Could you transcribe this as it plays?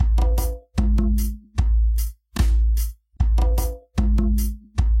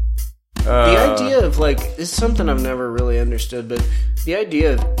of like, it's something I've never really understood, but the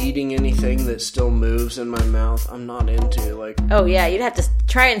idea of eating anything that still moves in my mouth, I'm not into. Like, oh yeah, you'd have to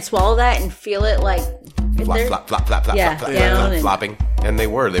try and swallow that and feel it like flop, flop, yeah, flop, down and flopping. And they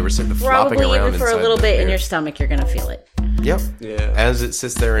were sitting flopping probably around even for a inside little the bit in beer. your stomach, you're gonna feel it. Yep. Yeah. As it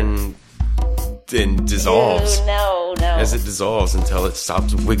sits there and dissolves. Ew, no. As it dissolves until it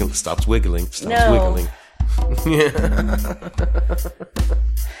stops wiggling. No. Yeah.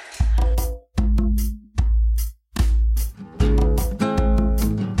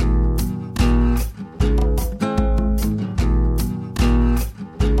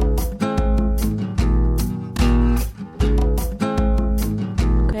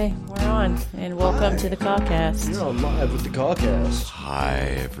 Okay, we're on, and welcome to the Cawcast. You're on live with the Cawcast. Hi,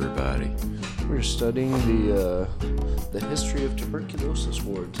 everybody. We're studying the history of tuberculosis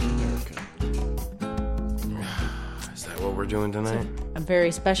wards in America. Is that what we're doing tonight? A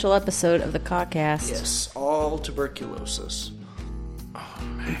very special episode of the Cawcast. Yes, all tuberculosis.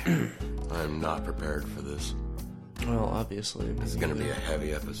 I'm not prepared for this. Well, obviously. This is going to be a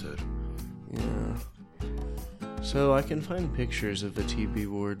heavy episode. Yeah. So I can find pictures of a TB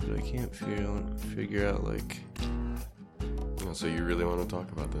ward, but I can't figure out like. Oh, so you really want to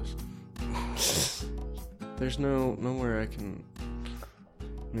talk about this? There's nowhere I can.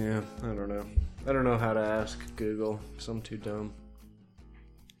 Yeah, I don't know. I don't know how to ask Google, because I'm too dumb.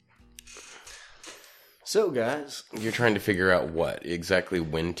 So, guys. You're trying to figure out what? Exactly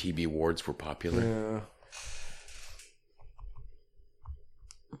when TB wards were popular? Yeah.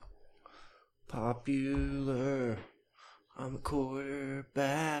 Popular. I'm a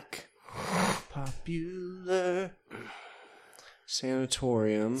quarterback. Popular.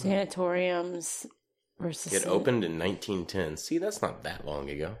 Sanatoriums versus. It opened in 1910. See, that's not that long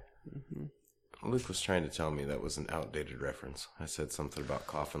ago. Mm-hmm. Luke was trying to tell me that was an outdated reference. I said something about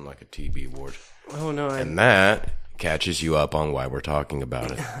coughing like a TB ward. Oh, no. And that catches you up on why we're talking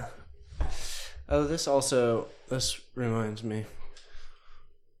about it. Oh, this reminds me.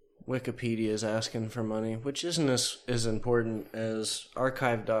 Wikipedia is asking for money, which isn't as important as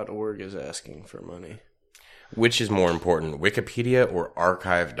archive.org is asking for money. Which is more important, Wikipedia or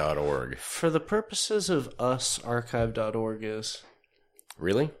archive.org? For the purposes of us, archive.org is.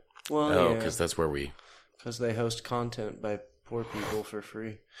 Really? Well, oh, yeah. because that's where we... Because they host content by poor people for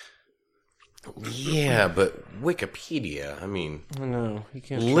free. Yeah, but Wikipedia, I mean... I know. You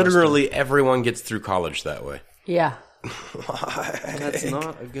can't literally everyone gets through college that way. Yeah. That's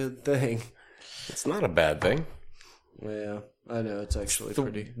not a good thing. It's not a bad thing. Yeah, I know. It's actually The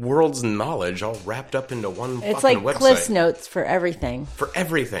pretty... world's knowledge all wrapped up into one It's fucking like website. Cliff's Notes for everything. For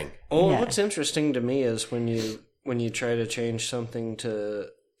everything. Well, Yeah. what's interesting to me is when you try to change something to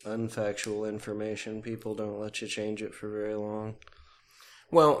unfactual information, people don't let you change it for very long.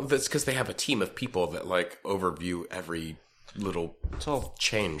 Well, that's because they have a team of people that, like, overview every little It's all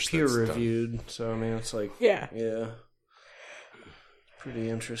change peer that's done. reviewed, so I mean, it's like... Yeah. Yeah. Pretty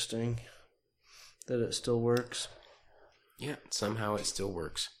interesting that it still works. Yeah, somehow it still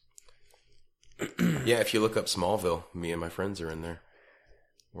works. Yeah, if you look up Smallville, me and my friends are in there.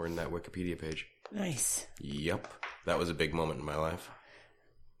 We're in that Wikipedia page. Nice. Yep. That was a big moment in my life.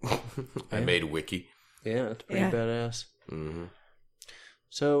 I made Wiki. Yeah, it's pretty Yeah. badass. Mm-hmm.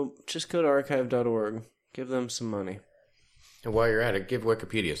 So, just go to archive.org. Give them some money. And while you're at it, give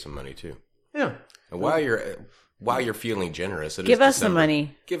Wikipedia some money, too. Yeah. And while you're feeling generous, it is Give us some December.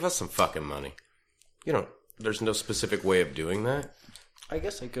 money. Give us some fucking money. There's no specific way of doing that. I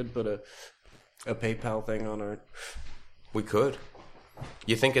guess I could put a PayPal thing on our... We could.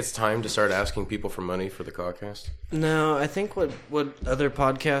 You think it's time to start asking people for money for the Cawcast? No, I think what other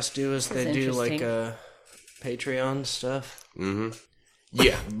podcasts do is That's they do like interesting. Patreon stuff. Mm-hmm.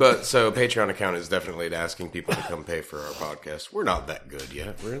 Yeah, but so Patreon account is definitely asking people to come pay for our podcast. We're not that good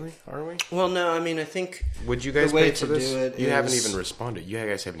yet, really, are we? Well, no, I mean, I think Would you guys the way pay for to this? do it You haven't is- even responded. You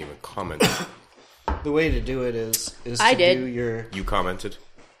guys haven't even commented. the way to do it is I to did. do your... You commented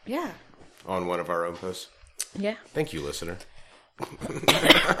Yeah. on one of our own posts. Yeah. Thank you, listener.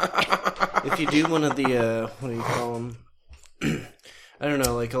 If you do one of the, what do you call them? I don't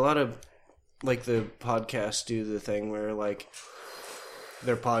know, like a lot of, like the podcasts do the thing where like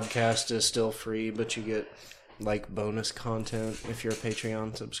their podcast is still free, but you get like bonus content if you're a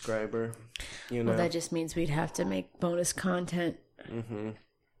Patreon subscriber, you know? Well, that just means we'd have to make bonus content. Mm-hmm.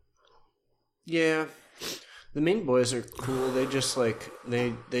 Yeah. The Mean Boys are cool. They just like,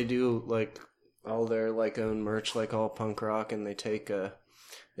 they do like all their like own merch, like all punk rock, and they take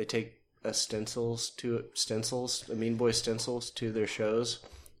stencils, the Mean Boy stencils to their shows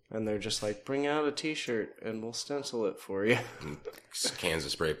And they're just like, bring out a T-shirt and we'll stencil it for you. Cans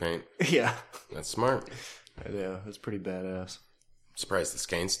of spray paint. Yeah. That's smart. Yeah, it's pretty badass. Surprised the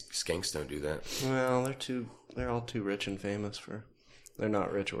skanks don't do that. Well, they're all too rich and famous for... They're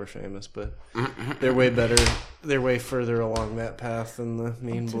not rich or famous, but they're way better. They're way further along that path than the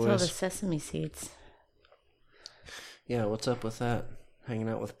Mean With all the Boys. sesame seeds. Yeah, what's up with that? Hanging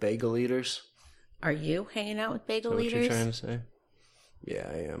out with bagel eaters? Are you hanging out with Is bagel that what you're eaters? trying to say? Yeah,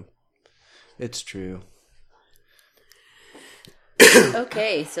 I am. It's true.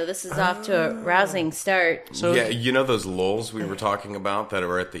 Okay, so this is off to a rousing start. So Yeah, you know those lulls we were talking about that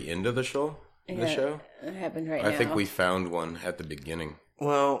were at the end of the show? It happened right now. I think we found one at the beginning.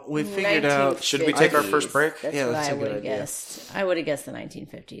 Well, we figured out... Should we take our first break? That's Yeah, what that's a I good would have idea. guessed. I would have guessed the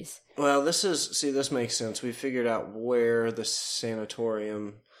 1950s. Well, this makes sense. We figured out where the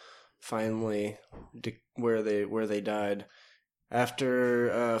sanatorium finally... where they died.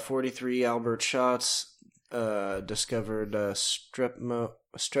 After 43 Albert Schatz discovered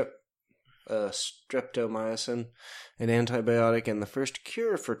streptomycin, an antibiotic and the first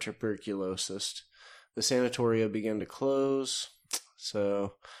cure for tuberculosis, the sanatoria began to close.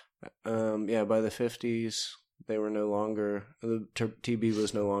 So, by the 50s, they were no longer... TB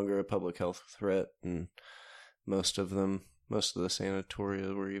was no longer a public health threat, and most of the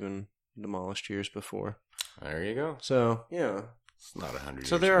sanatoria were even demolished years before. There you go. So, yeah. It's not 100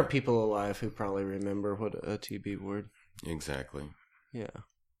 So years there are ago. people alive who probably remember what a TB word. Exactly. Yeah.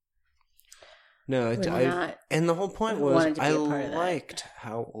 No, We're not and the whole point was wanted to be I a part of that. liked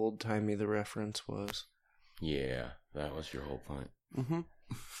how old timey the reference was. Yeah, that was your whole point. Mm-hmm.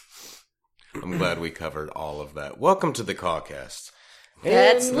 I'm glad we covered all of that. Welcome to the Cawcast.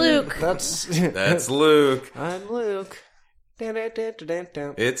 That's Luke. That's Luke. I'm Luke.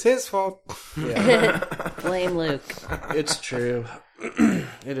 Dun-dun-dun-dun-dun. It's his fault. Yeah, Blame Luke. it's true.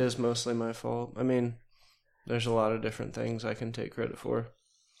 It is mostly my fault. I mean, there's a lot of different things I can take credit for.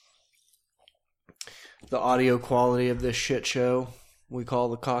 The audio quality of this shit show we call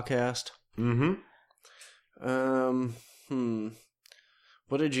the Cawcast. Mm-hmm.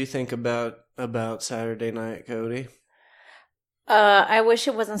 What did you think about Saturday night, Cody? I wish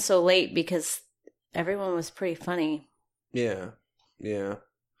it wasn't so late because everyone was pretty funny. Yeah.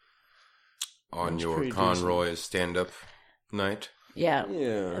 On That's your pretty Conroy's stand-up night. Yeah.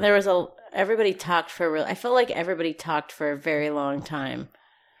 Yeah. There was everybody talked I felt like everybody talked for a very long time.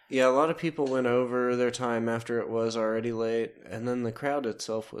 Yeah, a lot of people went over their time after it was already late, and then the crowd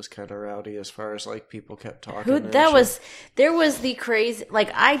itself was kind of rowdy as far as like people kept talking. and shit. There was the crazy,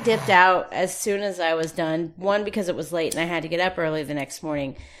 like I dipped out as soon as I was done. One, because it was late and I had to get up early the next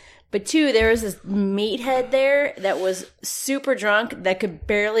morning. But two, there was this meathead there that was super drunk that could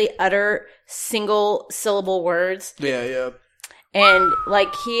barely utter single syllable words. Yeah. And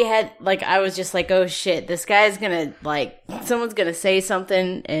like he had, like I was just like, oh shit, this guy's gonna someone's gonna say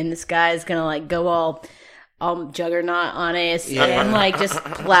something, and this guy's gonna like go all juggernaut on us and like just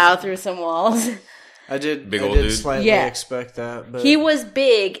plow through some walls. I did Big old dude. slightly expect that, but He was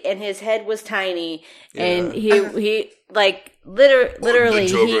big and his head was tiny, and he like literally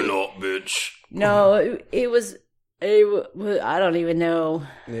bitch. no, it was I don't even know.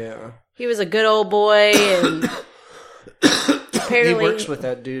 yeah. He was a good old boy, and He apparently works with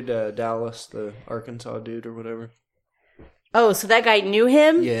that dude Dallas, the Arkansas dude or whatever. Oh, so that guy knew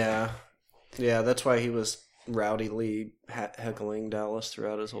him? Yeah, that's why he was rowdily heckling Dallas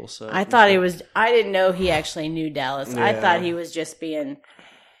throughout his whole set. I thought he was. I didn't know he actually knew Dallas. I Yeah. thought he was just being.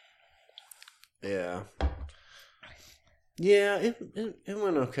 Yeah. Yeah, it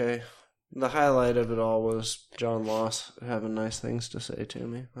went okay. The highlight of it all was John Loss having nice things to say to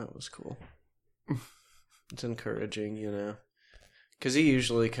me. That was cool. It's encouraging, you know. Because he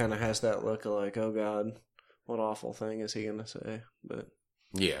usually kind of has that look of like, oh God, what awful thing is he going to say? But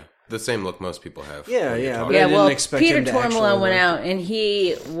Yeah, the same look most people have. Yeah, when you're yeah, talking. but I Yeah, didn't well, expect Peter him to actually, Tormolo went like- out, and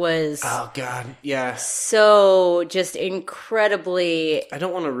he was oh God, yeah. so just incredibly. I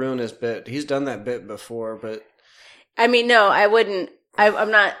don't want to ruin his bit. He's done that bit before, but I mean, no, I wouldn't. I'm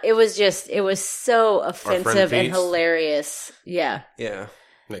not. It was so offensive and Pete's. hilarious. Yeah. yeah.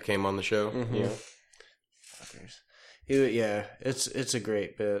 That came on the show. Mhm. Yeah. It's a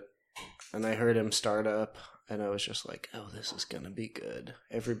great bit, and I heard him start up, and I was just like, "Oh, this is gonna be good."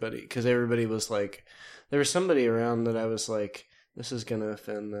 Because everybody was like, there was somebody around that I was like, "This is gonna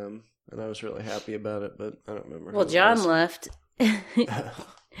offend them," and I was really happy about it, but I don't remember. Well, who it John was. left.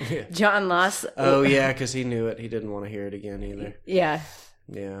 Yeah. John lost. Oh yeah, because he knew it. He didn't want to hear it again either. Yeah.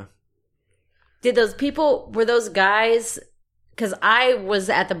 Yeah. Did those people, were those guys, because I was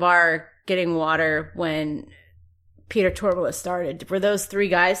at the bar getting water when Peter Torbola started. Were those 3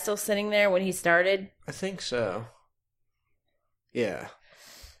 guys still sitting there when he started? I think so. Yeah.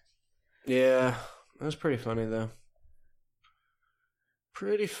 Yeah. That was pretty funny, though.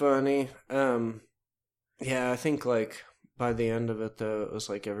 Pretty funny. Yeah, I think, like, by the end of it, though, it was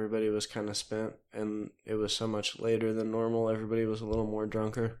like everybody was kind of spent, and it was so much later than normal. Everybody was a little more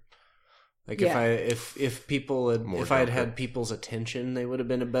drunker. Like, Yeah. if people had, More if I had drunker. had people's attention, they would have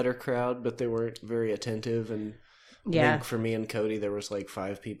been a better crowd, but they weren't very attentive, and I Yeah. think for me and Cody, there was like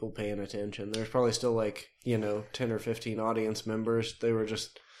 5 people paying attention. There's probably still like, 10 or 15 audience members. They were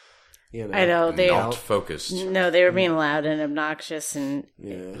just, I know. They Not focused. No, they were being loud and obnoxious, and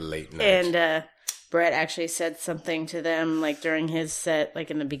Yeah. Late night. and Brett actually said something to them like during his set, like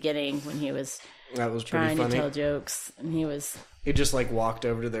in the beginning when he was That was pretty trying to funny. tell jokes, and he was He just like walked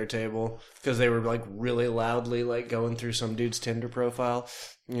over to their table because they were like really loudly like going through some dude's Tinder profile.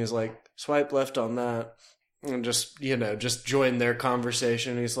 And he was like, swipe left on that. And just, just join their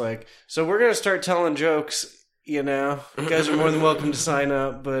conversation. He's like, so we're going to start telling jokes, you guys are more than welcome to sign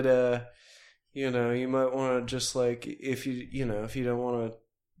up, but, you might want to just like, if you don't want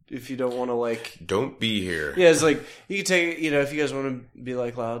to like, Don't be here. yeah, it's like, you can take, if you guys want to be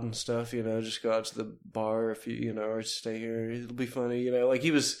like loud and stuff, just go out to the bar if you, or stay here. It'll be funny, like he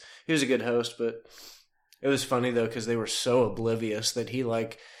was a good host, but it was funny though, because they were so oblivious that he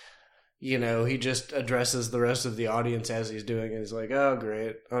like, he just addresses the rest of the audience as he's doing it. He's like, oh,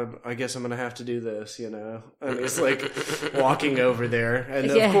 great. I guess I'm going to have to do this, And he's like walking over there.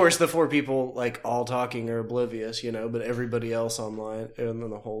 And Yeah. of course, the 4 people like all talking are oblivious, but everybody else online and then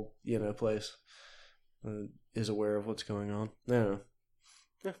the whole, place is aware of what's going on. I don't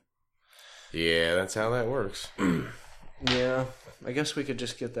know. Yeah, that's how that works. Yeah. I guess we could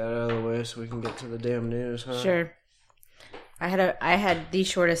just get that out of the way so we can get to the damn news, huh? sure. I had the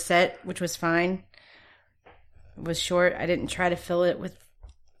shortest set, which was fine. It was short. I didn't try to fill it with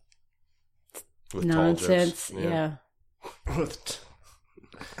With nonsense. tall jokes. Yeah.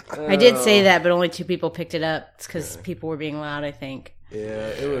 I did say that, but only 2 people picked it up. It's because people were being loud, I think. Yeah,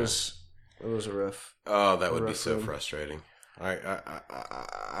 it was a rough. Oh, that would be Rough so one. frustrating.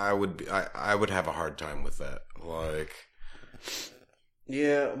 I would have a hard time with that. Like,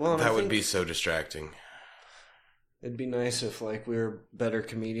 Yeah, well, that I would think be so distracting. it'd be nice if like we were better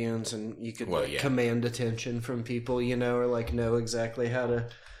comedians and you could Well, like, yeah. command attention from people, or like know exactly how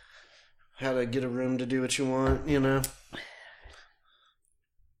to get a room to do what you want,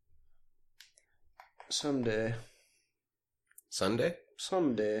 Someday. Sunday?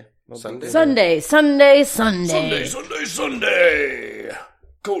 Sunday. Sunday? Sunday.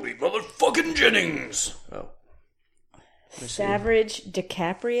 Cody motherfucking Jennings. Oh. Savage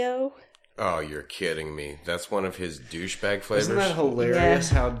DiCaprio? Oh, you're kidding me. That's one of his douchebag flavors? Isn't that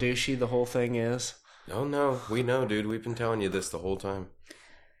hilarious Yeah. how douchey the whole thing is? Oh, no. We know, dude. We've been telling you this the whole time.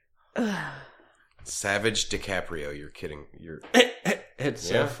 Savage DiCaprio. You're kidding. It's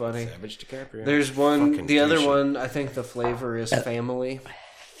so funny. Savage DiCaprio. There's one. Fucking The other douchey. one, I think the flavor is family.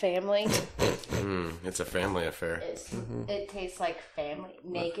 Family? It's a family affair. It tastes like family.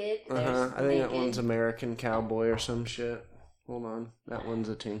 Naked? I think that one's American Cowboy or some shit. Hold on. That one's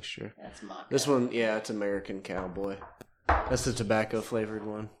a tincture. That's mock. This one, yeah, it's American Cowboy. That's the tobacco flavored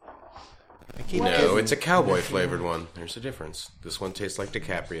one. No, it's a cowboy flavored one. There's a difference. This one tastes like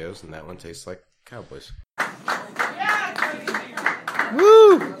DiCaprio's, and that one tastes like Cowboys.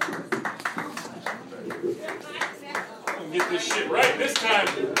 Woo! Get this shit right this time.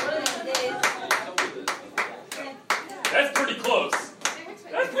 That's pretty close.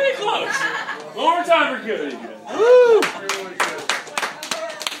 That's pretty close. One more time for good. Woo!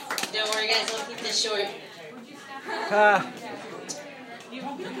 Don't worry, guys. I'll keep this short. Ha!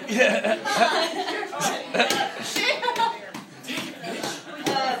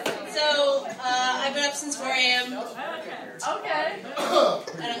 I've been up since 4 a.m. Okay.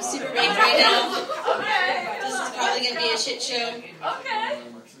 And I'm super baked right now. Okay. This is probably going to be a shit show. Okay.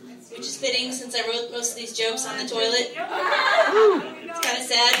 Which is fitting since I wrote most of these jokes on the toilet. It's kind of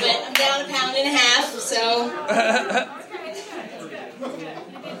sad, but I'm down 1.5 pounds, so...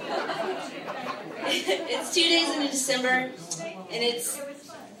 It's 2 days into December, and it's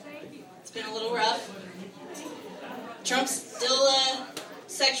been a little rough. Trump's still a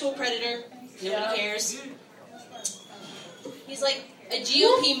sexual predator. Nobody cares. He's like a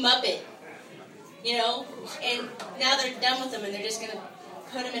GOP Muppet, and now they're done with him and they're just going to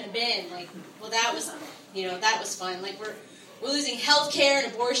put him in a bin. Like, well, that was fun. Like, we're losing health care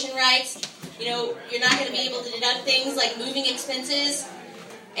and abortion rights. You're not going to be able to deduct things like moving expenses,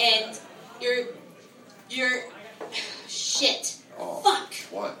 and you're shit. Oh, Fuck.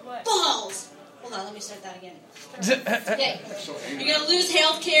 what? Balls. Hold on, let me start that again. Okay. You're going to lose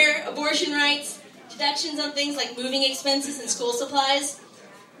health care, abortion rights, deductions on things like moving expenses and school supplies.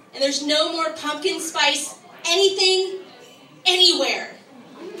 And there's no more pumpkin spice anything, anywhere.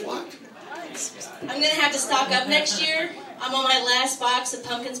 What? I'm going to have to stock up next year. I'm on my last box of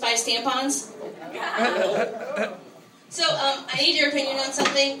pumpkin spice tampons. So, I need your opinion on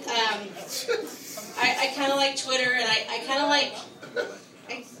something. I kind of like Twitter, and I kind of like...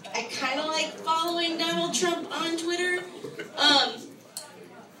 I kind of like following Donald Trump on Twitter.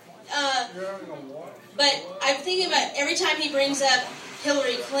 But I'm thinking about every time he brings up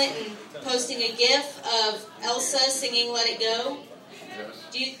Hillary Clinton posting a GIF of Elsa singing "Let It Go."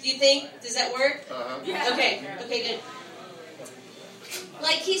 Do you think, does that work? Yeah. Okay, good.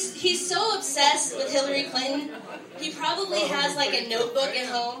 Like he's so obsessed with Hillary Clinton, he probably has like a notebook at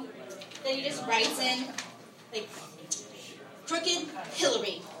home that he just writes in, like, crooked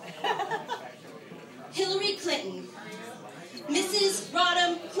Hillary. Hillary Clinton. Mrs.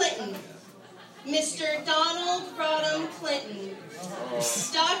 Rodham Clinton. Mr. Donald Rodham Clinton.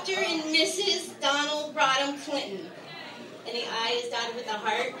 Dr. and Mrs. Donald Rodham Clinton. And the I is dotted with a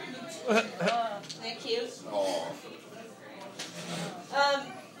heart. Isn't that cute?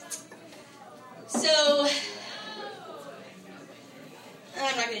 So,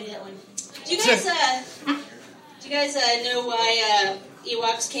 I'm not going to do that one. Do you guys know why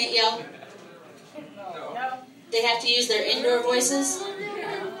Ewoks can't yell? No. They have to use their indoor voices.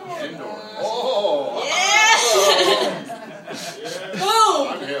 Indoor. Yeah! Boom!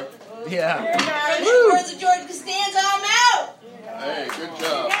 Yeah. From the words of George Costanza, I'm out! Hey, good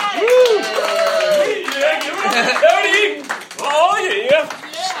job. Yeah, give it up for Cody! Oh, yeah.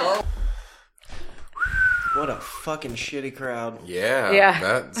 What a fucking shitty crowd. Yeah. Yeah.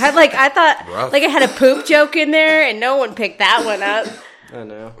 That's I thought rough. like I had a poop joke in there, and no one picked that one up. I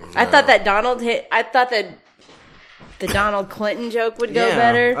know. I thought that I thought that the Donald Clinton joke would go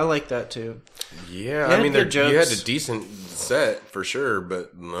better. I like that too. Yeah, They I mean, had good you had jokes. a decent set for sure,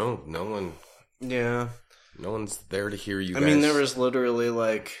 but no one's there to hear you. I mean, there was literally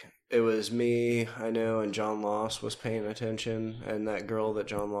like, it was me, I know, and John Loss was paying attention, and that girl that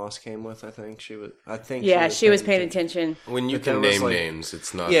John Loss came with, I think she was paying attention. When you But can there was, name like- names,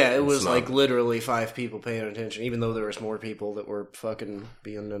 it's not. Yeah, it it's was not- like literally 5 people paying attention, even though there was more people that were fucking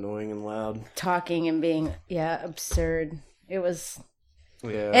being annoying and loud. Talking and being absurd. It was,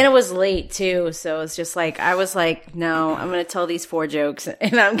 Yeah. and it was late too, so it's just like I was like, no, I'm gonna tell these 4 jokes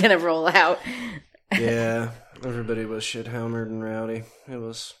and I'm gonna roll out. Yeah, everybody was shit-hammered and rowdy. It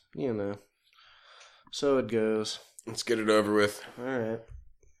was, so it goes. Let's get it over with. All right.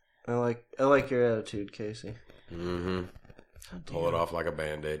 I like your attitude, Casey. Mm-hmm. Pull it off like a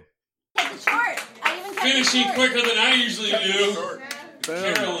Band-Aid. It's short. I even cut Finishing it short. quicker than I usually do.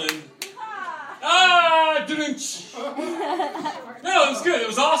 Boom. Carolyn. Didn't. No, it was good. It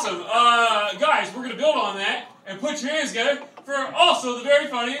was awesome. Guys, we're going to build on that and put your hands together for also the very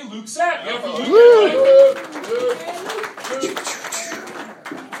funny Luke Sapp. Go for Luke.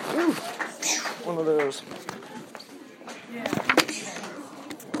 One of those.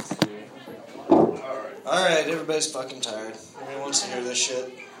 Alright, everybody's fucking tired. Nobody wants to hear this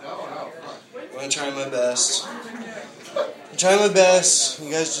shit. I'm gonna try my best. I'm trying my best.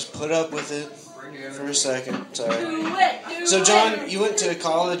 You guys just put up with it for a second. Sorry. So, John, you went to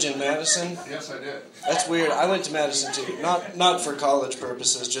college in Madison? Yes, I did. That's weird. I went to Madison too. Not for college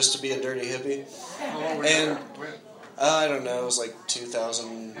purposes, just to be a dirty hippie. And I don't know, it was like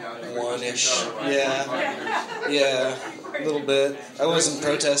 2001-ish. Yeah, a little bit. I wasn't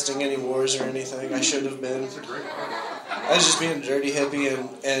protesting any wars or anything. I should have been. I was just being a dirty hippie,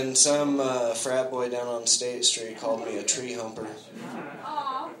 and some frat boy down on State Street called me a tree humper.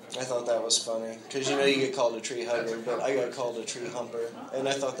 I thought that was funny, because you get called a tree hugger, but I got called a tree humper, and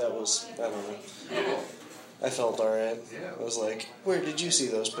I thought that was, I don't know. I felt alright. I was like, where did you see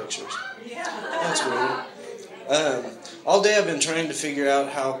those pictures? That's weird. All day I've been trying to figure out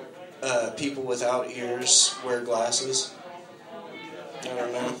how people without ears wear glasses. I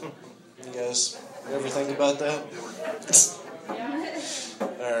don't know. You guys ever think about that?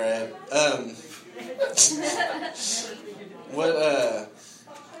 Alright.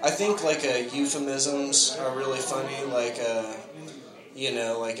 I think like euphemisms are really funny, like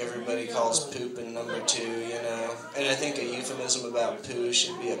like everybody calls pooping number 2, and I think a euphemism about poo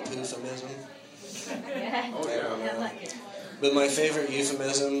should be a poofemism. I don't know. But my favorite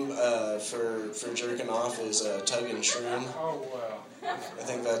euphemism for jerking off is tug and shroom. I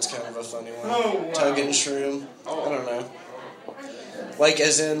think that's kind of a funny one. Tug and shroom. I don't know. Like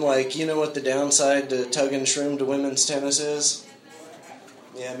as in like, you know what the downside to tug and shroom to women's tennis is?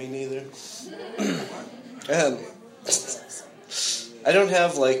 Yeah, me neither. I don't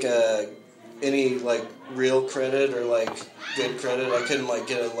have like any like real credit or like good credit. I couldn't like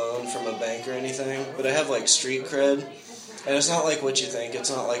get a loan from a bank or anything, but I have like street cred, and it's not like what you think. It's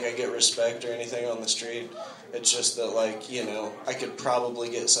not like I get respect or anything on the street. It's just that, like, you know, I could probably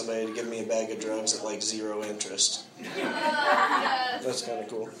get somebody to give me a bag of drugs at, like, 0 interest. That's kind of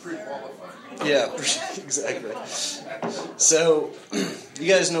cool. Yeah, exactly. So, you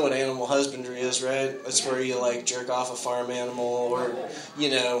guys know what animal husbandry is, right? That's where you, like, jerk off a farm animal or, you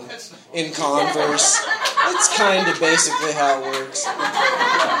know, in Converse. That's kind of basically how it works.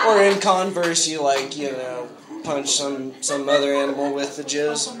 Or in Converse, you, like, you know, punch some other animal with the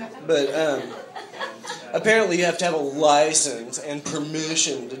jizz. But, apparently you have to have a license and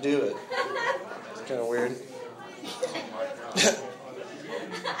permission to do it. It's kind of weird.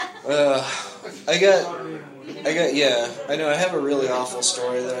 I know I have a really awful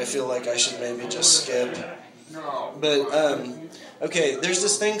story that I feel like I should maybe just skip. But, okay, there's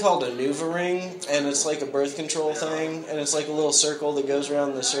this thing called a NuvaRing, and it's like a birth control thing, and it's like a little circle that goes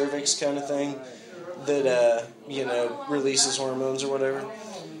around the cervix kind of thing that, you know, releases hormones or whatever.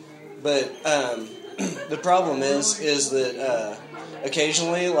 But, the problem is that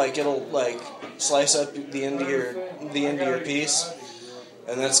occasionally, like, it'll like slice up the end of your piece,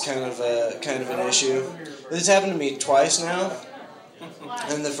 and that's kind of an issue. This happened to me twice now,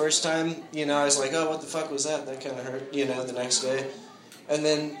 and the first time, you know, I was like, oh, what the fuck was that? That kind of hurt, you know, the next day, and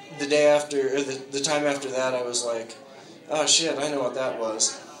then the day after, or the time after that, I was like, oh shit, I know what that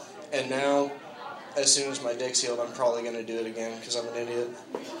was, and now, as soon as my dick's healed, I'm probably gonna do it again because I'm an idiot.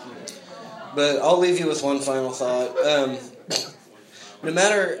 But I'll leave you with one final thought. No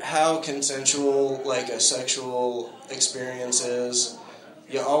matter how consensual, like, a sexual experience is,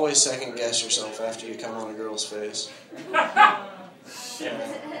 you always second guess yourself after you come on a girl's face. That's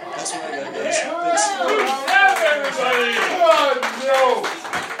what I got, guys. Thanks. Oh,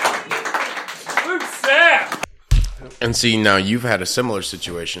 no! Luke Sapp! And see, now you've had a similar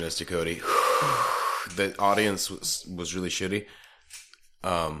situation as to Cody. The audience was really shitty.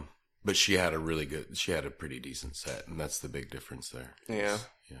 But she had a pretty decent set, and that's the big difference there. Yeah.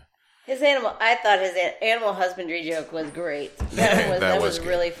 I thought his animal husbandry joke was great. That was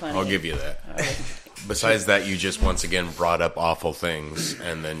really funny. I'll give you that. Besides that, you just once again brought up awful things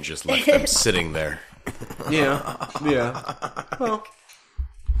and then just left them sitting there. Yeah. Well,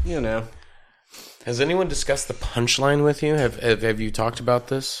 you know. Has anyone discussed the punchline with you? Have you talked about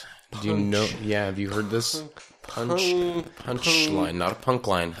this? Do you know? Yeah, have you heard this? Punchline, not a punk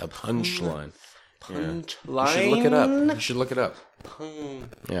line, a punchline. Punch Yeah. line? You should look it up.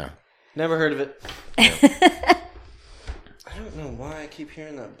 Yeah. Never heard of it. I don't know why I keep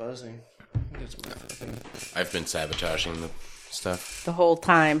hearing that buzzing. I think it's my fucking... I've been sabotaging the stuff. The whole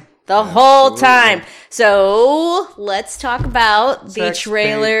time. Whole time. So, let's talk about the Sex,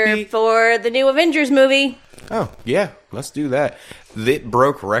 trailer baby. for the new Avengers movie. Oh, yeah, let's do that. It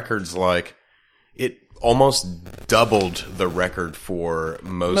broke records like... It almost doubled the record for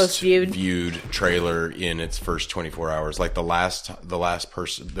most viewed trailer in its first 24 hours. Like the last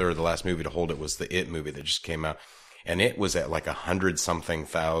movie to hold it was the It movie that just came out, and it was at like 100-something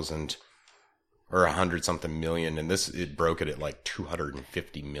thousand or 100-something million, and it broke it at like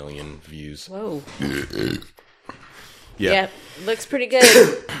 250 million views. Whoa. Yeah, looks pretty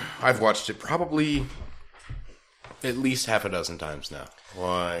good. I've watched it probably at least half a dozen times now.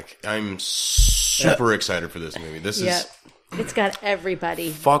 Like, I'm super excited for this movie. This is... It's got everybody.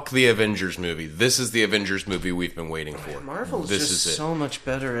 Fuck the Avengers movie. This is the Avengers movie we've been waiting for. Marvel's this just is it. so much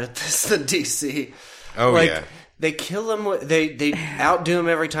better at this than DC. Oh, like, yeah. They kill them. They outdo them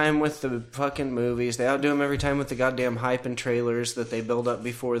every time with the fucking movies. They outdo them every time with the goddamn hype and trailers that they build up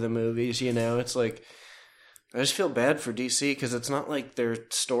before the movies. You know, it's like... I just feel bad for DC because it's not like their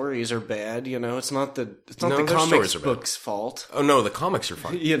stories are bad, you know. It's not the comics book's fault. Oh no, the comics are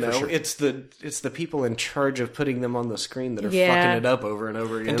fine. You know, sure. it's the people in charge of putting them on the screen that are fucking it up over and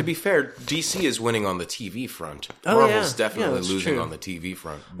over again. And to be fair, DC is winning on the TV front. Oh, Marvel's definitely that's losing true. on the TV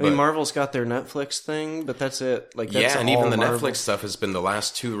front. I mean, Marvel's got their Netflix thing, but that's it. Like, that's and all even the Marvel. Netflix stuff has been the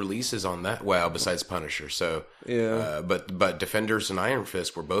last 2 releases on that. Well, besides Punisher, so but Defenders and Iron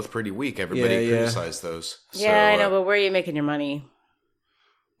Fist were both pretty weak. Everybody criticized those. Yeah, I know, but where are you making your money?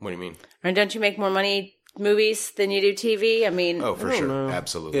 What do you mean? And don't you make more money movies than you do TV? I mean, oh, for sure,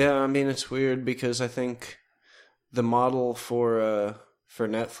 absolutely. Yeah, I mean, it's weird because I think the model for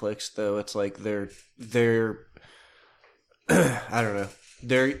Netflix, though, it's like they're I don't know,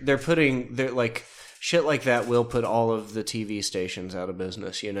 they're putting like shit like that will put all of the TV stations out of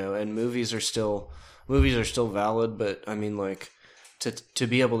business, you know, and movies are still valid, but I mean, like, to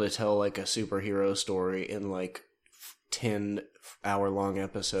be able to tell like a superhero story in like 10-hour-long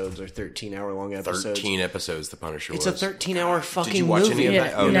episodes or 13-hour-long episodes. 13 episodes, The Punisher It's was. a 13-hour fucking Did you watch movie. any of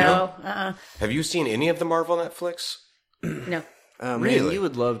that? Oh, no. Have you seen any of the Marvel Netflix? No. Man, Really? you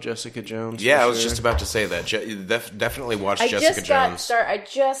would love Jessica Jones. Yeah, for I was sure. just about to say that. Definitely watch I Jessica Jones.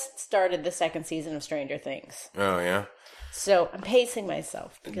 just started the second season of Stranger Things. Oh, yeah? So I'm pacing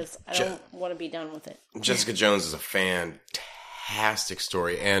myself because I don't want to be done with it. Jessica Jones is a fantastic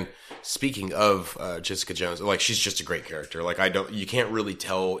story. And speaking of Jessica Jones, like, she's just a great character. Like, you can't really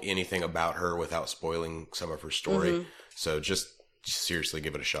tell anything about her without spoiling some of her story. Mm-hmm. So just seriously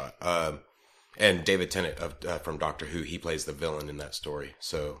give it a shot. And David Tennant from Doctor Who, he plays the villain in that story.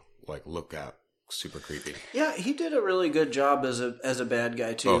 So, like, look out. Super creepy. Yeah, he did a really good job as a bad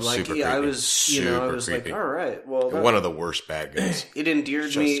guy too. Oh, like super I creepy. was, I was creepy. like, all right, well, One of the worst bad guys. it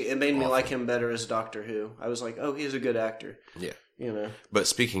endeared me. It made me awful. like him better as Doctor Who. I was like, oh, he's a good actor. Yeah. You know. But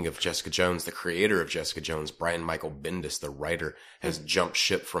speaking of Jessica Jones, the creator of Jessica Jones, Brian Michael Bendis, the writer, has jumped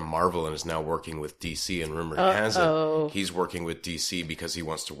ship from Marvel and is now working with DC. And rumor has it he's working with DC because he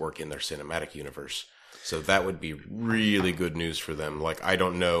wants to work in their cinematic universe. So that would be really good news for them. Like, I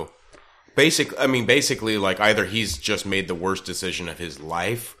don't know. Basically, like, either he's just made the worst decision of his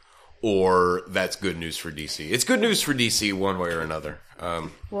life, or that's good news for DC. It's good news for DC one way or another.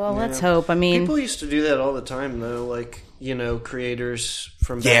 Well, let's hope. I mean, People used to do that all the time, though. Like, creators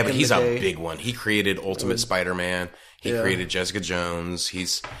from back Yeah, but in he's the a day. big one. He created Ultimate Spider-Man. He created Jessica Jones.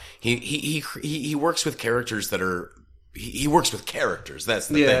 He works with characters that are. He works with characters. That's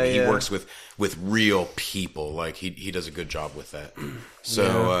the thing. He works with real people. Like, he does a good job with that.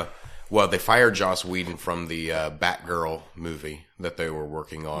 So, well, they fired Joss Whedon from the Batgirl movie that they were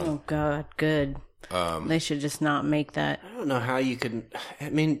working on. oh God, good. They should just not make that. I don't know how you could. I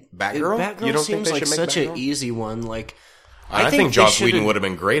mean, Batgirl? Batgirl You don't think seems they like should make such Batgirl? an easy one. Like, I think Joss Whedon would have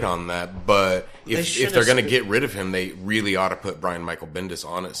been great on that, but if should've they're going to get rid of him, they really ought to put Brian Michael Bendis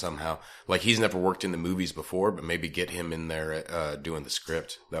on it somehow. Like, he's never worked in the movies before, but maybe get him in there doing the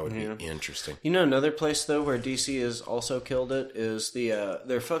script. That would be interesting. Another place though where DC has also killed it is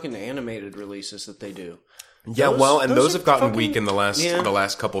their fucking animated releases that they do. Yeah, Those those are have gotten fucking- weak in the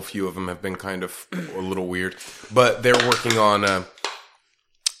last couple few of them have been kind of a little weird. But they're working on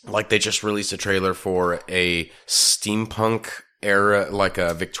like, they just released a trailer for a steampunk era, like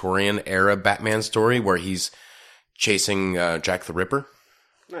a Victorian era Batman story where he's chasing Jack the Ripper.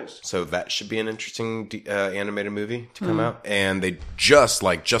 Nice. So that should be an interesting animated movie to come out. And they just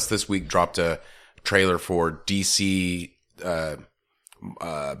this week dropped a trailer for DC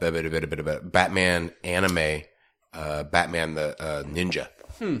Batman anime, Batman the Ninja.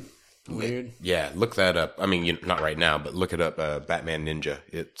 Weird. Yeah, look that up. I mean, not right now, but look it up. Batman Ninja.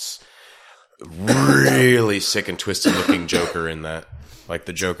 It's really sick and twisted looking Joker in that. Like,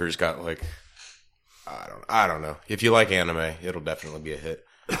 the Joker's got, like, I don't know. If you like anime, it'll definitely be a hit.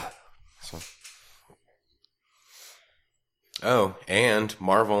 So. Oh, and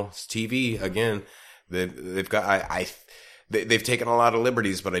Marvel's TV again. They've got they've taken a lot of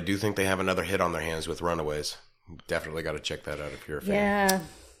liberties, but I do think they have another hit on their hands with Runaways. Definitely got to check that out if you're a fan. Yeah.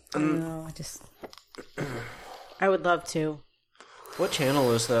 I don't know. I would love to. What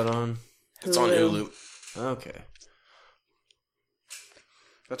channel is that on? It's on Hulu. Okay.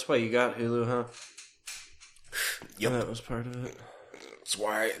 That's why you got Hulu, huh? Yep. That was part of it.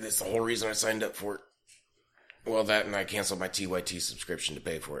 That's the whole reason I signed up for it. Well, that and I canceled my TYT subscription to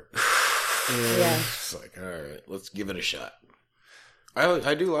pay for it. Yeah. It's like, all right, let's give it a shot.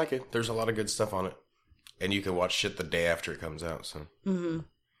 I do like it. There's a lot of good stuff on it. And you can watch shit the day after it comes out. So,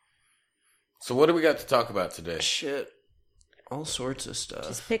 So what do we got to talk about today? Shit. All sorts of stuff.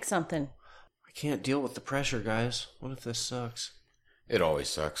 Just pick something. I can't deal with the pressure, guys. What if this sucks? It always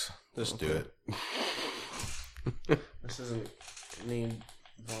sucks. Just do it. This doesn't need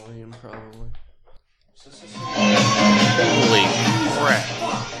volume, probably. Holy crap.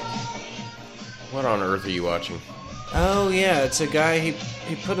 What on earth are you watching? Oh yeah, it's a guy.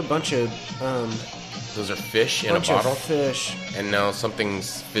 He put a bunch of Those are fish in a bottle? of fish. And now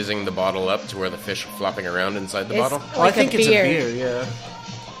something's fizzing the bottle up to where the fish are flopping around inside the It's bottle? Oh, I like think a it's beer. a beer. Yeah.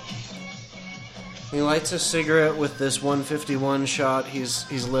 He lights a cigarette with this 151 shot.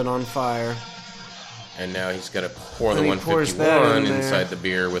 He's lit on fire. And now he's got to pour the And he pours that 151 in there. inside the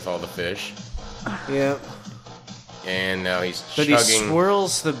beer with all the fish. Yep. And now he's But chugging.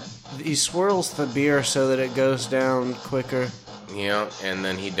 he swirls the beer so that it goes down quicker. Yeah, and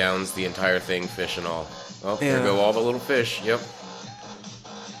then he downs the entire thing, fish and all. Oh, Yeah. there go all the little fish. Yep.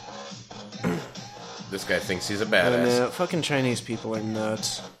 This guy thinks he's a And badass. fucking Chinese people are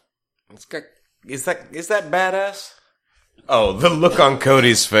nuts. Is that badass? Oh, the look on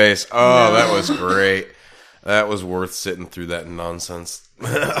Cody's face. Oh, that was great. That was worth sitting through that nonsense.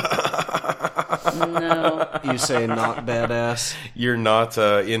 No. You say not badass. You're not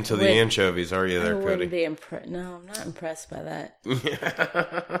into the anchovies, are you there, I Cody? wouldn't be impressed. No, I'm not impressed by that.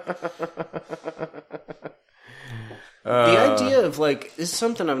 The idea of, like, is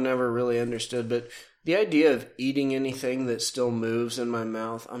something I've never really understood, but the idea of eating anything that still moves in my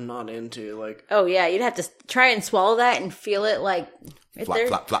mouth, I'm not into. Like, Oh, yeah. You'd have to try and swallow that and feel it like right Flop, there.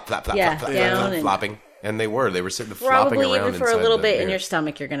 flop, flop, flop, flop, Yeah, flop, flop, down flop, and- flopping. And they were sitting flopping Probably around even for a inside little the bit in beer. your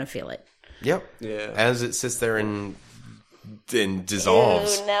stomach, you're going to feel it. Yep. Yeah. As it sits there and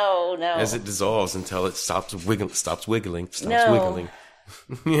dissolves. Ew, no. As it dissolves until it stops wiggling. No.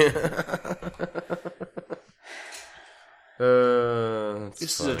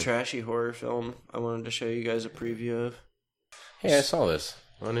 This is a trashy horror film I wanted to show you guys a preview of. Hey, I saw this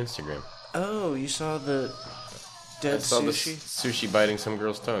on Instagram. Oh, you saw the dead I saw the sushi? sushi biting some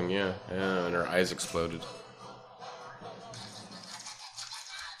girl's tongue, yeah, and her eyes exploded.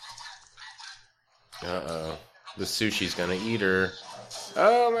 Uh-oh. The sushi's gonna eat her.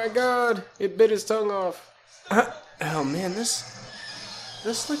 Oh my god! It bit his tongue off. Oh man,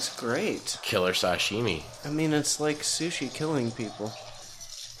 this looks great. Killer sashimi. I mean, it's like sushi killing people.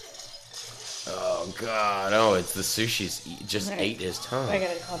 Oh god! Oh, it's the sushi's just Right. ate his tongue. I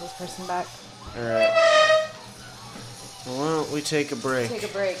got to call this person back. All right. Well, why don't we take a break? Take a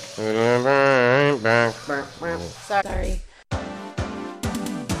break. Back. Sorry.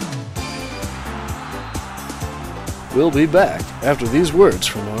 We'll be back after these words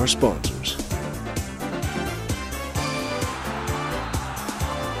from our sponsors.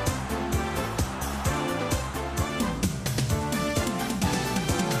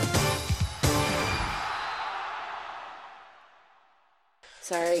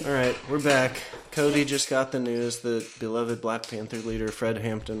 Sorry. All right, we're back. Cody just got the news that beloved Black Panther leader Fred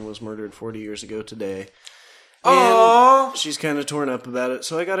Hampton was murdered 40 years ago today. And she's kind of torn up about it,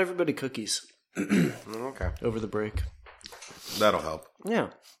 so I got everybody cookies Okay, over the break. that'll help. Yeah.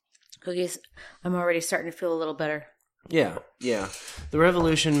 Cookies. I'm already starting to feel a little better. Yeah. The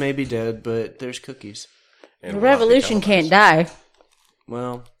revolution may be dead, but there's cookies. And The revolution can't die.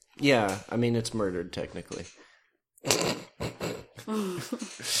 Well, yeah, I mean, it's murdered, technically.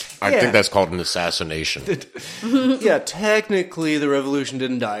 I think that's called an assassination. Yeah, technically the revolution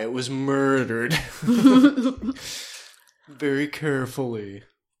didn't die. It was murdered. Very carefully.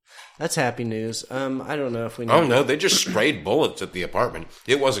 That's happy news. I don't know if we know. Oh no, they just sprayed bullets at the apartment.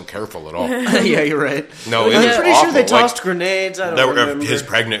 It wasn't careful at all. Yeah, you're right. No, it I'm was pretty awful. sure they Like, tossed grenades. I don't remember. his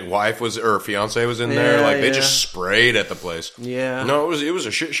pregnant wife was, or fiance was in there. Yeah, Like they yeah. just sprayed at the place. Yeah. No, it was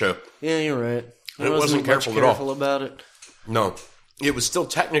a shit show. Yeah, you're right. I It wasn't much careful at all. about it. No, it was still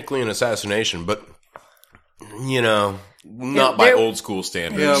technically an assassination, but not by there- old school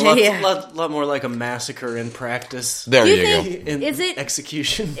standards. Yeah, Yeah. lot more like a massacre in practice. There You you go. think- In Is it-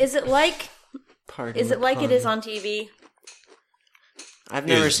 execution? Is it like Pardon it the like it pun. is on TV? I've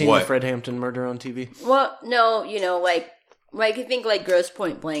never Is seen what? the Fred Hampton murder on TV. Well, no, like you think like Gross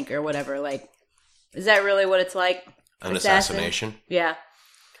Point Blank or whatever. Like, is that really what it's like? An Assassin? assassination. Yeah.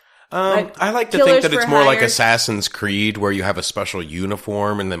 I like to Killers think that it's for more like hire. Assassin's Creed, where you have a special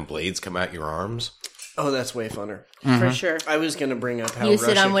uniform and then blades come out your arms. Oh, that's way funner. For sure. I was going to bring up how You sit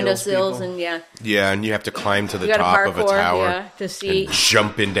Russia on kills windowsills people. and yeah, Yeah, and you have to climb to the you got top to of a parkour, tower yeah, to see, and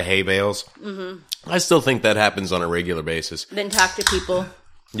jump into hay bales. Mm-hmm. I still think that happens on a regular basis. then talk to people.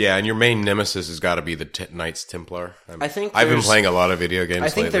 Yeah, and your main nemesis has got to be the Knights Templar. I think I've been there's- playing a lot of video games. I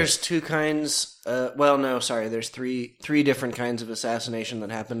think lately. there's two kinds. There's three different kinds of assassination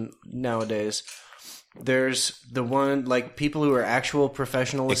that happen nowadays. There's the one like people who are actual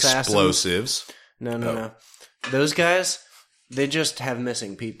professional assassins. explosives. No. Those guys, they just have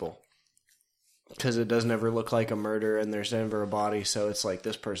missing people because it doesn't ever look like a murder and there's never a body, so it's like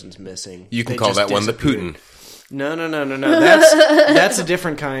this person's missing. You can They call just that one the disappeared. Putin. No. That's a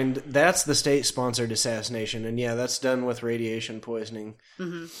different kind. That's the state-sponsored assassination, and yeah, that's done with radiation poisoning.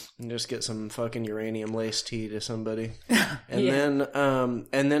 Mm-hmm. And just get some fucking uranium-laced tea to somebody, and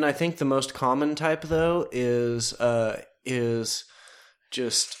then I think the most common type though is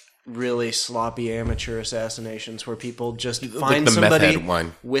just really sloppy amateur assassinations where people just find the meth somebody head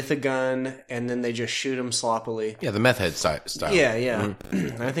one. with a gun and then they just shoot them sloppily. Yeah, the meth head style. Yeah.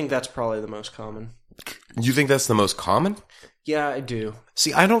 I think that's probably the most common. You think that's the most common? Yeah, I do.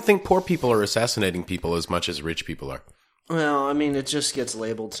 See, I don't think poor people are assassinating people as much as rich people are. Well, I mean, it just gets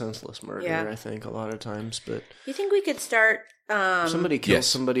labeled senseless murder, Yeah. I think, a lot of times. But You think we could start somebody kills Yes.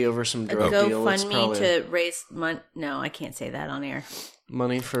 somebody over some a drug deal. It's GoFundMe probably to raise money? No, I can't say that on air.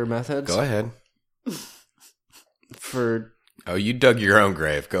 money for meth heads. Go ahead. for. Oh, you dug your own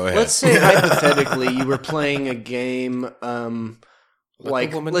grave. Go ahead. Let's say hypothetically you were playing a game.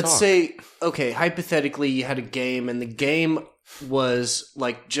 Let's say, okay, hypothetically you had a game, and the game was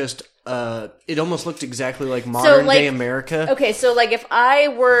like just. It almost looked exactly like modern day America. Okay, so like if I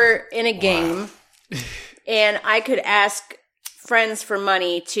were in a game and I could ask friends for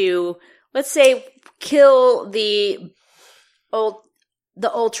money to, let's say, kill the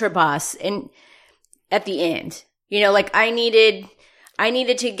ultra boss at the end. Like I needed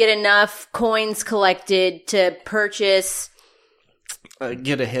to get enough coins collected to purchase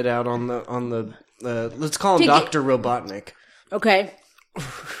get a hit out on the let's call him Dr. Robotnik. Okay.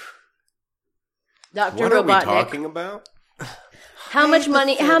 Dr. What Robotnik. are we talking about? How much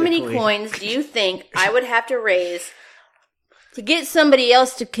money, how many coins do you think I would have to raise to get somebody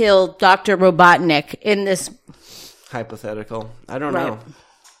else to kill Dr. Robotnik in this hypothetical? I don't know.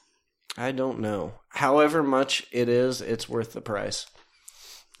 I don't know. However much it is, it's worth the price.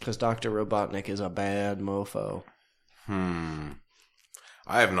 Because Dr. Robotnik is a bad mofo. I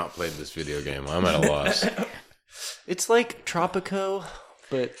have not played this video game. I'm at a loss. It's like Tropico,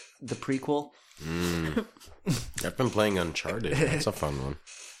 but the prequel. I've been playing Uncharted. That's a fun one.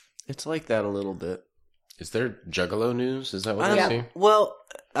 It's like that a little bit. Is there Juggalo news? Is that what I see? Well,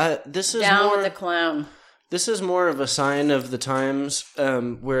 this is down more with the clown. This is more of a sign of the times,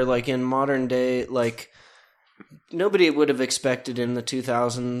 where, like, in modern day, like, nobody would have expected in the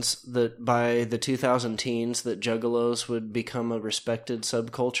 2000s that by the 2000 teens that Juggalos would become a respected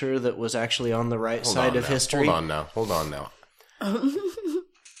subculture that was actually on the right side of history. Hold on now.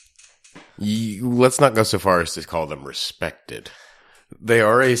 Let's not go so far as to call them respected. They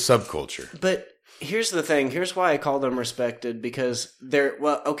are a subculture. But here's the thing. Here's why I call them respected, because they're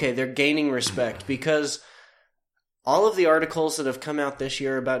gaining respect because all of the articles that have come out this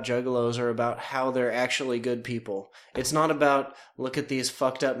year about Juggalos are about how they're actually good people. It's not about, look at these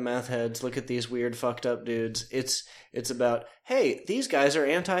fucked up meth heads, look at these weird fucked up dudes. It's about, hey, these guys are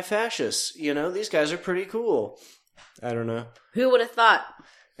anti-fascists. These guys are pretty cool. I don't know. Who would have thought?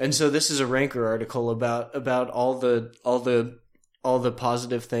 And so this is a Ranker article about all the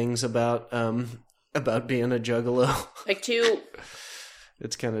positive things about being a Juggalo. Like two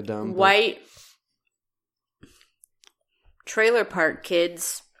it's kind of dumb. White trailer park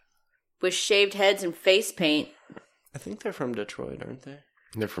kids with shaved heads and face paint. I think they're from Detroit, aren't they?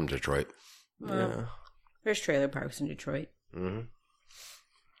 They're from Detroit. Yeah. There's trailer parks in Detroit. Mm-hmm.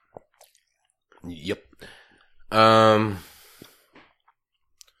 Yep.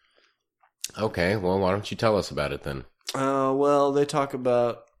 Okay, well, why don't you tell us about it then? Well, they talk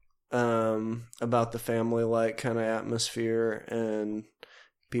about the family-like kind of atmosphere and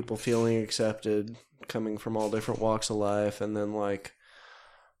people feeling accepted, coming from all different walks of life, and then I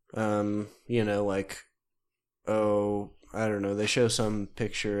don't know, they show some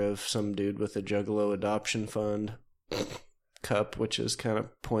picture of some dude with a Juggalo adoption fund cup, which is kind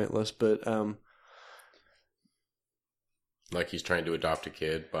of pointless, but like he's trying to adopt a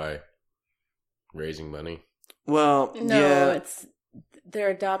kid by raising money. Well, no, yeah. It's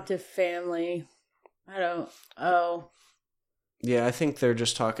their adoptive family. Yeah, I think they're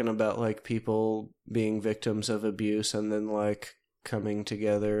just talking about like people being victims of abuse and then like coming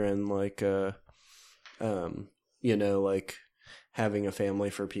together and like like having a family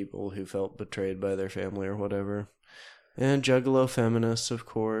for people who felt betrayed by their family or whatever. And Juggalo feminists, of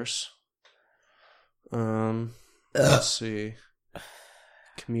course. Let's see.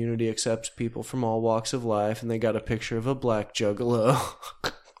 Community accepts people from all walks of life, and they got a picture of a black Juggalo.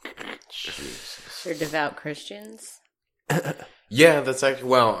 They're devout Christians. Yeah, that's actually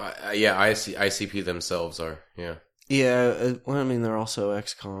ICP themselves are. Yeah. Yeah, well, I mean, they're also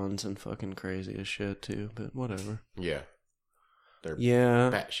ex-cons and fucking crazy as shit too, but whatever. Yeah. They're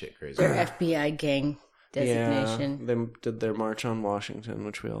batshit crazy. Their FBI gang designation. Yeah, they did their March on Washington,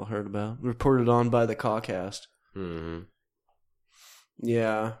 which we all heard about. Reported on by the Cawcast. Mm-hmm.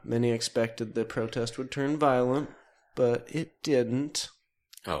 Yeah, many expected the protest would turn violent, but it didn't.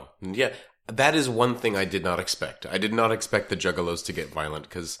 Oh, yeah. That is one thing I did not expect. I did not expect the Juggalos to get violent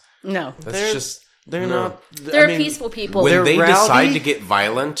because no, they're not. They're peaceful people. When they rowdy. decide to get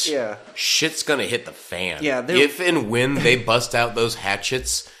violent, yeah, shit's gonna hit the fan. Yeah, if and when they bust out those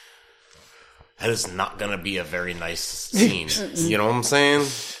hatchets, that is not gonna be a very nice scene. You know what I'm saying?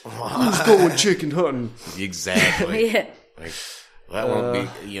 Who's going chicken hunting? Exactly. Yeah. Like, that won't be.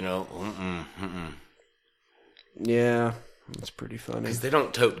 Yeah, it's pretty funny because they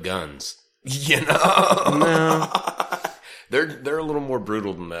don't tote guns. No. They're a little more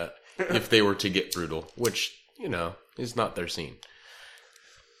brutal than that. If they were to get brutal, which is not their scene.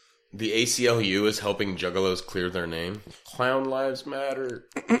 The ACLU is helping juggalos clear their name. Clown lives matter.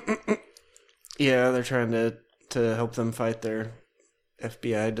 Yeah, they're trying to help them fight their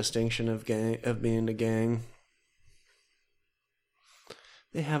FBI distinction of being a gang.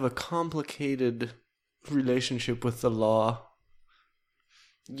 They have a complicated relationship with the law.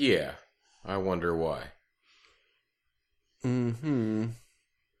 Yeah, I wonder why.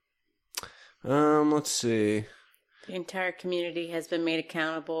 Let's see. The entire community has been made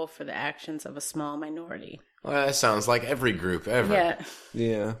accountable for the actions of a small minority. Well, that sounds like every group ever. Yeah.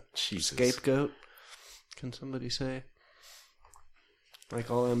 Yeah. Jesus. Scapegoat, can somebody say?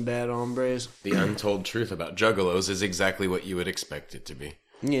 Like all them bad hombres. The untold truth about juggalos is exactly what you would expect it to be.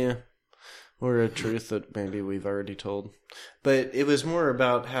 Yeah. Or a truth that maybe we've already told. But it was more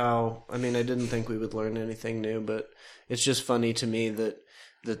about how, I mean, I didn't think we would learn anything new, but it's just funny to me that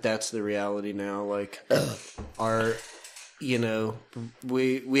that's the reality now. Like, our, you know,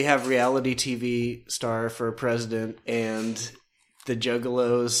 we have reality TV star for president, and the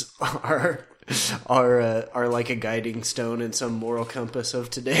juggalos are like a guiding stone in some moral compass of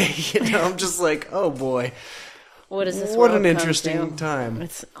today. You know, I'm just like, oh boy. What is this? What world an come interesting to? time.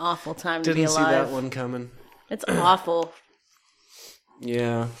 It's an awful time to be Didn't see alive. that one coming. It's awful.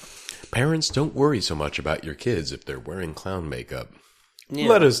 Yeah. Parents, don't worry so much about your kids if they're wearing clown makeup. Yeah.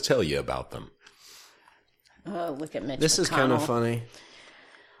 Let us tell you about them. Oh, look at Mitch This is kind of McConnell. funny.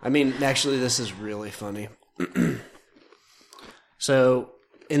 I mean, actually, this is really funny. So,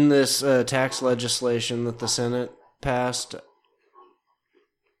 in this tax legislation that the Senate passed,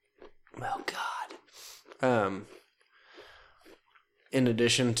 oh God, in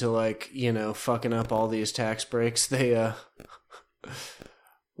addition to, like, you know, fucking up all these tax breaks, they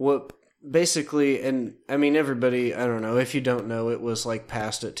what basically, and I mean, everybody, I don't know, if you don't know, it was like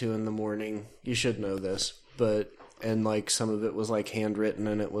passed at 2 a.m. You should know this, but, and like some of it was like handwritten,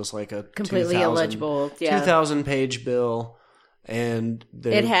 and it was like a Completely illegible, yeah. 2,000 page bill, and It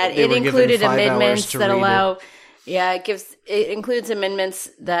were given included 5 hours amendments to that read allow. it. Yeah, it includes amendments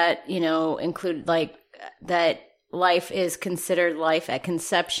that, you know, include like that life is considered life at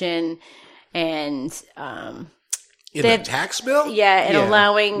conception, and In the tax bill? and Yeah,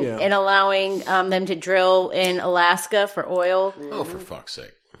 allowing yeah. them to drill in Alaska for oil. Oh, for fuck's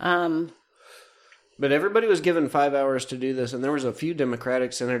sake. But everybody was given 5 hours to do this, and there was a few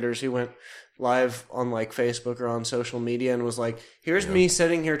Democratic senators who went live on like Facebook or on social media and was like, here's me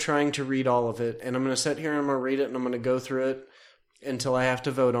sitting here trying to read all of it, and I'm going to sit here and I'm going to read it, and I'm going to go through it until I have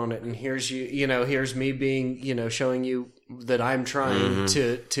to vote on it, and here's me being, you know, showing you that I'm trying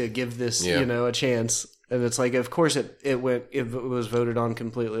to give this, you know, a chance. And it's like, of course it was voted on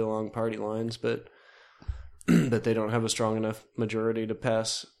completely along party lines, but but they don't have a strong enough majority to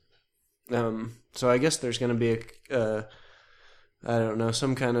pass. So I guess there's going to be I don't know,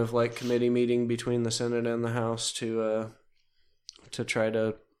 some kind of like committee meeting between the Senate and the House to try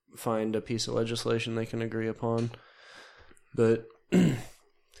to find a piece of legislation they can agree upon. But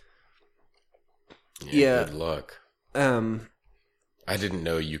yeah, Good luck. I didn't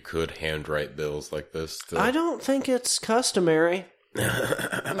know you could handwrite bills like this. I don't think it's customary.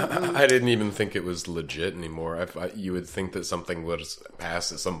 I didn't even think it was legit anymore. You would think that something was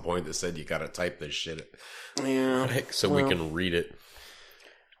passed at some point that said you got to type this shit, Yeah, so we can read it.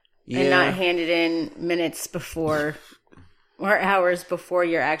 And not hand it in minutes before or hours before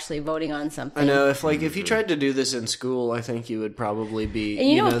you're actually voting on something. I know. If you tried to do this in school, I think you would probably be. And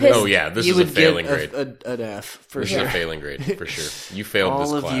you know what that- Oh yeah, this you is a would failing get grade. an F for This sure. is a failing grade for sure. You failed All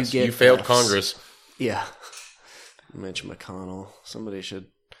this of you class. get You failed Fs. Congress. Yeah. Mitch McConnell. Somebody should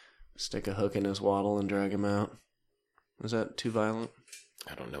stick a hook in his waddle and drag him out. Was that too violent?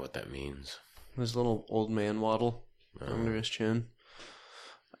 I don't know what that means. His little old man waddle under his chin.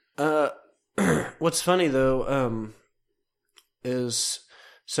 What's funny though, is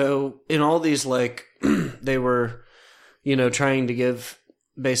so in all these like they were, you know, trying to give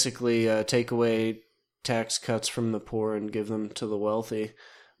basically take away tax cuts from the poor and give them to the wealthy,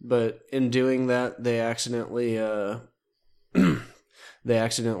 but in doing that they accidentally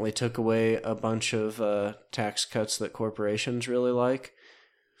took away a bunch of tax cuts that corporations really like.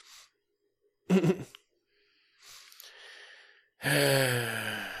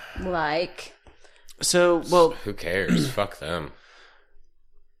 Like, So, well, Who cares? Fuck them.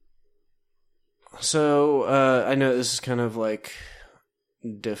 so I know this is kind of like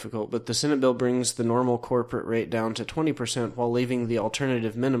difficult, but the Senate bill brings the normal corporate rate down to 20% while leaving the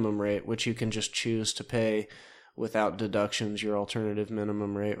alternative minimum rate, which you can just choose to pay without deductions, your alternative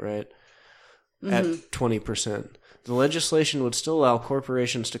minimum rate, right? At 20%. The legislation would still allow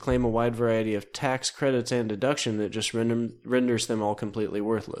corporations to claim a wide variety of tax credits and deduction that just renders them all completely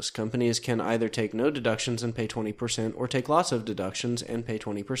worthless. Companies can either take no deductions and pay 20% or take lots of deductions and pay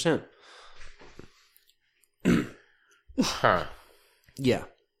 20%. Huh. Yeah.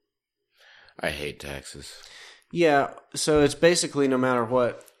 I hate taxes. Yeah, so it's basically no matter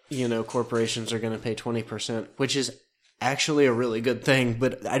what, corporations are going to pay 20%, which is actually a really good thing,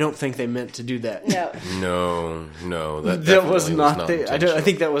 but I don't think they meant to do that. No. That was not the... intentional. I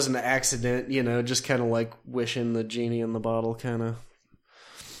think that was an accident, just kind of like wishing the genie in the bottle, kind of.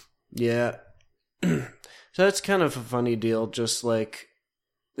 Yeah. So that's kind of a funny deal, just like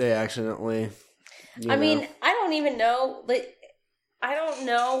they accidentally... I mean, I don't even know... I don't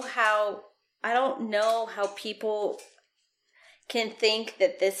know how people can think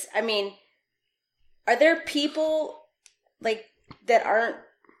that this... I mean, are there people... that aren't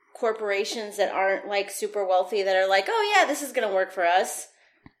corporations that aren't super wealthy that are like, oh yeah, this is going to work for us.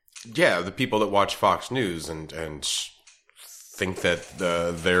 Yeah, the people that watch Fox News and think that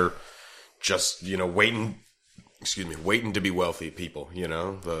they're just waiting to be wealthy people.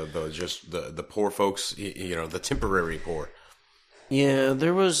 The poor folks. The temporary poor. Yeah,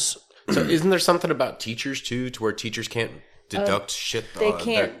 there was. So isn't there something about teachers too, to where teachers can't deduct shit? They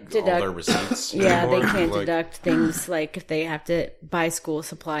can't deduct all their receipts. Yeah, anymore? they can't deduct things like if they have to buy school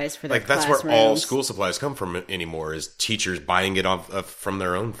supplies for their that's classrooms. where all school supplies come from anymore, is teachers buying it off from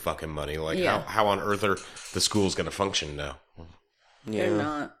their own fucking money. How on earth are the schools going to function now? Yeah. They're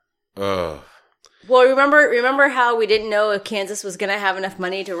not. Ugh. Well, remember how we didn't know if Kansas was going to have enough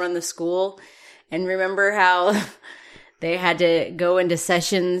money to run the school, and remember how they had to go into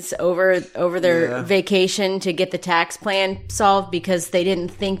sessions over their vacation to get the tax plan solved because they didn't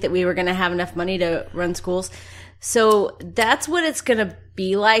think that we were going to have enough money to run schools. So that's what it's going to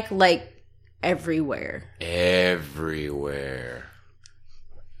be like everywhere. Everywhere.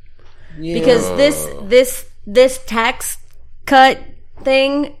 Yeah. Because this tax cut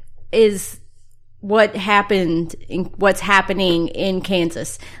thing is what's happening in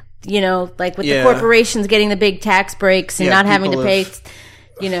Kansas. With the corporations getting the big tax breaks and not having to pay,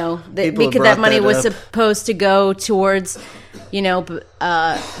 because that money was supposed to go towards,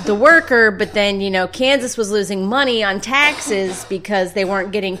 the worker. But then, Kansas was losing money on taxes because they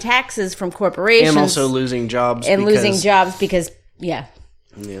weren't getting taxes from corporations. And also losing jobs. Because, yeah.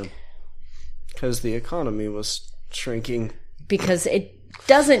 Yeah. Because the economy was shrinking. Because it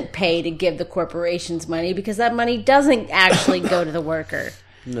doesn't pay to give the corporations money because that money doesn't actually go to the worker.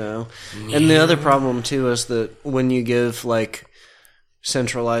 No. And the other problem, too, is that when you give,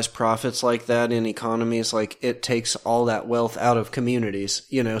 centralized profits like that in economies, it takes all that wealth out of communities,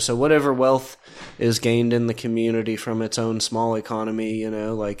 So whatever wealth is gained in the community from its own small economy,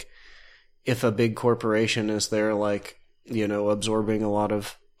 if a big corporation is there, absorbing a lot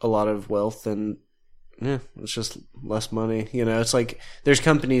of wealth, then, it's just less money. It's there's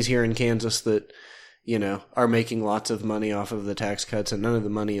companies here in Kansas that... are making lots of money off of the tax cuts, and none of the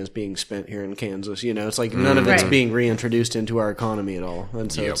money is being spent here in Kansas. It's none of it's being reintroduced into our economy at all,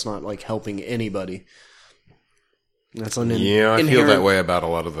 and so it's not helping anybody. That's I feel that way about a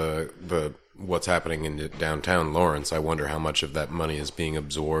lot of the what's happening in downtown Lawrence. I wonder how much of that money is being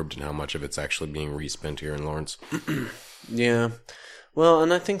absorbed and how much of it's actually being respent here in Lawrence. Yeah, well,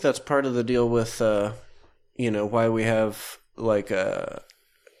 and I think that's part of the deal with why we have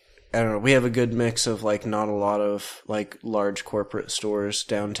I don't know. We have a good mix of not a lot of large corporate stores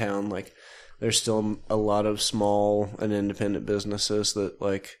downtown. There's still a lot of small and independent businesses that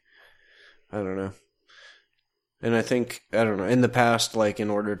I don't know. And I think in the past, in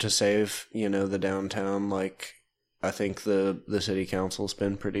order to save the downtown, I think the city council's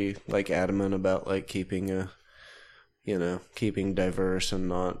been pretty adamant about keeping keeping diverse and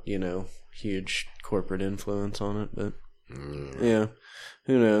not huge corporate influence on it. But yeah.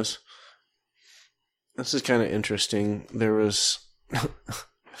 Who knows? This is kind of interesting. There was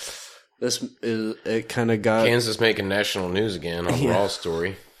it kind of got Kansas making national news again on the Raw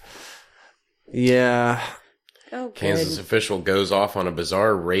story. Yeah. Oh, good. Kansas official goes off on a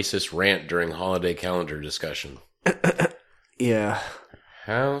bizarre racist rant during holiday calendar discussion. Yeah.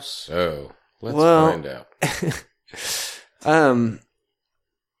 How so? Let's find out.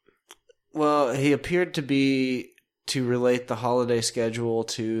 Well, he appeared to relate the holiday schedule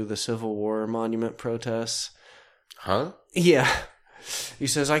to the Civil War monument protests. Huh? Yeah. He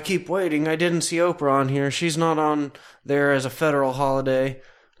says, I keep waiting. I didn't see Oprah on here. She's not on there as a federal holiday.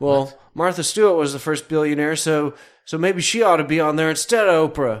 Well, Martha Stewart was the first billionaire, so maybe she ought to be on there instead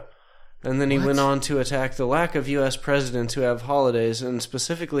of Oprah. And then he went on to attack the lack of U.S. presidents who have holidays and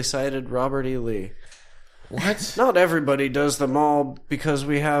specifically cited Robert E. Lee. What? Not everybody does them all because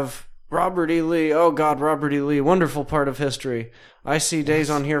we have Robert E. Lee. Oh, God, Robert E. Lee. Wonderful part of history. I see days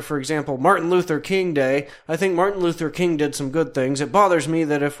on here, for example, Martin Luther King Day. I think Martin Luther King did some good things. It bothers me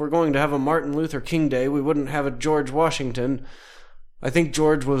that if we're going to have a Martin Luther King Day, we wouldn't have a George Washington. I think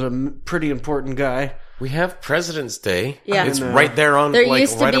George was a pretty important guy. We have President's Day. Yeah. It's right there on, There like,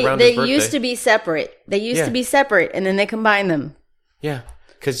 used to right be, around they his birthday. used to be separate. They used to be separate, and then they combined them. Yeah,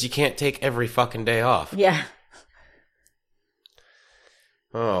 because you can't take every fucking day off. Yeah.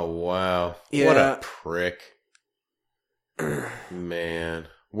 Oh, wow. Yeah. What a prick. Man.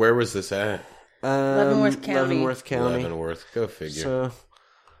 Where was this at? Leavenworth County. Leavenworth County. Leavenworth. Go figure. So,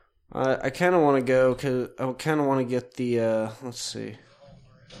 I kind of want to go because I kind of want to get the, let's see.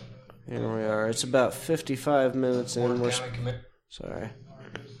 Here we are. It's about 55 minutes in. Sorry.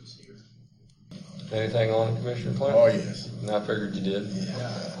 Anything on Commissioner Clinton? Oh, yes. I figured you did.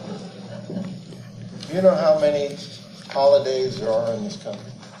 Do you know how many holidays there are in this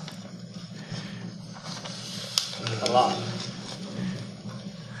country? A lot.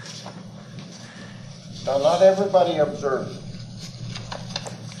 Now, not everybody observes it.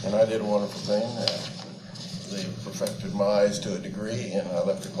 And I did a wonderful thing. They perfected my eyes to a degree, and I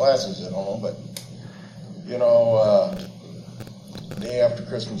left the glasses at home. But, you know, day after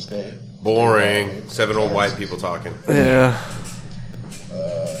Christmas Day. Boring. 7 old white people talking. Yeah.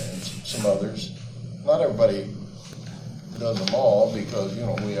 And some others. Not everybody does them all because, you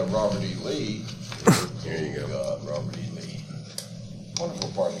know, we have Robert E. Lee. Here you go. God, Robert E. Lee.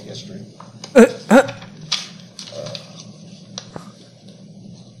 Wonderful part of history.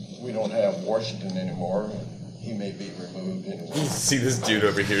 We don't have Washington anymore. He may be removed anyway. See this dude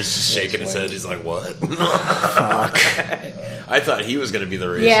over here is just shaking his head. He's like, what? Fuck. I thought he was going to be the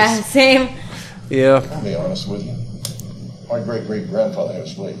racist. Yeah, same. Yeah. I'll be honest with you. My great-great-grandfather had a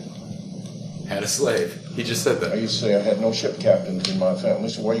slave. Had a slave. He just said I that. used to say I had no ship captains in my family,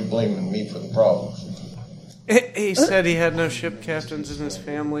 so why are you blaming me for the problems? He said he had no ship captains in his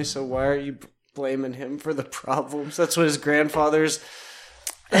family, so why are you blaming him for the problems? That's what his grandfather's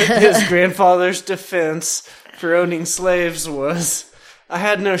defense for owning slaves was. I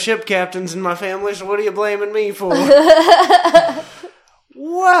had no ship captains in my family, so what are you blaming me for?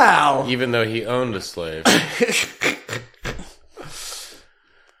 Wow. Even though he owned a slave.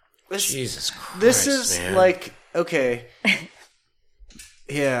 Jesus Christ, This is man. like, okay.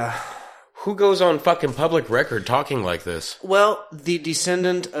 Yeah. Who goes on fucking public record talking like this? Well, the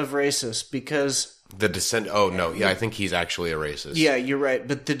descendant of racists, because... The descendant... Oh, no. Yeah, I think he's actually a racist. Yeah, you're right.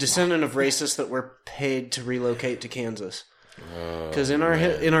 But the descendant of racists that were paid to relocate to Kansas. Because in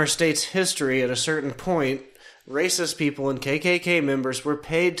our state's history, at a certain point, racist people and KKK members were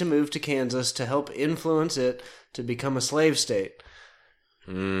paid to move to Kansas to help influence it to become a slave state.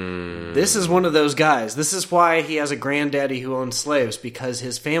 This is one of those guys. This is why he has a granddaddy who owns slaves, because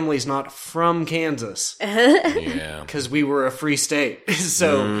his family's not from Kansas. Yeah. Because we were a free state.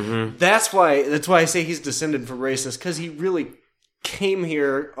 So that's why I say he's descended from racists, because he really came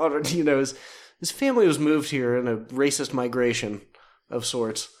here on, you know, his family was moved here in a racist migration of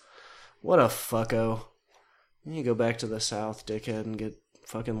sorts. What a fucko. You go back to the South, dickhead, and get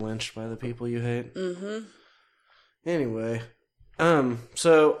fucking lynched by the people you hate. Anyway,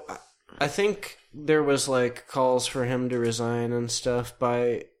 so I think there was like calls for him to resign and stuff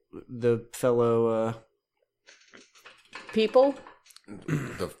by the fellow People?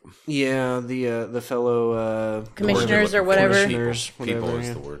 the fellow Commissioners or whatever. Commissioners, whatever. People is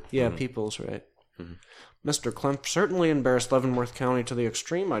yeah. the word. Yeah, people's right. Mr. Klemp certainly embarrassed Leavenworth County to the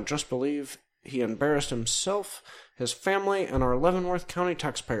extreme. I just believe he embarrassed himself, his family, and our Leavenworth County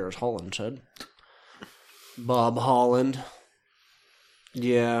taxpayers, Holland said. Bob Holland.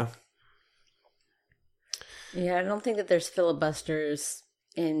 Yeah. Yeah, I don't think that there's filibusters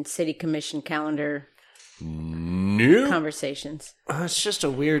in city commission calendar Nope. conversations. It's just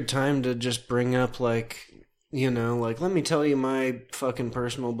a weird time to just bring up, like, you know, like, let me tell you my fucking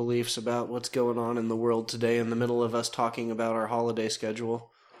personal beliefs about what's going on in the world today in the middle of us talking about our holiday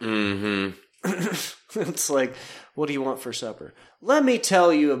schedule. It's like, what do you want for supper? Let me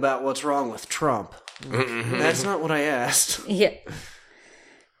tell you about what's wrong with Trump. That's not what I asked. Yeah.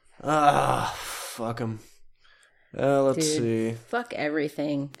 Fuck him. Let's see. Fuck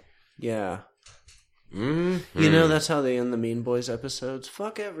everything. Yeah. You know, that's how they end the Mean Boys episodes.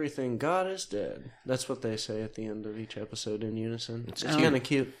 Fuck everything. God is dead. That's what they say at the end of each episode in unison. It's kind of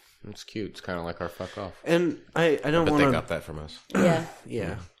cute. It's cute. It's kind of like our fuck off. And I don't But want they to... got that from us. Yeah.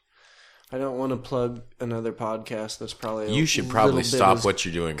 Yeah. I don't want to plug another podcast that's probably... You should probably stop what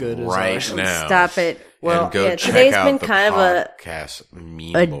you're doing good as right ours. now. Stop it. Well, and go yeah, check today's out been the kind of podcast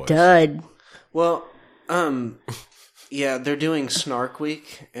Mean a Boys. dud. Well, Yeah, they're doing Snark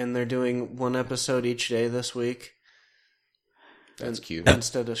Week, and they're doing one episode each day this week. That's cute.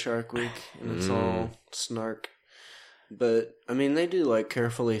 Instead of Shark Week, and it's all snark. But, I mean, they do, like,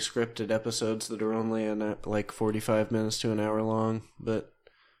 carefully scripted episodes that are only, like, 45 minutes to an hour long. But,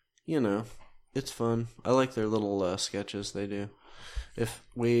 you know, it's fun. I like their little sketches they do. If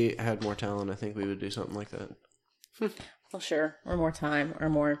we had more talent, I think we would do something like that. Well, sure. Or more time, or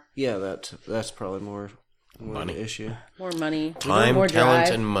more... Yeah, that's probably more money. The issue. More money. Time, more talent,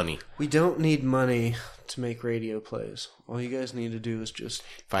 drive. and money. We don't need money to make radio plays. All you guys need to do is just...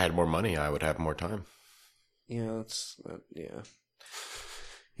 If I had more money, I would have more time. Yeah,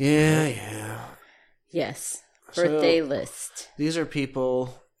 Yeah. Yes. Birthday So, list. These are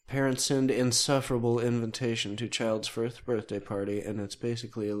people, parents send insufferable invitation to child's first birthday party, and it's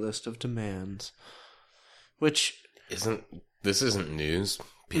basically a list of demands. Which... This isn't news.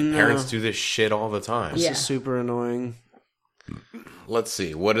 No. Parents do this shit all the time. This is super annoying. Let's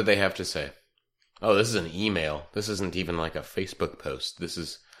see. What do they have to say? Oh, this is an email. This isn't even like a Facebook post. This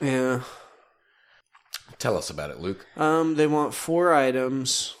is... Yeah. Tell us about it, Luke. They want 4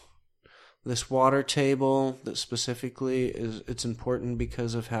 items. This water table that specifically it's important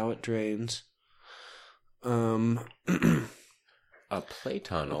because of how it drains. A play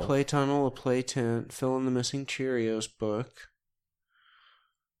tunnel. A play tunnel, a play tent, fill in the missing Cheerios book.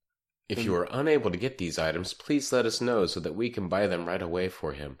 If you are unable to get these items, please let us know so that we can buy them right away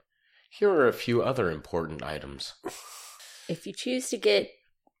for him. Here are a few other important items. If you choose to get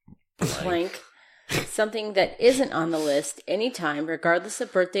blank something that isn't on the list anytime, regardless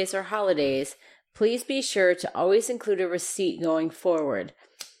of birthdays or holidays, please be sure to always include a receipt going forward.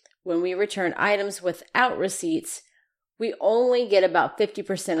 When we return items without receipts, we only get about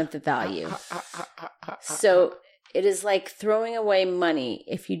 50% of the value. So it is like throwing away money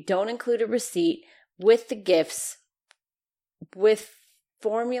if you don't include a receipt with the gifts, with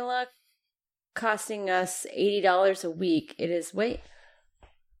formula costing us $80 a week. It is,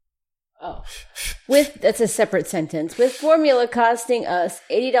 that's a separate sentence. With formula costing us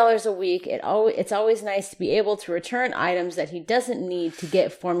 $80 a week, it's always nice to be able to return items that he doesn't need to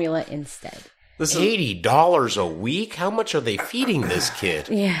get formula instead. $80 a week? How much are they feeding this kid?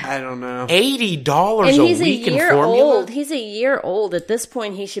 Yeah. I don't know. $80 a week in formula? Old. He's a year old. At this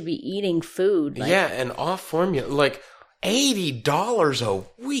point, he should be eating food. Yeah, and off formula. Like, $80 a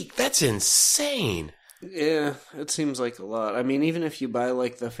week? That's insane. Yeah, it seems like a lot. I mean, even if you buy,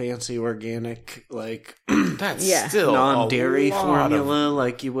 like, the fancy organic, like... That's still non-dairy formula,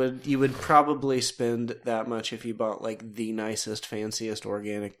 like, you would probably spend that much if you bought, like, the nicest, fanciest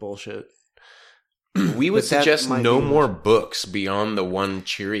organic bullshit. We would suggest no more books beyond the one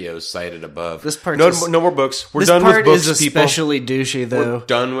Cheerios cited above. This part no more books. We're done with books, is especially douchey, though. We're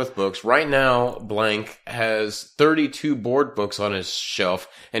done with books. Right now, Blank has 32 board books on his shelf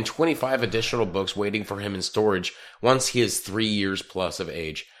and 25 additional books waiting for him in storage once he is 3 years plus of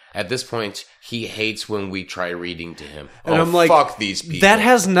age. At this point, he hates when we try reading to him. And I'm like, fuck these people. That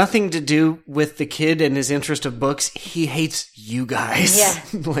has nothing to do with the kid and his interest of books. He hates you guys. Yeah.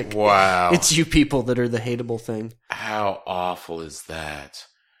 Like, wow. It's you people that are the hateable thing. How awful is that?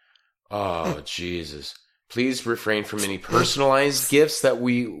 Oh, Jesus. Please refrain from any personalized gifts that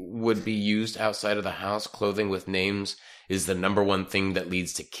would be used outside of the house. Clothing with names is the number one thing that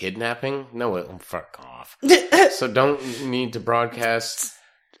leads to kidnapping. No, fuck off. So don't need to broadcast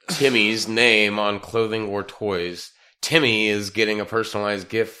Timmy's name on clothing or toys. Timmy is getting a personalized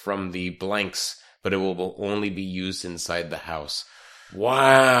gift from the Blanks, but it will only be used inside the house.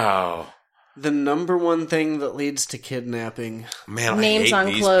 Wow. The number one thing that leads to kidnapping. Man, names I hate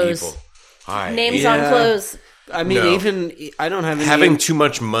on these clothes. people. Names on clothes. I mean, I don't have any... Having too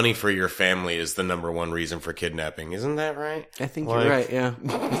much money for your family is the number one reason for kidnapping. Isn't that right? I think you're right, yeah.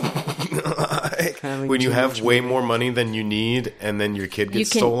 When you have way more money than you need and then your kid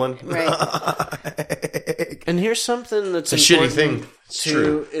gets stolen. Right. And here's something that's a shitty thing. It's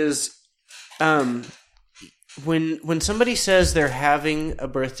true. Is when somebody says they're having a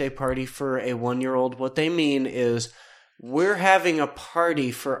birthday party for a 1-year-old, what they mean is we're having a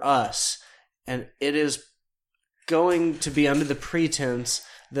party for us, and it is going to be under the pretense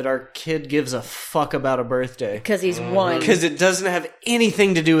that our kid gives a fuck about a birthday. Because he's 1. Because it doesn't have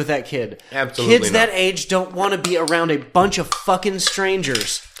anything to do with that kid. Absolutely Kids that age don't want to be around a bunch of fucking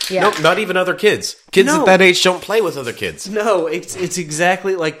strangers. Yeah. Nope, not even other kids. Kids at that age don't play with other kids. No, it's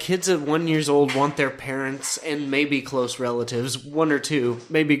exactly like kids at 1 year old want their parents and maybe close relatives, 1 or 2,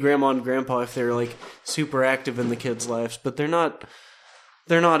 maybe grandma and grandpa if they're like super active in the kids' lives, but they're not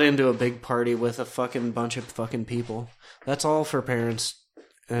into a big party with a fucking bunch of fucking people. That's all for parents,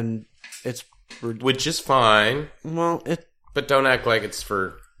 and it's which is fine. Well, But don't act like it's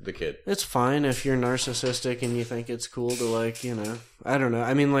for the kid. it's fine if you're narcissistic and you think it's cool to, like, you know, I don't know.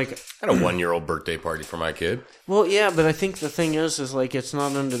 I mean, like, I had a 1-year-old birthday party for my kid. well, yeah, but I think the thing is like, it's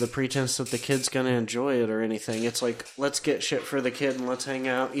not under the pretense that the kid's gonna enjoy it or anything. It's like, let's get shit for the kid and let's hang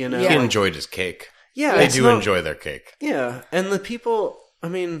out, you know? He enjoyed his cake. Yeah, They it's do not- enjoy their cake. Yeah, and the people, I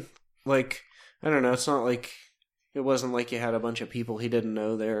mean, like, I don't know, it's not like, it wasn't like you had a bunch of people he didn't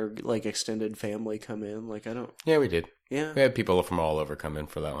know there, like, extended family come in. Like, I don't, Yeah, we did. yeah, We had people from all over come in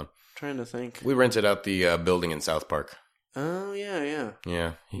for that one. trying to think. We rented out the building in South Park. Oh, yeah. Yeah.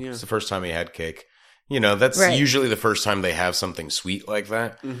 Yeah. It's the first time he had cake. You know, that's Right. usually the first time they have something sweet like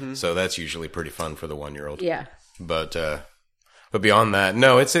that. So that's usually pretty fun for the 1-year-old. Yeah. But beyond that,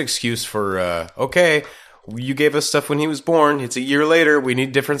 no, it's an excuse for, okay, you gave us stuff when he was born. It's a year later. We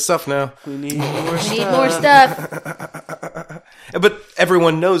need different stuff now. We need more We need more stuff. But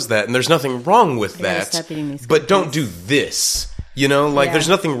everyone knows that, and there's nothing wrong with I gotta that. stop eating these But don't do this. You know, like, Yeah. there's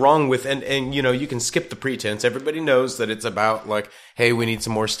nothing wrong with, and you know, you can skip the pretense. Everybody knows that it's about, like, hey, we need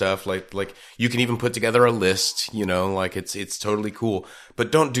some more stuff. Like you can even put together a list, you know, like, it's totally cool.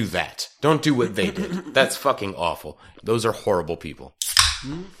 But don't do that. Don't do what they did. That's fucking awful. Those are horrible people.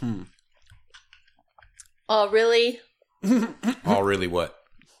 Oh, really? Oh, really, what?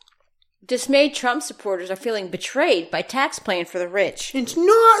 Dismayed Trump supporters are feeling betrayed by tax plan for the rich. It's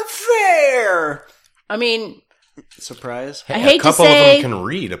not fair! I mean, Surprise. I hate A couple to say, of them can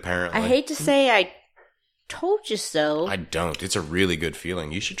read, apparently. I hate to say, I told you so. I don't. It's a really good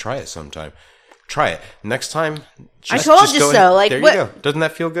feeling. You should try it sometime. Try it. Next time. I told you go so, like, there what- you go. Doesn't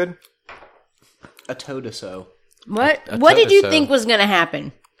that feel good? A toe-to-so. What A did you toe-to-so. think was going to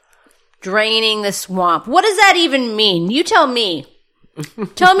happen? Draining the swamp. What does that even mean? You tell me.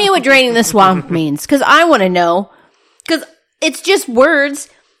 Tell me what draining the swamp means, because I want to know. Because it's just words,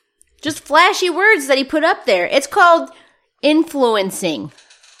 just flashy words that he put up there. It's called influencing.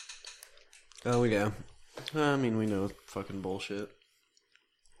 Oh, yeah. I mean, we know fucking bullshit.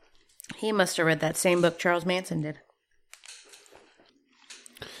 He must have read that same book Charles Manson did.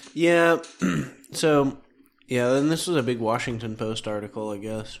 Yeah. So, yeah, then this was a big Washington Post article, I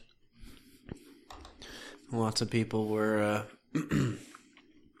guess. Lots of people were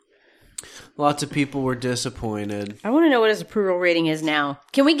disappointed. I want to know what his approval rating is now.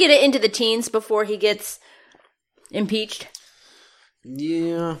 Can we get it into the teens before he gets impeached?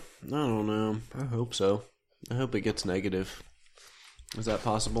 Yeah, I don't know. I hope so. I hope it gets negative. Is that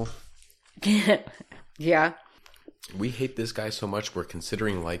possible? Yeah. We hate this guy so much, we're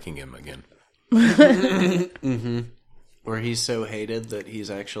considering liking him again. Or he's so hated that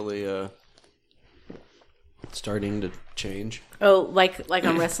he's actually starting to change. Oh, like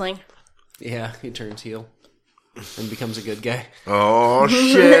on wrestling? Yeah, he turns heel and becomes a good guy. Oh,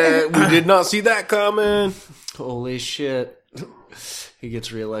 shit. We did not see that coming. Holy shit. He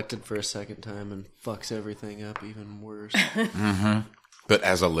gets reelected for a second time and fucks everything up even worse. But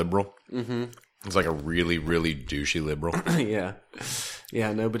as a liberal, it's like a really, really douchey liberal. Yeah.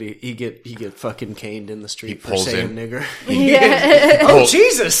 Yeah, nobody he get fucking caned in the street for pulls saying in. nigger. Yeah. Oh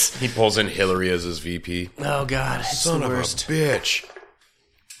Jesus. He pulls in Hillary as his VP. Oh god, it's Son the of worst. a bitch.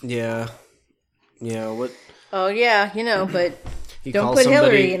 Yeah. Yeah, what Oh, yeah, you know, but you don't call put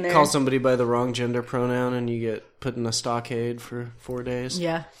somebody, Hillary in there. Call somebody by the wrong gender pronoun and you get put in a stockade for 4 days.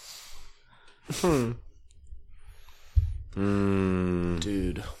 Yeah.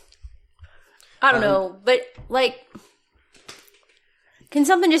 Dude. I don't know, but, like, can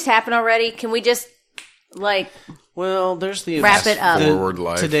something just happen already? Can we just, like, Well, there's the Wrap it up. Forward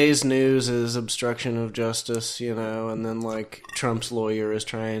life. Today's news is obstruction of justice, you know, and then like Trump's lawyer is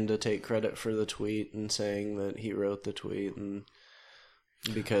trying to take credit for the tweet and saying that he wrote the tweet and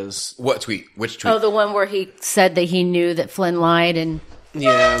because What tweet? Which tweet? oh, the one where he said that he knew that Flynn lied and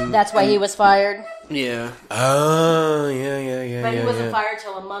yeah, that's why he was fired? yeah. Oh, yeah. But he wasn't fired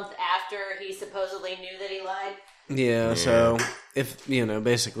till a month after he supposedly knew that he lied. Yeah, so if you know,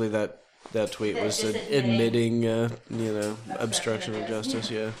 basically that tweet was Just admitting obstruction of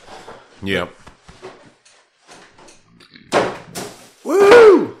justice, yeah. Yeah.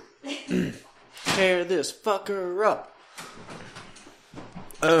 Woo! Tear this fucker up.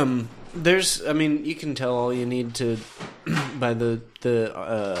 You can tell all you need to by the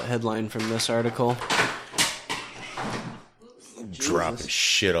headline from this article. Dropping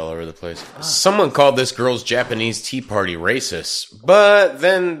shit all over the place. Someone called this girl's Japanese tea party racist, but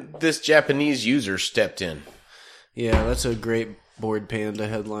then this Japanese user stepped in. Yeah, that's a great Board Panda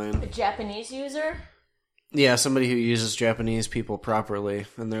headline. A Japanese user? Yeah, somebody who uses Japanese people properly,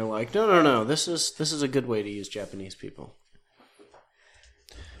 and they're like, no, this is a good way to use Japanese people.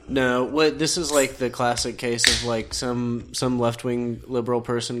 No, what this is like the classic case of like some left-wing liberal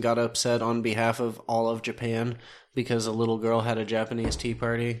person got upset on behalf of all of Japan because a little girl had a Japanese tea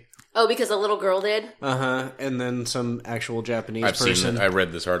party. Oh, because a little girl did? And then some actual Japanese person. I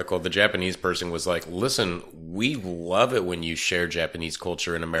read this article. The Japanese person was like, listen, we love it when you share Japanese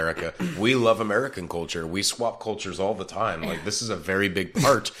culture in America. We love American culture. We swap cultures all the time. Like, this is a very big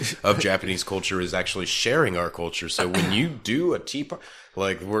part of Japanese culture is actually sharing our culture. So when you do a tea party,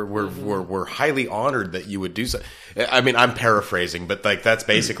 like, we're highly honored that you would do so. I mean, I'm paraphrasing, but like that's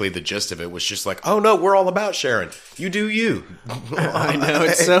basically the gist of it. Was just like, oh no, we're all about sharing. You do you. I know,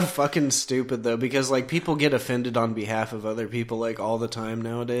 it's so fucking stupid though, because like people get offended on behalf of other people like all the time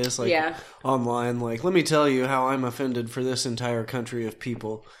nowadays. Like online, like, let me tell you how I'm offended for this entire country of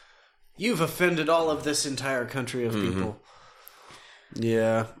people. You've offended all of this entire country of people.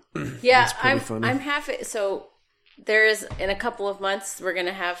 Yeah. Yeah, funny. I'm happy. So there's in a couple of months we're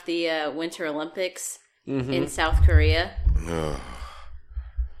gonna have the Winter Olympics in South Korea.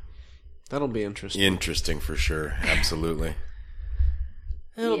 That'll be interesting. Interesting for sure. Absolutely.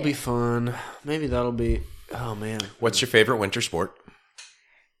 It'll be fun. Maybe that'll be. Oh man, what's your favorite winter sport?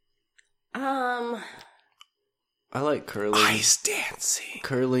 I like curling. Ice dancing.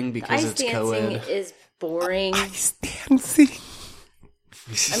 Curling because it's co-ed. Ice dancing is boring. Ice dancing.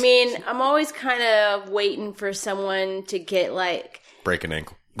 I mean, I'm always kind of waiting for someone to get like break an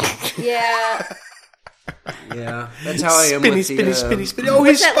ankle. Yeah. Yeah, that's how I am. Spinny. Oh,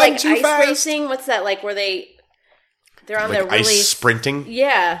 what's that like? Ice racing? What's that like? Where they're on like their really ice sprinting?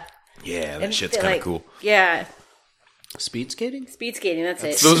 Yeah. Yeah, that shit's kind of cool. Yeah. Speed skating? Speed skating, that's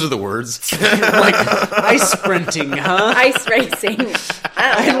it. Those are the words. Like ice sprinting, huh? Ice racing.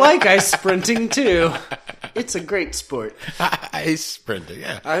 I like ice sprinting too. It's a great sport. Ice sprinting,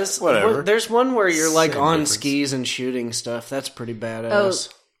 yeah. Whatever. There's one where you're like on skis and shooting stuff. That's pretty badass.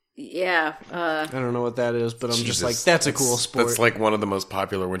 Oh, yeah. I don't know what that is, but I'm just like, that's a cool sport. That's like one of the most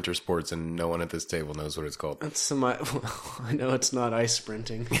popular winter sports, and no one at this table knows what it's called. That's I know it's not ice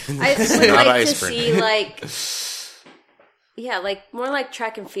sprinting. I would like to see like... Yeah, like more like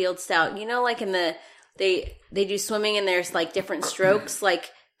track and field style. You know, like in they do swimming and there's like different strokes. Like,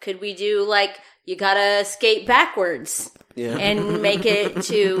 could we do like you gotta skate backwards and make it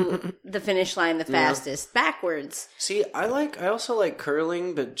to the finish line the fastest backwards? See, I also like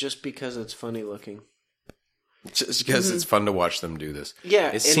curling, but just because it's funny looking. Just because it's fun to watch them do this.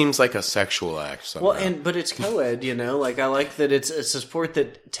 Yeah. It seems like a sexual act somehow. Well, but it's co-ed, you know? Like, I like that it's a sport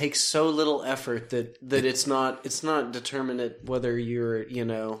that takes so little effort that it's not determinate whether you're, you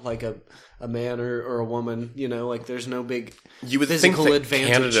know, like a man or a woman, you know? Like, there's no big you would physical think that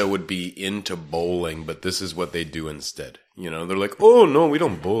advantage. Canada would be into bowling, but this is what they do instead. You know, they're like, oh, no, we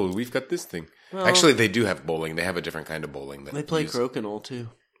don't bowl. We've got this thing. Well, actually, they do have bowling. They have a different kind of bowling. They play crokinole, too.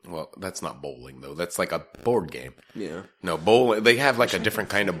 Well, that's not bowling, though. That's like a board game. Yeah. No, bowling. They have like a different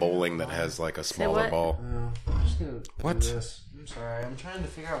kind of bowling that has like a smaller ball. I'm just gonna what? Do this. I'm sorry. I'm trying to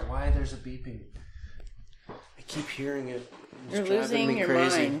figure out why there's a beeping. I keep hearing it. It's You're losing your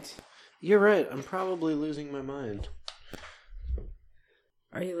mind. You're right. I'm probably losing my mind.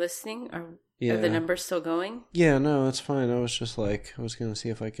 Are you listening? Are the numbers still going? Yeah, no, it's fine. I was just like, I was going to see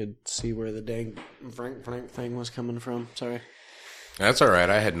if I could see where the dang Frank thing was coming from. Sorry. That's all right.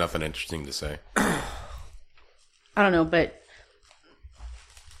 I had nothing interesting to say. I don't know, but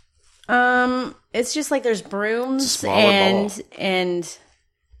it's just like there's brooms and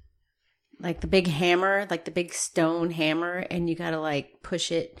like the big hammer, like the big stone hammer, and you gotta like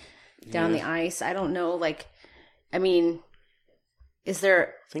push it down the ice. I don't know, like, I mean, is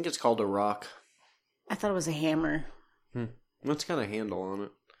there? I think it's called a rock. I thought it was a hammer. What's got a handle on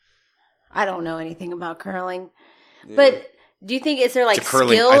it? I don't know anything about curling, but. Do you think is there like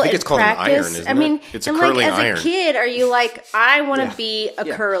curling, skill I think it's called practice? an iron, isn't I mean, it's a curling like, iron. As a kid, are you like, I want to be a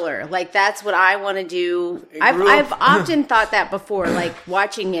curler? Like that's what I want to do. I've often thought that before, like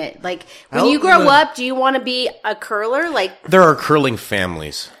watching it. Like when you grow up, do you want to be a curler? Like there are curling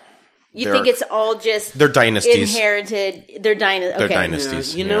families. You think it's all just they're dynasties inherited? They're dynasties. They're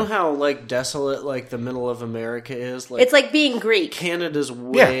dynasties. You know how like desolate like the middle of America is. Like, it's like being Greek. Canada's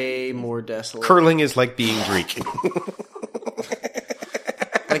way more desolate. Curling is like being Greek.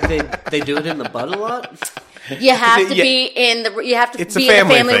 Like they do it in the butt a lot. You have to be in the. You have to it's be in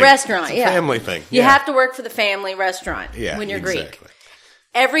the family thing. restaurant. It's a family thing. You have to work for the family restaurant when you're Greek.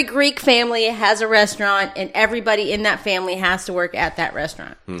 Every Greek family has a restaurant, and everybody in that family has to work at that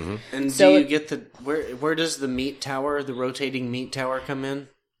restaurant. Mm-hmm. And so, do you get the where does the meat tower, the rotating meat tower, come in?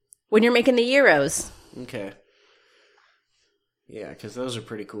 When you're making the gyros. Okay. Yeah, because those are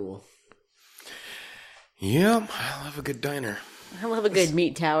pretty cool. Yeah, I love a good diner. I love a good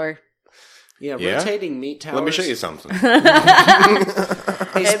meat tower. Yeah, Yeah? rotating meat towers. Let me show you something.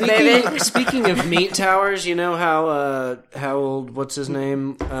 Hey, speaking of meat towers, you know how old? What's his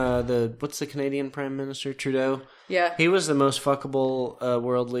name? What's the Canadian Prime Minister? Trudeau. Yeah. He was the most fuckable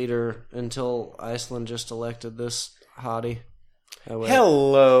world leader until Iceland just elected this hottie.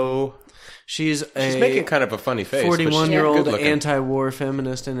 Hello. She's making kind of a funny face. 41-year-old good looking. anti-war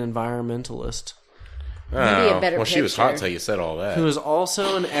feminist and environmentalist. Maybe a better well, she was hot picture. till you said all that. Who is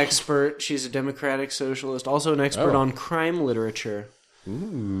also an expert. She's a democratic socialist, also an expert on crime literature.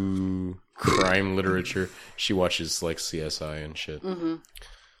 Ooh, crime literature. She watches like CSI and shit. Mm-hmm.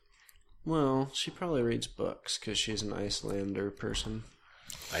 Well, she probably reads books because she's an Icelander person.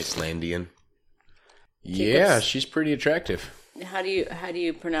 Icelandian. Yeah, she's pretty attractive. How do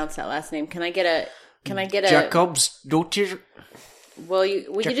you pronounce that last name? Can I get a Jacobsdottir. Well,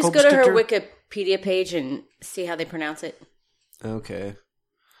 we could just go to her Wikipedia page and see how they pronounce it. Okay.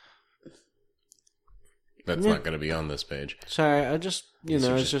 That's not going to be on this page. Sorry, I just I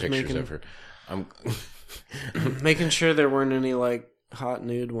was just pictures making of her. I'm making sure there weren't any like hot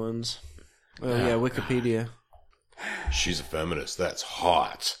nude ones. Oh yeah, Wikipedia. She's a feminist. That's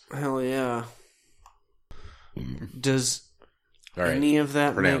hot. Hell yeah. Does All right. any of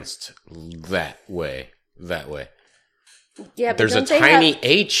that pronounced that way? That way. Yeah, but There's a don't they tiny have-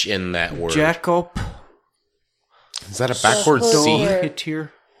 H in that word. Jacob? Is that a backwards C?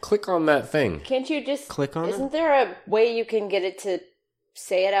 Here. Click on that thing. Can't you just Click on it? Isn't there a way you can get it to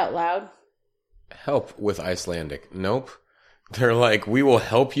say it out loud? Help with Icelandic. Nope. They're like, we will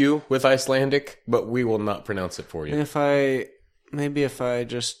help you with Icelandic, but we will not pronounce it for you. If I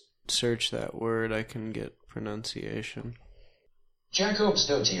just search that word, I can get pronunciation.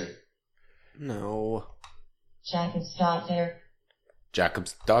 Jacobsdottir. No. Jacobsdottir.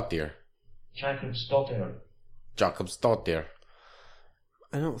 Jacobsdottir. Jacobsdottir. Jacobsdottir.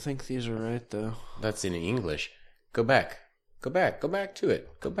 I don't think these are right though. That's in English. Go back. Go back to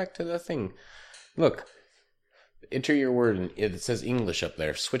it. Go back to the thing. Look. Enter your word and it says English up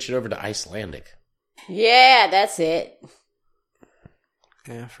there. Switch it over to Icelandic. Yeah, that's it.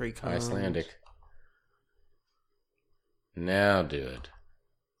 Afrikaans. Icelandic. Now do it.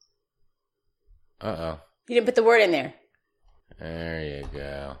 Uh-oh. You didn't put the word in there. There you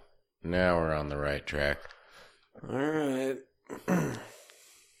go. Now we're on the right track. All right.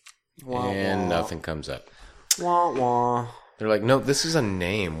 And nothing comes up. Wah wah. They're like, no, this is a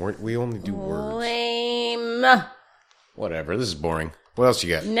name. We only do words. Lame. Whatever. This is boring. What else you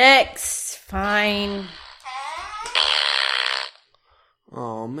got? Next. Fine.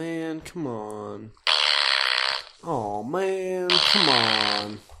 Oh man, come on. Oh man, come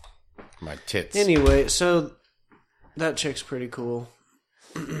on. My tits. Anyway, so that chick's pretty cool.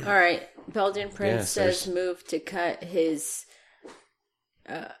 All right. Belgian prince Yes, says there's- move to cut his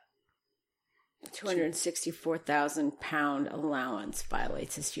 264,000 pound allowance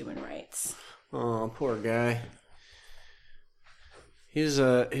violates his human rights. Oh, poor guy. He's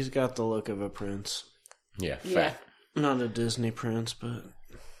got the look of a prince. Yeah, fat. Yeah. Not a Disney prince, but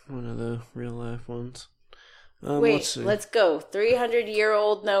one of the real life ones. Wait, let's go.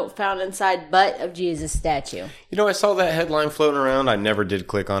 300-year-old note found inside butt of Jesus statue. You know, I saw that headline floating around. I never did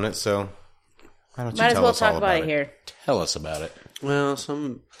click on it, so why don't you Might as tell well us all talk about it here. Tell us about it. Well,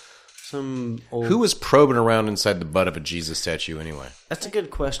 some old... Who was probing around inside the butt of a Jesus statue anyway? That's a good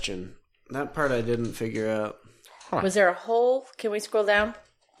question. That part I didn't figure out. Was there a hole? Can we scroll down?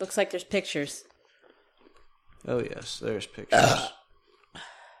 Looks like there's pictures. Oh yes, there's pictures.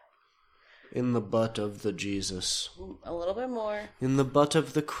 In the butt of the Jesus. A little bit more. In the butt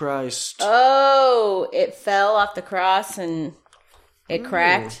of the Christ. Oh, it fell off the cross and it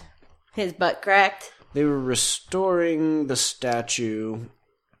cracked. His butt cracked. They were restoring the statue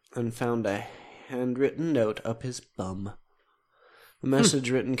and found a handwritten note up his bum. The message,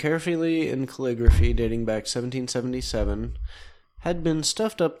 written carefully in calligraphy dating back 1777, had been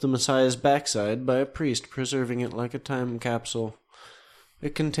stuffed up the Messiah's backside by a priest preserving it like a time capsule.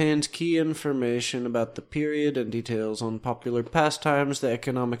 It contains key information about the period and details on popular pastimes, the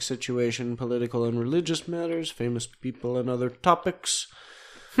economic situation, political and religious matters, famous people, and other topics.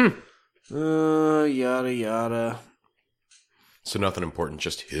 Yada yada. So nothing important,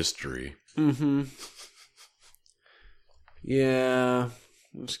 just history. Mm-hmm. Yeah,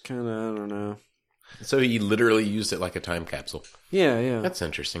 it's kind of, I don't know. So he literally used it like a time capsule. Yeah, yeah. That's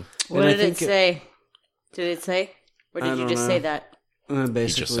interesting. What did it say? Did it say? Or did you just say that?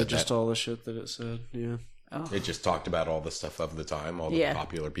 Basically, said just that. all the shit that it said, yeah. Oh. It just talked about all the stuff of the time, all the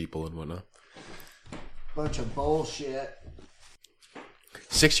popular people and whatnot. Bunch of bullshit.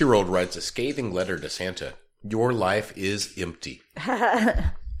 6-year-old writes a scathing letter to Santa. Your life is empty.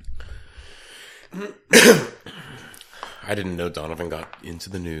 I didn't know Donovan got into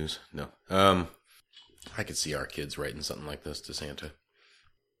the news. No. I could see our kids writing something like this to Santa.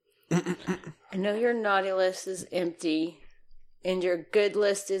 I know your naughty list is empty, and your good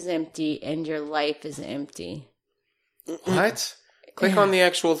list is empty, and your life is empty. What? Click on the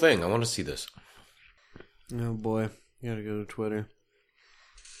actual thing. I want to see this. Oh boy, you gotta go to Twitter.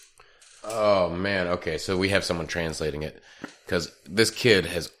 Oh man, okay, so we have someone translating it. Because this kid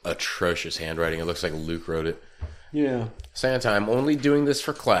has atrocious handwriting. It looks like Luke wrote it. Yeah. Santa, I'm only doing this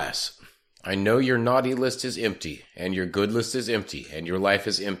for class. I know your naughty list is empty, and your good list is empty, and your life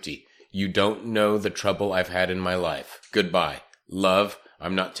is empty. You don't know the trouble I've had in my life. Goodbye. Love,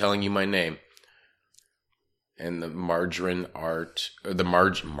 I'm not telling you my name. And the margin art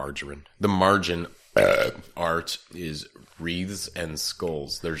is wreaths and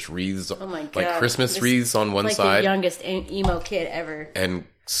skulls. There's wreaths, oh my God. Like Christmas wreaths on one like side. The youngest emo kid ever. And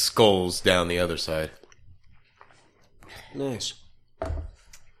skulls down the other side. Nice. I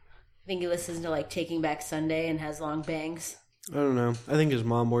think he listens to like Taking Back Sunday and has long bangs. I don't know. I think his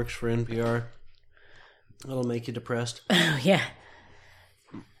mom works for NPR. That'll make you depressed. Oh, yeah.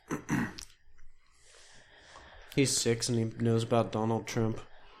 He's 6 and he knows about Donald Trump.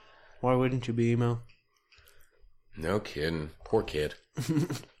 Why wouldn't you be emo? No kidding. Poor kid.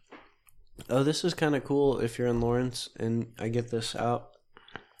 Oh, this is kind of cool if you're in Lawrence and I get this out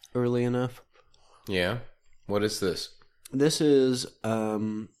early enough. Yeah? What is this? This is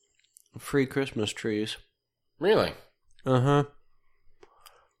free Christmas trees. Really? Uh-huh.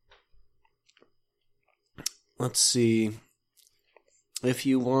 Let's see. If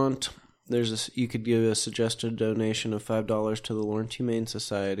you want, you could give a suggested donation of $5 to the Lawrence Humane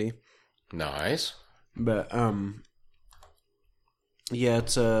Society. Nice. But yeah,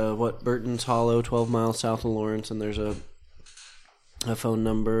 it's Burton's Hollow, 12 miles south of Lawrence, and there's a phone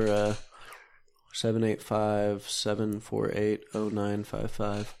number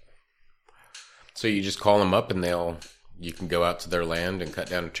 785-748-0955. So you just call them up and you can go out to their land and cut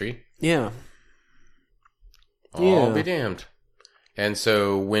down a tree? Yeah. I'll be damned. And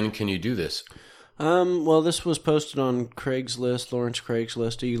so when can you do this? Well, this was posted on Craigslist, Lawrence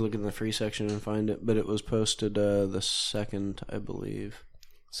Craigslist. You look in the free section and find it, but it was posted the 2nd, I believe.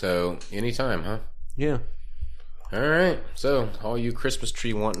 So anytime, huh? Yeah. All right. So all you Christmas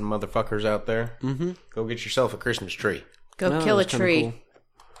tree wanting motherfuckers out there, go get yourself a Christmas tree. Go kill a tree.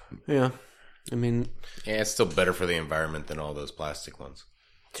 Cool. Yeah. I mean... Yeah, it's still better for the environment than all those plastic ones.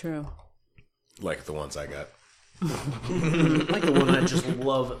 True. Like the ones I got. Like the one I just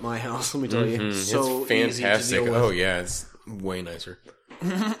love at my house, let me tell you. So it's fantastic. easy to deal with. Oh, yeah, it's way nicer.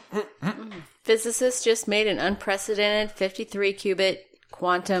 Physicists just made an unprecedented 53-qubit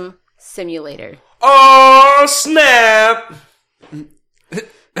quantum simulator. Oh, snap!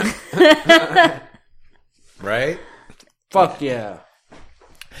 Right? Fuck yeah.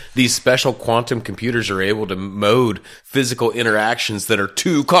 These special quantum computers are able to mode physical interactions that are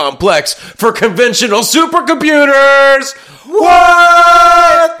too complex for conventional supercomputers.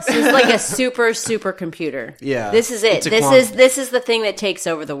 What? This is like a supercomputer. Yeah. This is it. This is the thing that takes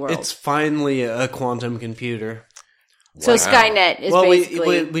over the world. It's finally a quantum computer. So Skynet is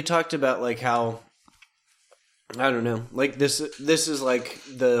basically... we talked about like how, I don't know, like this is like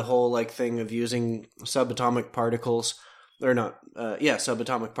the whole like thing of using subatomic particles, or not,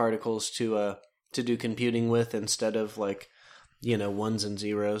 subatomic particles to do computing with instead of like, ones and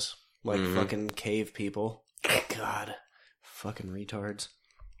zeros, like fucking cave people. God, fucking retards.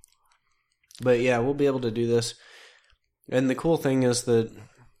 But yeah, we'll be able to do this. And the cool thing is that,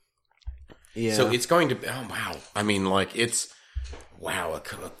 yeah. So it's going to be, oh wow. I mean, like, it's, wow, a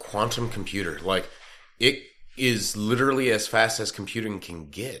quantum computer. Like, it is literally as fast as computing can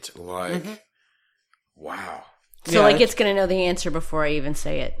get. Like, wow. So, it's going to know the answer before I even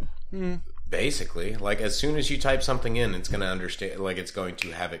say it. Basically. Like, as soon as you type something in, it's going to understand, like, it's going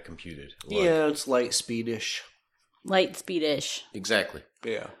to have it computed. Like, yeah, it's light speed-ish. Light speed-ish. Exactly.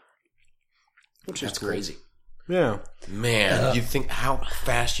 Yeah. That's crazy. Yeah. Man, you think how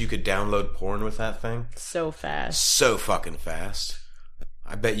fast you could download porn with that thing? So fast. So fucking fast.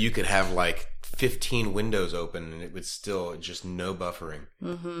 I bet you could have like 15 windows open and it would still just no buffering.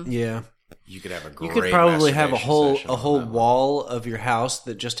 Yeah. You could have a great You could probably have a whole masturbation wall of your house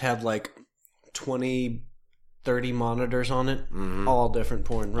that just had like 20, 30 monitors on it. All different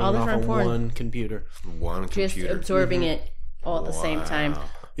porn. Running off of one computer. One just computer. Absorbing it all at the same time.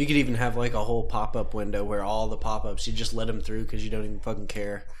 You could even have like a whole pop-up window where all the pop-ups, you just let them through because you don't even fucking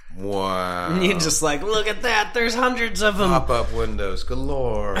care. Wow. And you just like, look at that, there's hundreds of them. Pop-up windows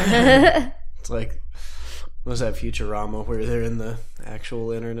galore. It's like, Was that Futurama where they're in the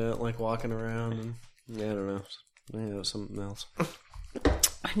actual internet, like walking around? And I don't know. Yeah, it was something else.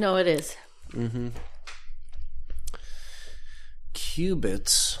 No, it is. Mm-hmm.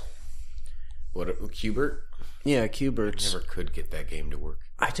 Qubits. What, Qbert? Yeah, Qberts. Never could get that game to work.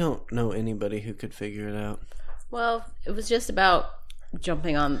 I don't know anybody who could figure it out. Well, it was just about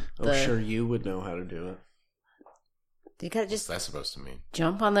jumping on the... Oh, sure, you would know how to do it. You gotta just What's that supposed to mean?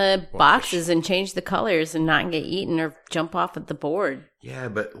 jump on the boxes and change the colors and not get eaten or jump off of the board. Yeah,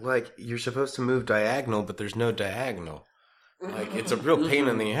 but like you're supposed to move diagonal, but there's no diagonal. Like it's a real pain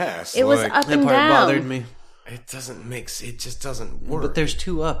in the ass. It was like, up That and part down. bothered me. It doesn't mix. It just doesn't work. But there's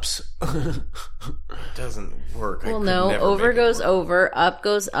 2 ups. It doesn't work. Well, no. Over goes over, up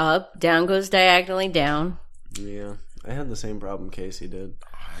goes up, down goes diagonally down. Yeah, I had the same problem Casey did.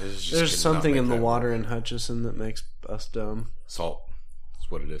 Just There's could something not in make the that water work. in Hutchison that makes us dumb. Salt.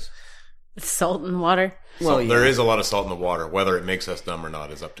 That's what it is. Salt and water. Well, Salt, there is a lot of salt in the water. Whether it makes us dumb or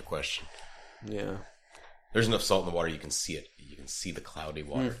not is up to question. Yeah. There's enough salt in the water you can see it. You can see the cloudy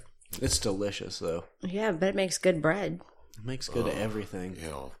water. It's delicious, though. Yeah, but it makes good bread. It makes good everything.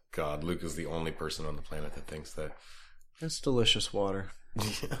 Oh, God. Luke is the only person on the planet that thinks that. It's delicious water.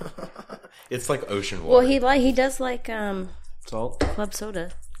 It's like ocean water. Well, he does like Salt? club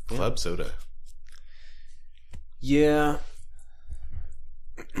soda. Club soda. Yeah.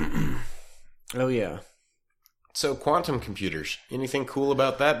 Oh, yeah. So, quantum computers. Anything cool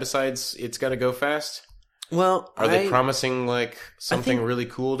about that besides it's got to go fast? Well, Are they promising like something think- really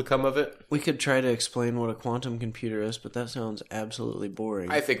cool to come of it? We could try to explain what a quantum computer is, but that sounds absolutely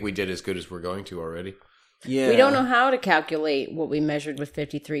boring. I think we did as good as we're going to already. Yeah. We don't know how to calculate what we measured with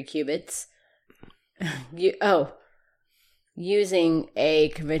 53 qubits. Using a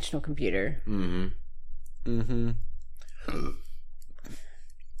conventional computer. Mm-hmm.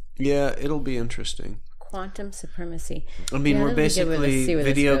 Yeah, it'll be interesting. Quantum supremacy. I mean, Yeah, we're that'll be good basically to see where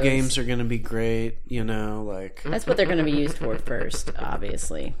this video goes. games are going to be great, you know, like That's what they're going to be used for first,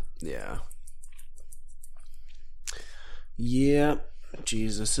 obviously. yeah. Yeah,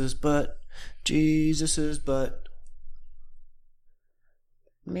 Jesus's butt.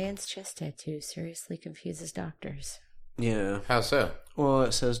 Man's chest tattoo seriously confuses doctors. Yeah. How so? Well,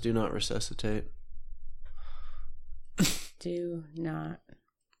 it says do not resuscitate. Do not.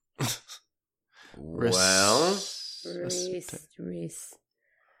 Well,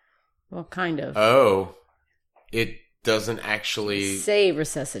 Well, kind of. oh, it doesn't actually Say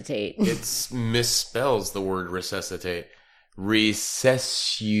resuscitate. It misspells the word resuscitate.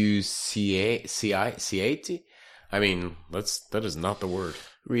 Resuscitate? I mean, that is not the word.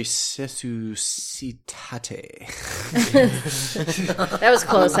 Resuscitate. That was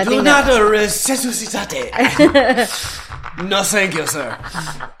close. I Do think not that, resuscitate. No, thank you, sir.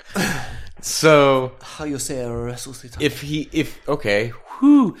 So How you say resuscitate?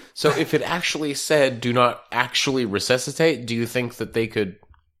 So if it actually said do not actually resuscitate, do you think that they could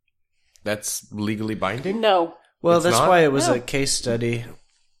that's legally binding? no. Well, It's that's not? why it was a case study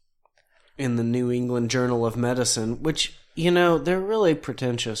in the New England Journal of Medicine, which, you know, they're really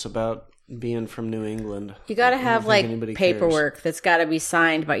pretentious about being from New England. You got to have think anybody like cares. paperwork that's got to be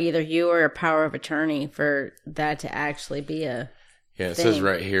signed by either you or a power of attorney for that to actually be a. Yeah, it says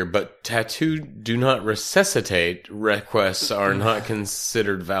right here, but tattoo do not resuscitate requests are not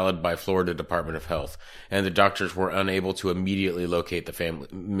considered valid by Florida Department of Health, and the doctors were unable to immediately locate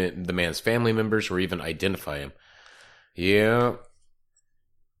the man's family members or even identify him. Yeah.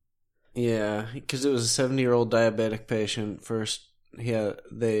 Yeah, because it was a 70-year-old diabetic patient. First,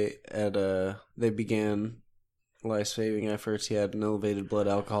 they began life-saving efforts. He had an elevated blood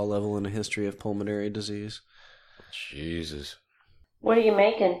alcohol level and a history of pulmonary disease. Jesus. What are you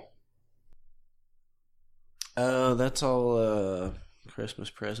making? That's all Christmas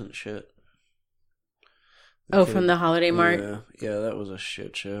present shit. From the Holiday Mart? Yeah, that was a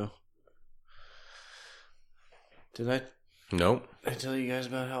shit show. Did I Nope. tell you guys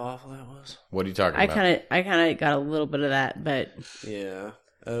about how awful that was? What are you talking I about? kind of got a little bit of that, but Yeah.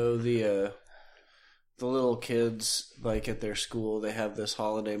 Oh, the little kids, like at their school, they have this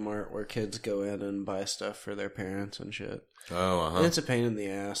holiday mart where kids go in and buy stuff for their parents and shit. Oh, And it's a pain in the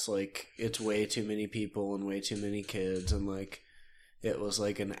ass. Like, it's way too many people and way too many kids, and like, it was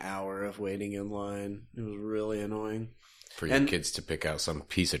like an hour of waiting in line. It was really annoying. For your kids to pick out some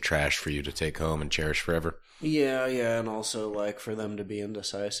piece of trash for you to take home and cherish forever. Yeah, and also like for them to be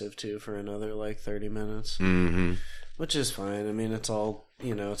indecisive too for another like 30 minutes. Mm-hmm. Which is fine. I mean, it's all,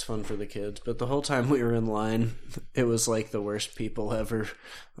 you know, it's fun for the kids. But the whole time we were in line, it was like the worst people ever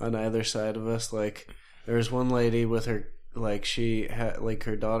on either side of us. Like, there was one lady with her, like, she had, like,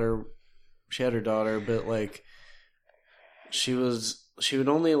 her daughter, her daughter, but like she would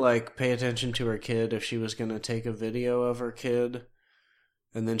only like pay attention to her kid if she was going to take a video of her kid,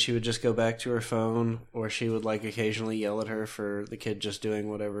 and then she would just go back to her phone, or she would like occasionally yell at her for the kid just doing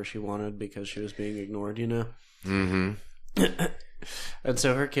whatever she wanted because she was being ignored, you know? Mm-hmm. And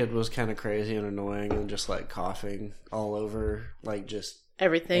so her kid was kind of crazy and annoying and just like coughing all over, like just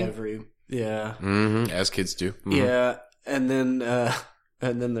everything. Yeah. Mm-hmm. As kids do. Mm-hmm. Yeah. And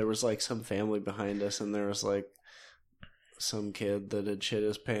then there was like some family behind us, and there was like some kid that had shit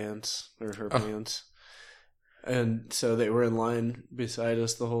his pants or her pants. And so they were in line beside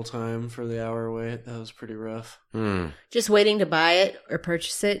us the whole time for the hour wait. That was pretty rough. Just waiting to buy it or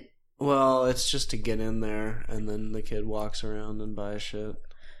purchase it? Well, it's just to get in there, and then the kid walks around and buys shit.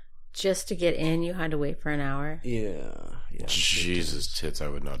 Just to get in, you had to wait for an hour? Yeah. Jesus tits, I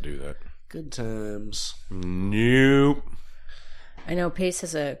would not do that. Good times. Nope. I know Pace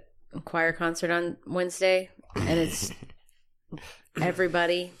has a choir concert on Wednesday, and it's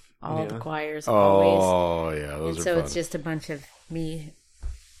everybody, all the choirs, always. Oh, yeah, those are so fun. it's just a bunch of me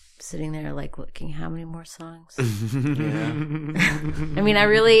sitting there, like, looking, how many more songs? Yeah. I mean, I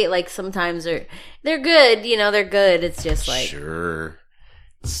really, like, sometimes they're good, you know, they're good. It's just like... Sure.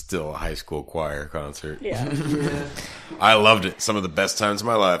 Still a high school choir concert. Yeah. I loved it. Some of the best times of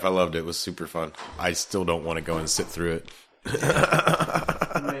my life. I loved it. It was super fun. I still don't want to go and sit through it.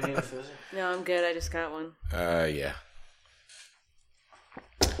 No, I'm good. I just got one. Yeah.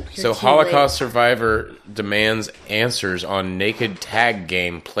 You're So too Holocaust late. survivor demands answers on naked tag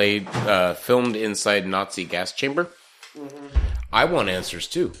game filmed inside Nazi gas chamber. Mm-hmm. I want answers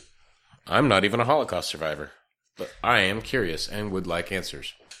too. I'm not even a Holocaust survivor, but I am curious and would like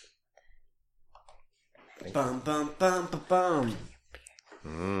answers. Bum, bum, bum, bum,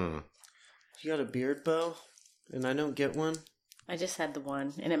 bum. You got a beard, Bo? And I don't get one? I just had the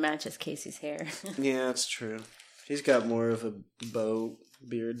one, and it matches Casey's hair. Yeah, that's true. He's got more of a bow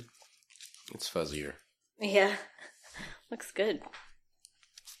beard. It's fuzzier. Yeah. Looks good.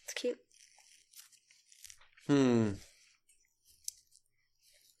 It's cute. Oh,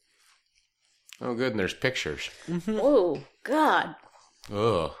 good. And there's pictures. Oh, God.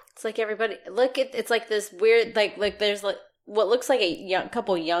 Ugh. It's like everybody... Look, it's like this weird... Like there's like what looks like a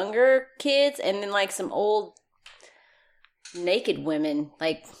couple younger kids, and then like some old naked women.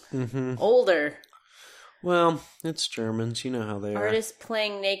 Like, older. Well, it's Germans. You know how they are. Artists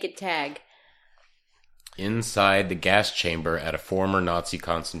playing naked tag. Inside the gas chamber at a former Nazi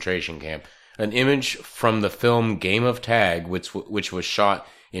concentration camp. An image from the film Game of Tag, which was shot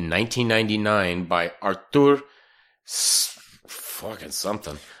in 1999 by Artur fucking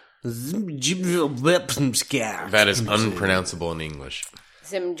something. That is unpronounceable in English.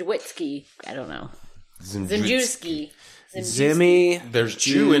 Zemjwitsky. I don't know. Zemjewski. Zimmy. There's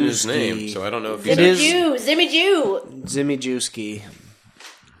Jew in his name, so I don't know if he's Zimmy Jew. Zimmy Jewski.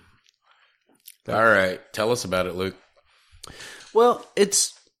 All right, tell us about it, Luke. Well,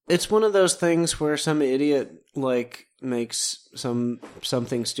 it's one of those things where some idiot like makes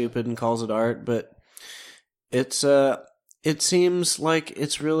something stupid and calls it art, but it seems like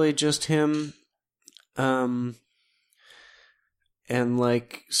it's really just him, and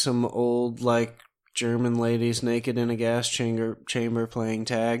like some old like German ladies naked in a gas chamber playing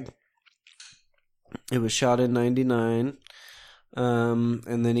tag. It was shot in 1999.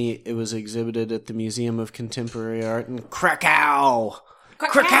 And then it was exhibited at the Museum of Contemporary Art in Krakow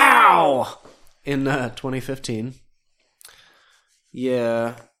in 2015.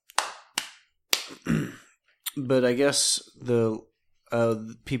 Yeah. But I guess the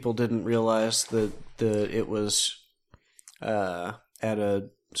people didn't realize that it was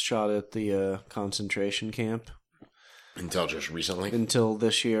shot at the concentration camp. Until just recently? Until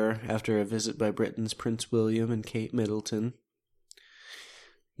this year, after a visit by Britain's Prince William and Kate Middleton.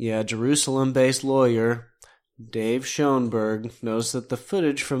 Yeah, Jerusalem-based lawyer Dave Schoenberg knows that the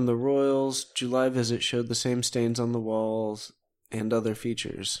footage from the royals' July visit showed the same stains on the walls and other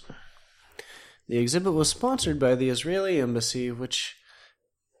features. The exhibit was sponsored by the Israeli embassy, which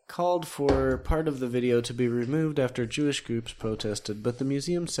called for part of the video to be removed after Jewish groups protested, but the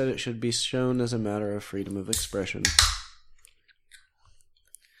museum said it should be shown as a matter of freedom of expression.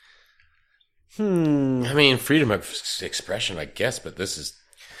 I mean, freedom of expression, I guess, but this is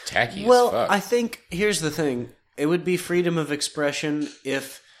tacky as fuck. Well, I think, here's the thing. It would be freedom of expression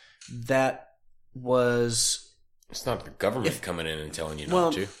if that was... It's not the government coming in and telling you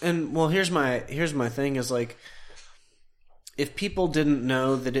not to. And, here's my thing is, like, if people didn't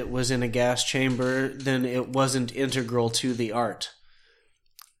know that it was in a gas chamber, then it wasn't integral to the art.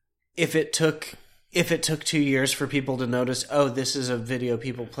 If it took if it took 2 years for people to notice, oh, this is a video of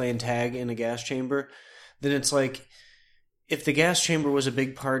people playing tag in a gas chamber, then it's like, if the gas chamber was a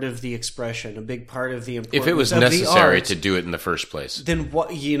big part of the expression, a big part of the importance, if it was necessary to do it in the first place, then what,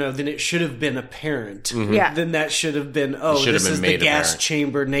 then it should have been apparent. Mm-hmm. Yeah. Then that should have been, this is the gas apparent.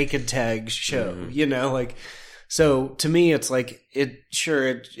 chamber naked tag show. Mm-hmm. So to me, it's like it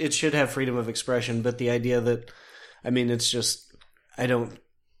should have freedom of expression, but the idea that, it's just,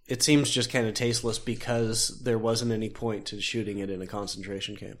 it seems just kind of tasteless because there wasn't any point to shooting it in a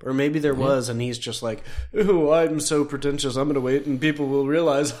concentration camp. Or maybe there was, and he's just like, ooh, I'm so pretentious, I'm going to wait and people will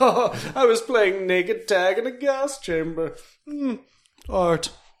realize, I was playing naked tag in a gas chamber.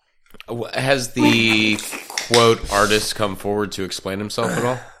 Art. Has the, quote, artist come forward to explain himself at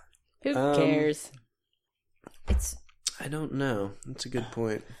all? Who cares? I don't know. That's a good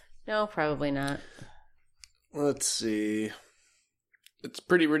point. No, probably not. Let's see. It's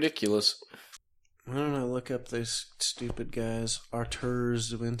pretty ridiculous. I don't know. Look up these stupid guys. Artur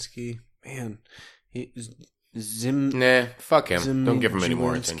Zawinski. Man. Nah, fuck him. Don't give him any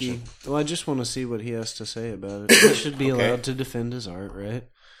more Zawinski. attention. Well, I just want to see what he has to say about it. He should be allowed to defend his art, right?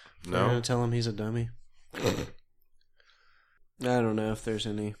 No. You're going to tell him he's a dummy? I don't know if there's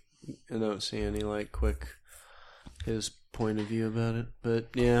any... I don't see any, quick... his point of view about it. But,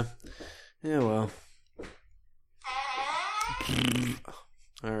 yeah. Yeah, well...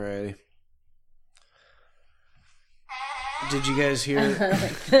 Alrighty. Did you guys hear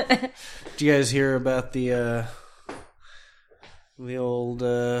about the old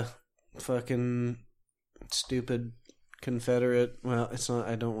fucking stupid Confederate? Well, it's not.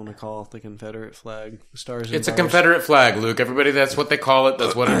 I don't want to call it the Confederate flag. Stars. It's a Confederate flag, Luke. Everybody, that's what they call it.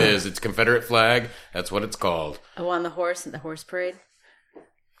 That's what it is. It's Confederate flag. That's what it's called. Oh, on the horse at the horse parade.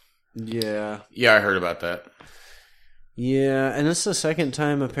 Yeah. Yeah, I heard about that. Yeah, and it's the second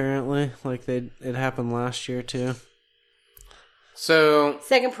time apparently. It happened last year too. So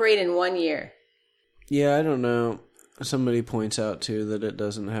second parade in 1 year. Yeah, I don't know. Somebody points out too that it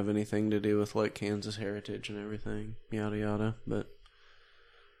doesn't have anything to do with Kansas heritage and everything, yada yada. But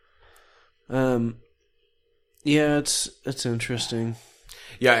yeah, it's interesting.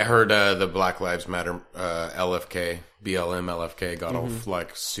 Yeah, I heard the Black Lives Matter LFK, BLM LFK got all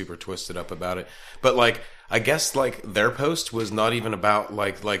super twisted up about it. But I guess their post was not even about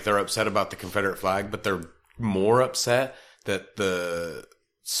they're upset about the Confederate flag, but they're more upset that the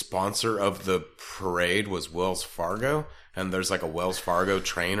sponsor of the parade was Wells Fargo, and there's a Wells Fargo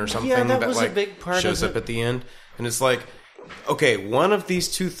train or something that was a big part shows of up at the end, and it's okay, one of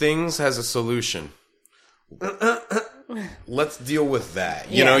these two things has a solution. Let's deal with that.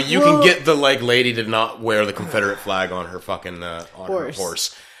 You know, you can get the lady to not wear the Confederate flag on her fucking on her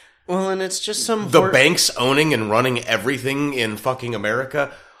horse. Well, and it's just the banks owning and running everything in fucking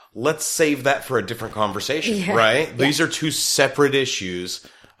America. Let's save that for a different conversation, right? Yeah. These are two separate issues.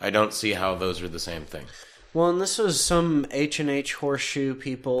 I don't see how those are the same thing. Well, and this was some H&H horseshoe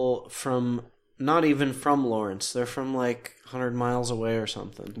people from, not even from Lawrence. They're from 100 miles away or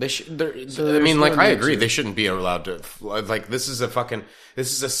something. I agree. They shouldn't be allowed to. This is a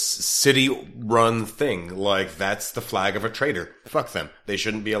city-run thing. That's the flag of a traitor. Fuck them. They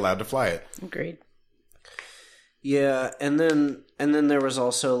shouldn't be allowed to fly it. Agreed. Yeah, and then there was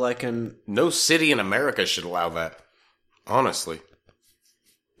also no city in America should allow that. Honestly.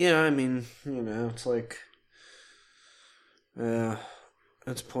 Yeah, it's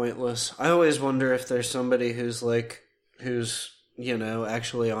it's pointless. I always wonder if there's somebody who's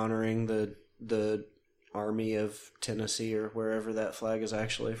actually honoring the Army of Tennessee or wherever that flag is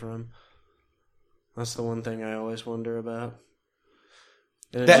actually from. That's the one thing I always wonder about.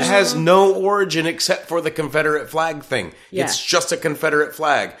 That has no origin except for the Confederate flag thing. Yeah. It's just a Confederate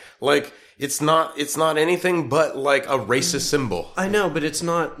flag. It's not anything but a racist symbol. I know, but it's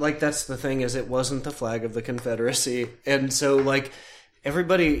not that's the thing is it wasn't the flag of the Confederacy. And so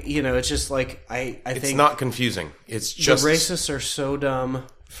everybody, it's just I think it's not confusing. It's just the racists are so dumb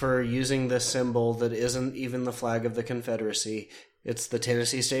for using this symbol that isn't even the flag of the Confederacy. It's the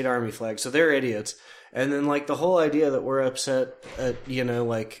Tennessee State Army flag. So they're idiots. And then the whole idea that we're upset at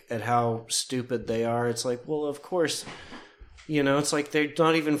at how stupid they are. It's well, of course. It's they're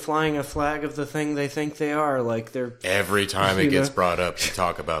not even flying a flag of the thing they think they are. They're every time it gets brought up to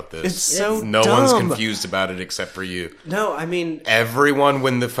talk about this. It's so no dumb. One's confused about it except for you. No, everyone,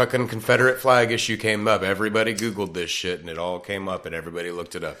 when the fucking Confederate flag issue came up, everybody Googled this shit and it all came up and everybody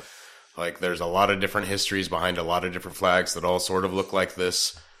looked it up. There's a lot of different histories behind a lot of different flags that all sort of look like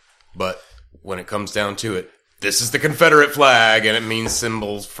this, but when it comes down to it, this is the Confederate flag, and it means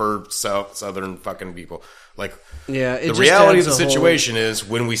symbols for Southern fucking people. Like, yeah, the reality of the situation is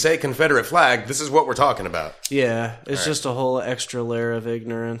when we say Confederate flag, this is what we're talking about. Yeah, it's just a whole extra layer of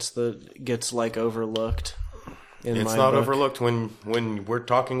ignorance that gets like overlooked. It's not overlooked when we're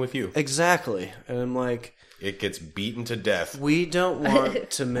talking with you. Exactly, and I'm like, it gets beaten to death. We don't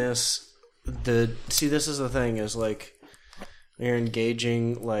want to miss the. See, this is the thing: is like you're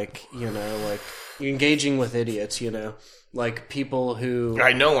engaging, like you're engaging with idiots, like people who.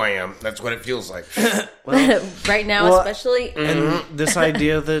 I know I am. That's what it feels like. Right now, especially. And this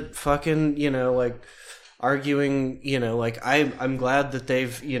idea that fucking, like arguing, like I'm glad that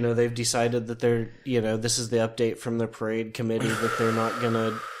they've decided that they're, this is the update from the parade committee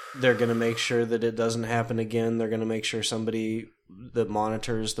that they're gonna make sure that it doesn't happen again. They're gonna make sure somebody that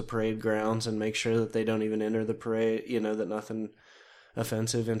monitors the parade grounds and make sure that they don't even enter the parade, that nothing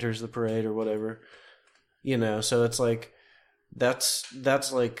offensive enters the parade or whatever. So it's like that's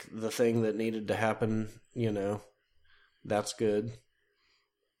like the thing that needed to happen, That's good.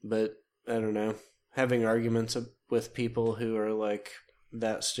 But I don't know. Having arguments with people who are like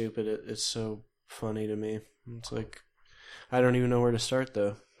that stupid, it's so funny to me. It's like I don't even know where to start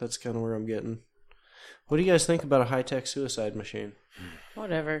though. That's kind of where I'm getting. What do you guys think about a high-tech suicide machine?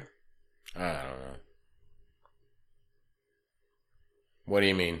 Whatever. I don't know. What do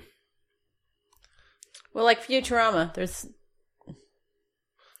you mean? Well, like Futurama, there's...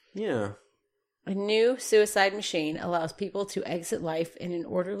 Yeah. A new suicide machine allows people to exit life in an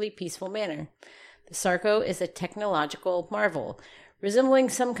orderly, peaceful manner. The Sarco is a technological marvel, resembling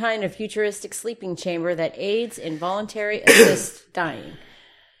some kind of futuristic sleeping chamber that aids in voluntary assist dying.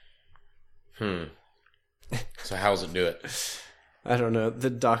 So how's it do it? I don't know. The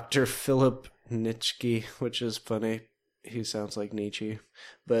Dr. Philip Nitschke, which is funny. He sounds like Nietzsche.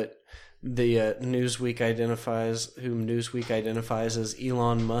 But the Newsweek identifies as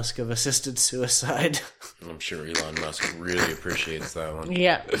Elon Musk of assisted suicide. I'm sure Elon Musk really appreciates that one.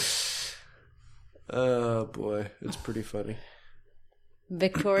 Yeah. Oh, boy. It's pretty funny.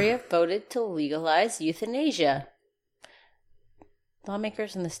 Victoria voted to legalize euthanasia.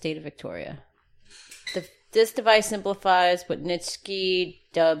 Lawmakers in the state of Victoria. This device simplifies what Nitschke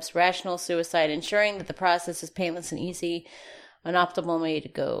dubs rational suicide, ensuring that the process is painless and easy, an optimal way to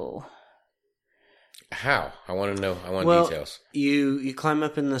go. How? I want to know. I want details. You climb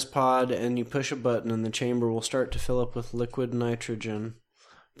up in this pod and you push a button and the chamber will start to fill up with liquid nitrogen,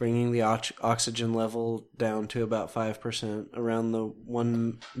 bringing the oxygen level down to about 5%. Around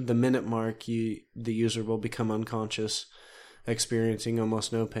the minute mark, the user will become unconscious, experiencing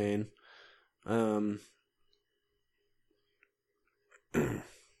almost no pain.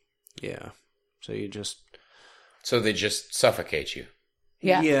 Yeah. So they just suffocate you.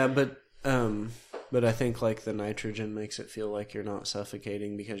 Yeah. Yeah, but I think like the nitrogen makes it feel like you're not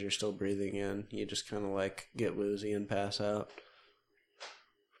suffocating because you're still breathing in. You just kind of like get woozy and pass out.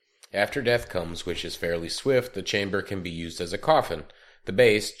 After death comes, which is fairly swift, the chamber can be used as a coffin. The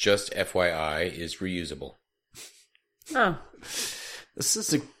base, just FYI, is reusable. Oh. This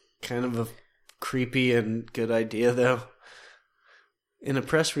is a kind of a creepy and good idea, though. In a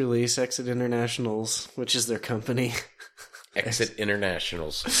press release, Exit Internationals, which is their company... Exit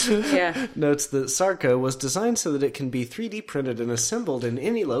Internationals. Yeah. Notes that Sarco was designed so that it can be 3D printed and assembled in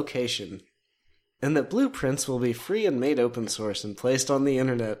any location. And that blueprints will be free and made open source and placed on the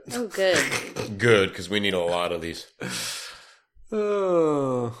internet. Oh, good. Good, because we need a lot of these.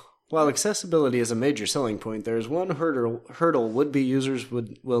 Oh... While accessibility is a major selling point, there is one hurdle would-be users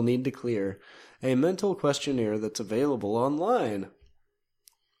will need to clear. A mental questionnaire that's available online.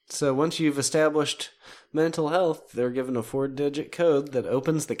 So once you've established mental health, they're given a 4-digit code that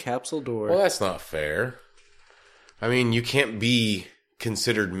opens the capsule door. Well, that's not fair. I mean, you can't be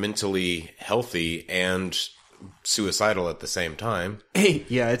considered mentally healthy and suicidal at the same time.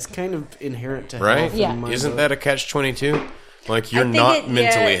 Yeah, it's kind of inherent to right? health. Yeah. Isn't that a catch-22? Like, you're not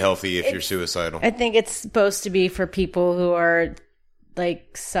mentally healthy if you're suicidal. I think it's supposed to be for people who are,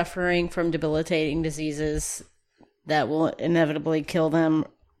 like, suffering from debilitating diseases that will inevitably kill them.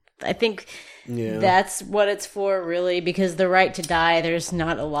 I think that's what it's for, really, because the right to die, there's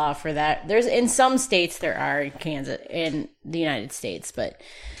not a law for that. There's in some states there are, in the United States, but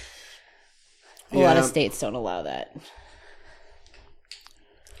a lot of states don't allow that.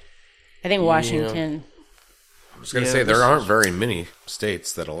 I think Washington... I was going to say, there aren't very many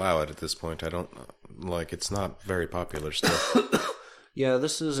states that allow it at this point. It's not very popular still. Yeah,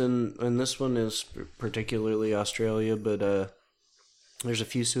 and this one is particularly Australia, but there's a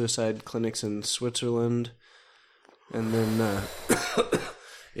few suicide clinics in Switzerland, and then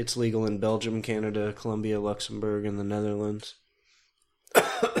It's legal in Belgium, Canada, Colombia, Luxembourg, and the Netherlands.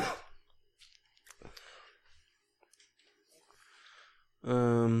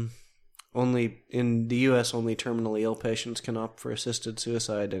 Only in the U.S., only terminally ill patients can opt for assisted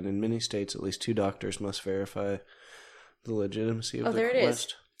suicide, and in many states, at least 2 doctors must verify the legitimacy of the request. There it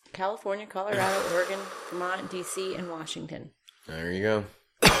is. California, Colorado, Oregon, Vermont, D.C., and Washington. There you go.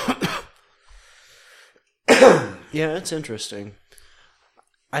 Yeah, it's interesting.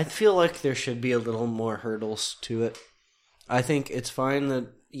 I feel like there should be a little more hurdles to it. I think it's fine that,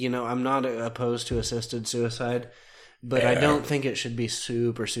 I'm not opposed to assisted suicide, but I don't think it should be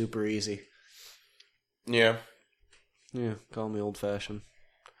super, super easy. Yeah. Yeah, call me old-fashioned.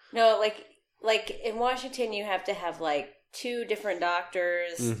 No, like in Washington, you have to have, 2 different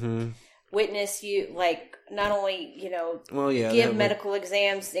doctors witness you, not only, give medical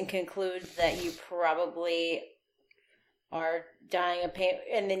exams and conclude that you probably are dying of pain,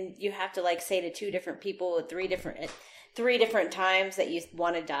 and then you have to, say to 2 different people at 3 different times that you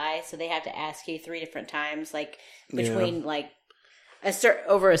want to die, so they have to ask you 3 different times, between,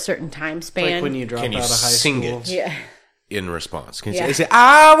 over a certain time span. Like when you drop out of high school. It? Yeah. In response, can you say,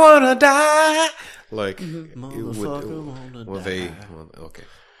 "I wanna die"? Motherfucker wanna die. Okay.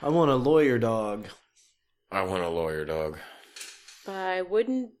 I want a lawyer dog. I want a lawyer dog. Why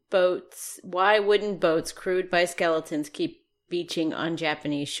wooden boats crewed by skeletons keep beaching on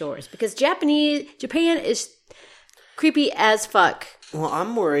Japanese shores? Because Japan is creepy as fuck. Well,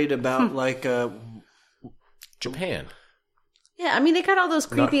 I'm worried about Japan. Yeah, I mean, they got all those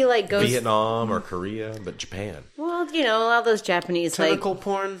creepy, ghosts. Vietnam or Korea, but Japan. Well, all those Japanese, tentacle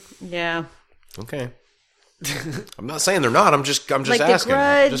porn. Yeah. Okay. I'm not saying they're not. I'm just asking. The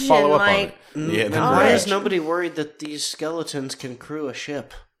Grudge just follow up and, on it. Yeah, the Why Grudge. is nobody worried that these skeletons can crew a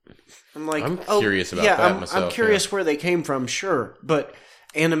ship? I'm curious about that myself. I'm curious where they came from, sure, but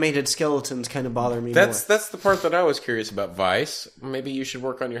animated skeletons kind of bother me That's the part that I was curious about, Vice. Maybe you should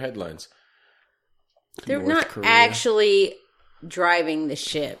work on your headlines. They're not actually driving the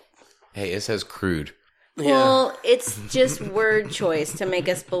ship. Hey, it says crude. Yeah. Well, it's just word choice to make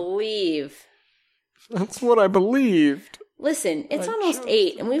us believe. That's what I believed. Listen, it's almost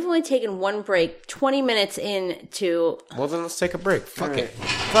 8, and we've only taken one break, 20 minutes into... Well, then let's take a break. Fuck it.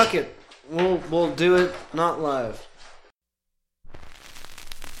 Fuck it. We'll do it not live.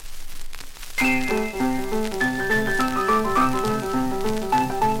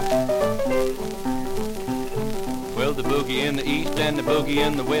 Well, the boogie in the east and the boogie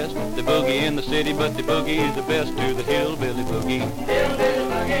in the west. The boogie in the city, but the boogie is the best to the hillbilly boogie. Hillbilly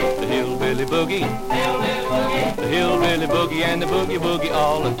boogie. The hillbilly boogie. Hillbilly boogie. The hillbilly boogie and the boogie boogie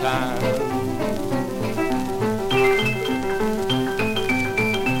all the time.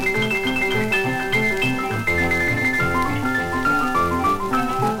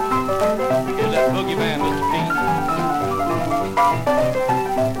 Boogie man, Mr. Pete.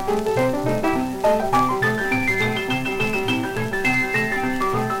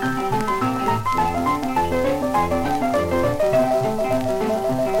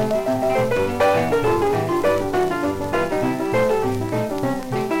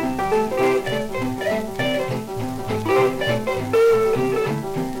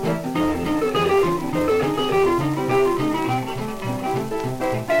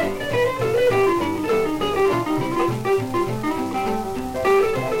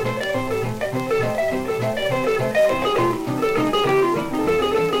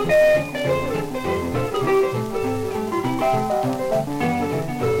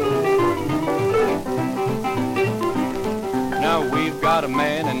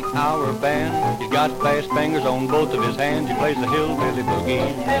 Fast fingers on both of his hands. He plays the hillbilly boogie.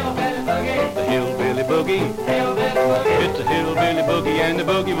 Hillbilly boogie. The hillbilly boogie. Hillbilly boogie. It's a hillbilly boogie and the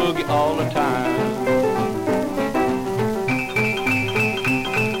boogie boogie all the time.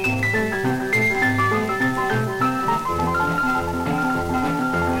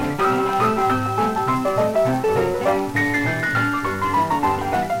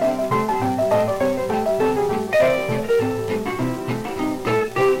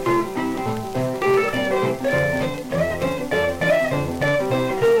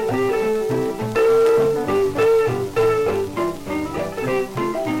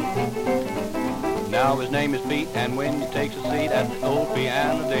 And when he takes a seat at the old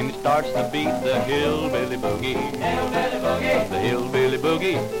piano, then he starts to beat the hillbilly boogie. Hillbilly boogie. The hillbilly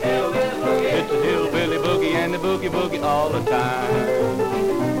boogie. Hillbilly boogie. It's a hillbilly boogie and the boogie boogie all the time.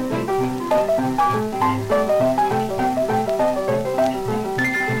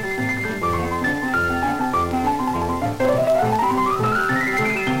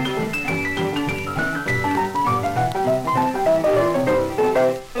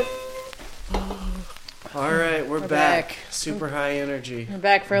 Super high energy. We're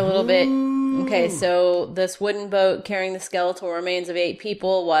back for a little bit. Okay, so this wooden boat carrying the skeletal remains of 8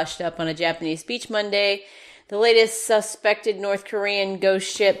 people washed up on a Japanese beach Monday. The latest suspected North Korean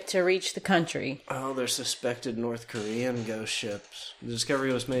ghost ship to reach the country. Oh, they're suspected North Korean ghost ships. The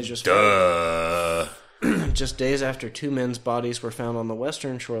discovery was made just days after 2 men's bodies were found on the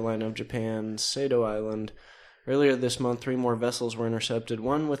western shoreline of Japan's Sado Island. Earlier this month, 3 more vessels were intercepted,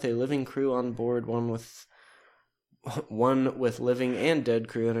 one with a living crew on board, one with living and dead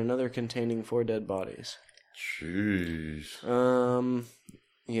crew, and another containing 4 dead bodies. Jeez.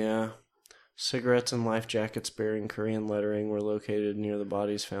 Yeah. Cigarettes and life jackets bearing Korean lettering were located near the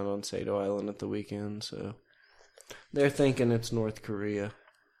bodies found on Sado Island at the weekend, so they're thinking it's North Korea.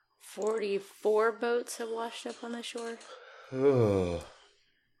 44 boats have washed up on the shore. Oh.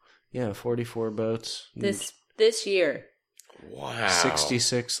 Yeah, 44 boats. This year. Wow.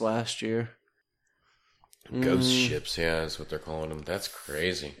 66 last year. Ghost ships, yeah, is what they're calling them. That's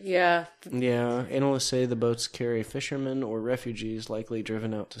crazy. Yeah. Yeah, analysts say the boats carry fishermen or refugees likely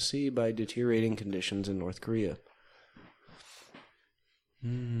driven out to sea by deteriorating conditions in North Korea.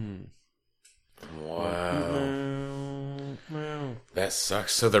 Wow. That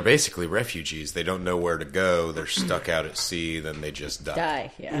sucks. So they're basically refugees. They don't know where to go. They're stuck out at sea, then they just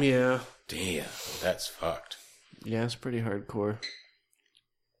die. Yeah. Damn, that's fucked. Yeah, it's pretty hardcore.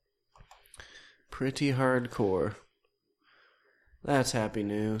 Pretty hardcore. That's happy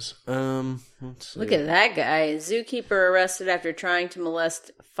news. Let's see. Look at that guy. Zookeeper arrested after trying to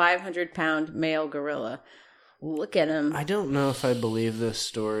molest 500-pound male gorilla. Look at him. I don't know if I believe this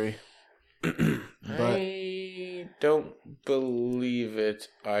story. But I don't believe it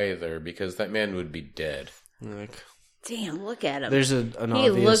either, because that man would be dead. Damn, look at him. There's an he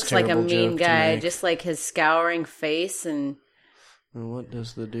obvious looks like a mean guy, make. just like his scouring face and... Well, what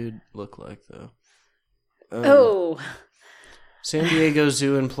does the dude look like, though? San Diego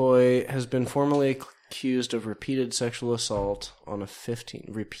Zoo employee has been formally accused of repeated sexual assault on a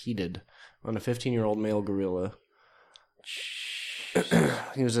 15-year-old male gorilla.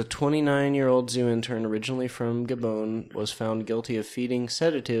 He was a 29-year-old zoo intern originally from Gabon, was found guilty of feeding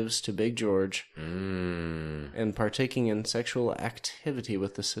sedatives to Big George and partaking in sexual activity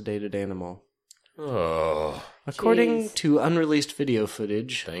with the sedated animal. Oh, according to unreleased video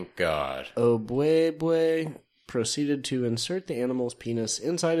footage, thank God, Obwebwe proceeded to insert the animal's penis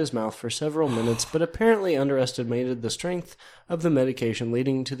inside his mouth for several minutes, but apparently underestimated the strength of the medication,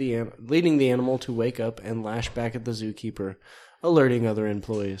 leading the animal to wake up and lash back at the zookeeper, alerting other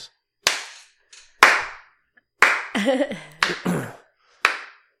employees.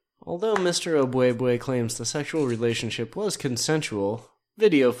 Although Mr. Obwebwe claims the sexual relationship was consensual,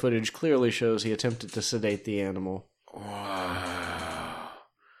 video footage clearly shows he attempted to sedate the animal. Wow.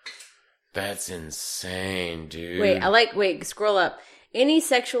 That's insane, dude. Wait, scroll up. Any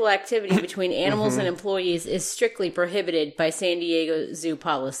sexual activity between animals and employees is strictly prohibited by San Diego Zoo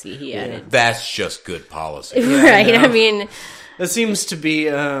policy, he added. That's just good policy. Right, I mean... That seems to be...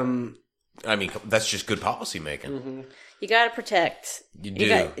 that's just good policy making. You gotta protect. You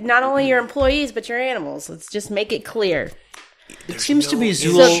do. Not only your employees, but your animals. Let's just make it clear. It seems to be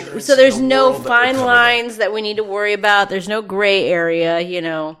so there's no fine lines that we need to worry about. There's no gray area, you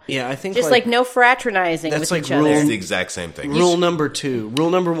know. Yeah, I think just like no fraternizing with each other. It's the exact same thing. Rule number 2.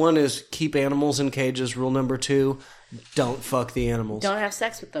 Rule number 1 is keep animals in cages. Rule number 2, don't fuck the animals. Don't have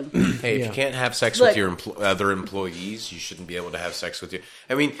sex with them. Hey, if you can't have sex with your other employees, you shouldn't be able to have sex with you.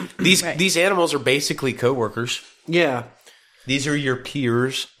 I mean, these animals are basically coworkers. Yeah. These are your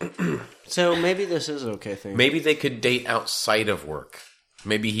peers. So maybe this is an okay thing. Maybe they could date outside of work.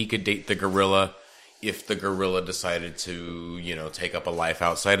 Maybe he could date the gorilla if the gorilla decided to, take up a life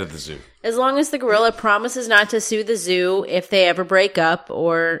outside of the zoo. As long as the gorilla promises not to sue the zoo if they ever break up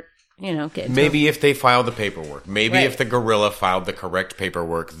or, get Maybe if they file the paperwork. Maybe if the gorilla filed the correct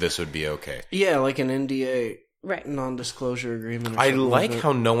paperwork, this would be okay. Yeah, like an NDA. Right. Non-disclosure agreement. I like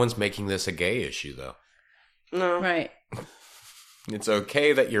how no one's making this a gay issue, though. No. Right. It's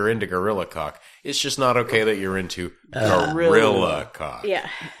okay that you're into gorilla cock. It's just not okay that you're into gorilla cock. Yeah.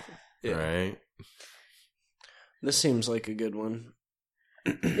 Right? This seems like a good one.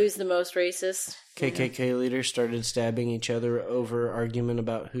 Who's the most racist? KKK leaders started stabbing each other over argument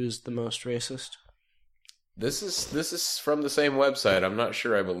about who's the most racist. This is from the same website. I'm not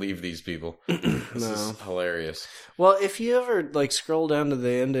sure I believe these people. This is hilarious. Well, if you ever scroll down to the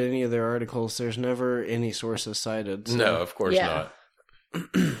end of any of their articles, there's never any sources cited. So. No, of course not.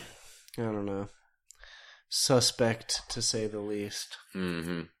 I don't know. Suspect, to say the least.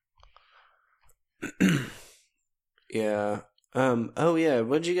 Mm-hmm. Yeah. Oh yeah.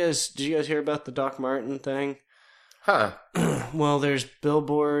 Did you guys hear about the Doc Martin thing? Huh. Well, there's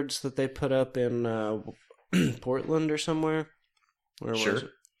billboards that they put up in Portland or somewhere. Where was it?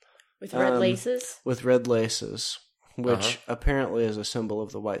 With red laces? With red laces, which apparently is a symbol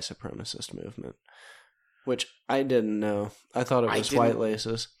of the white supremacist movement. Which I didn't know. I thought it was white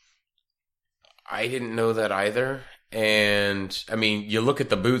laces. I didn't know that either. And, I mean, you look at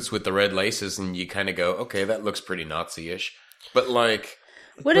the boots with the red laces and you kind of go, okay, that looks pretty Nazi-ish. But, like...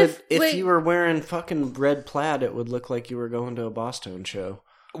 What if you were wearing fucking red plaid, it would look like you were going to a Boston show.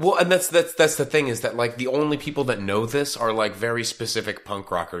 Well, and that's the thing is that, like, the only people that know this are, like, very specific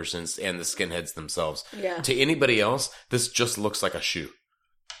punk rockers and the skinheads themselves. Yeah. To anybody else, this just looks like a shoe.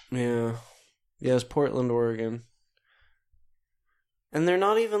 Yeah. Yeah, it's Portland, Oregon. And they're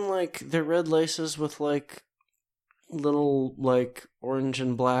not even, like, they're red laces with, like, little, like, orange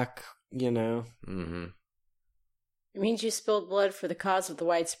and black, you know. Mm-hmm. It means you spilled blood for the cause of the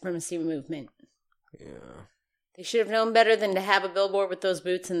white supremacy movement. Yeah. They should have known better than to have a billboard with those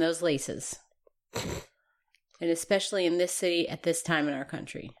boots and those laces. And especially in this city at this time in our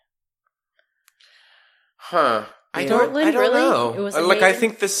country. Huh. I don't really? know. It was I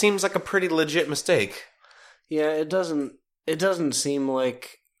think this seems like a pretty legit mistake. Yeah, it doesn't seem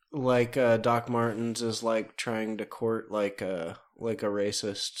like Doc Martens is like trying to court like a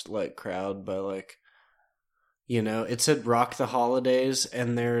racist like crowd by like, you know, it said rock the holidays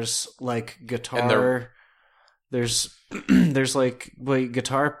and there's like guitar, there's like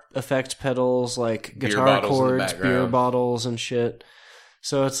guitar effect pedals, like guitar chords, beer bottles and shit.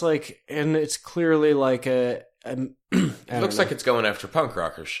 So it's like, and it's clearly like it looks like it's going after punk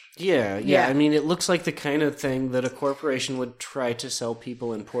rockers. Yeah. I mean, it looks like the kind of thing that a corporation would try to sell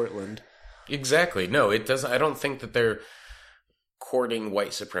people in Portland. Exactly. No, it doesn't. I don't think that they're courting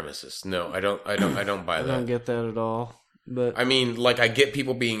white supremacists. No, I don't buy that. I don't get that at all. But I mean, like, I get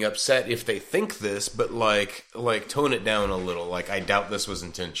people being upset if they think this, but like tone it down a little. Like, I doubt this was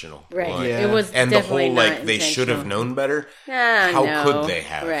intentional. Right. Like, It was and definitely the whole like they should have known better. How could they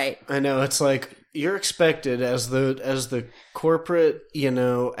have? Right. I know, it's like you're expected as the corporate, you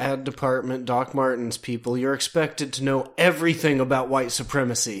know, ad department, Doc Martens people, you're expected to know everything about white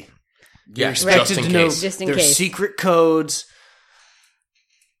supremacy. You're expected to know their secret codes.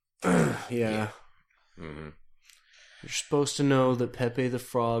 Yeah. Mm-hmm. You're supposed to know that Pepe the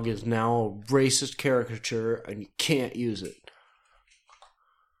Frog is now a racist caricature and you can't use it.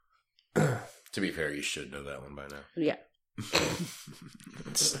 To be fair, you should know that one by now. Yeah.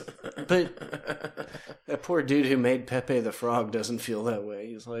 But that poor dude who made Pepe the Frog doesn't feel that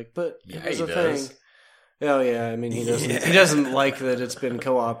way. He's like, but it was a thing. Oh yeah, I mean he doesn't. He doesn't like that it's been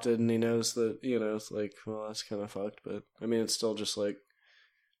co-opted, and he knows that, you know, it's like, well, that's kind of fucked. But I mean, it's still just like,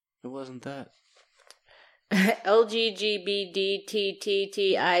 it wasn't that.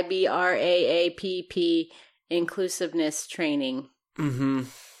 LGBTTTIBRAAPP inclusiveness training. Mm-hmm.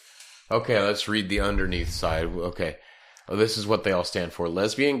 Okay, let's read the underneath side. Okay. Oh, this is what they all stand for.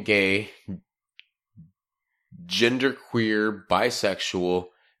 Lesbian, gay, genderqueer, bisexual,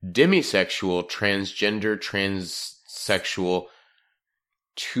 demisexual, transgender, transsexual,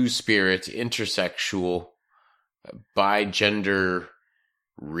 two-spirit, intersexual, bigender,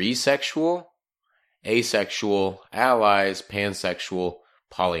 resexual, asexual, allies, pansexual,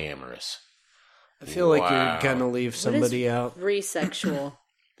 polyamorous. I feel like you're gonna leave somebody out. Resexual.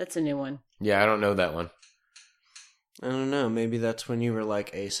 That's a new one. Yeah, I don't know that one. I don't know. Maybe that's when you were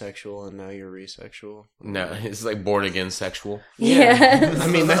like asexual and now you're resexual. No, it's like born again sexual. Yeah. I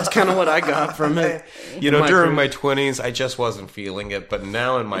mean, that's kind of what I got from it. You know, during my 20s, I just wasn't feeling it, but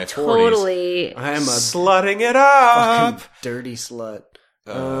now in my 40s, totally. I am a slutting it up. Fucking dirty slut.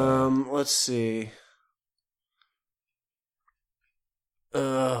 Let's see.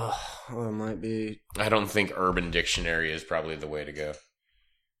 It might be. I don't think Urban Dictionary is probably the way to go.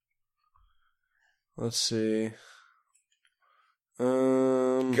 Let's see.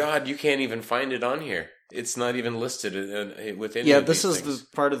 God, you can't even find it on here. It's not even listed within. Yeah, this is the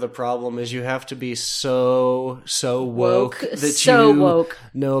part of the problem is you have to be so woke that woke.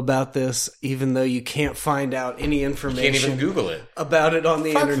 Know about this, even though you can't find out any information. You can't even Google it about it on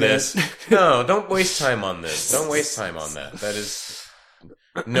the internet. This. No, don't waste time on this. Don't waste time on that. That is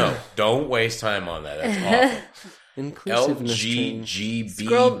don't waste time on that. That's awful.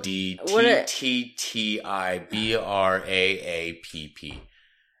 LGBTTTIBRAAPP.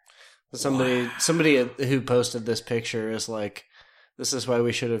 Somebody who posted this picture is like, this is why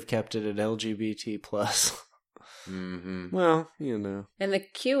we should have kept it at LGBT plus. Mm-hmm. Well, you know. And the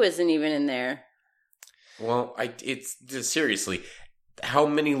Q isn't even in there. Well, it's seriously, how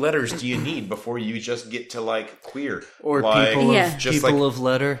many letters do you need before you just get to like queer or like, people of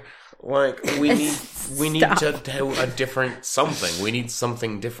letter? Like, we need to do a different something. We need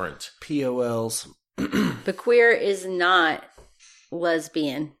something different. POLs. But queer is not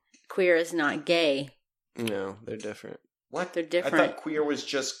lesbian. Queer is not gay. No, they're different. What? They're different. I thought queer was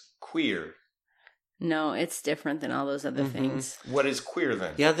just queer. No, it's different than all those other things. What is queer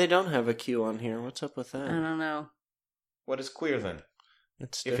then? Yeah, they don't have a Q on here. What's up with that? I don't know. What is queer then?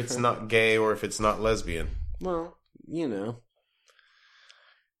 It's if it's not gay or if it's not lesbian. Well, you know.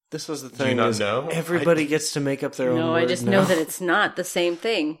 This was the Do thing. you not know? Everybody gets to make up their own word. No, I just know that it's not the same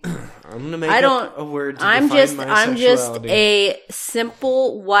thing. I'm going to make up a word to I'm define my I'm just sexuality. a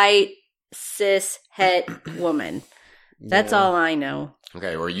simple white cis het woman. That's all I know.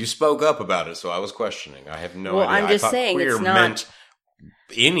 Okay, well, you spoke up about it, so I was questioning. I have no Well, idea. I'm just I thought saying queer it's not meant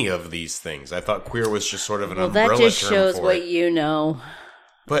any of these things. I thought queer was just sort of an Well, umbrella that just term shows for what it. you know.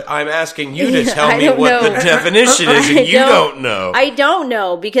 But I'm asking you to tell I me don't what know. the definition is, and you don't know. I don't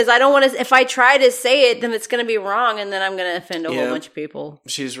know because I don't want to. If I try to say it, then it's going to be wrong, and then I'm going to offend a whole bunch of people.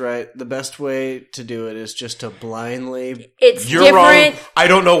 She's right. The best way to do it is just to blindly... You're wrong. different. I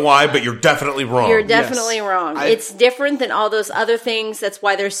don't know why, but you're definitely wrong. You're definitely wrong. It's different than all those other things. That's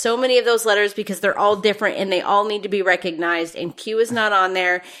why there's so many of those letters, because they're all different and they all need to be recognized. And Q is not on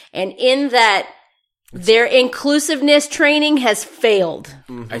there. And in that, their inclusiveness training has failed.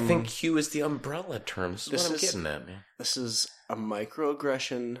 I think Q is the umbrella term. This is what I'm getting at, man. This is a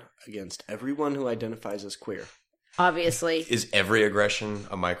microaggression against everyone who identifies as queer. Obviously. Is every aggression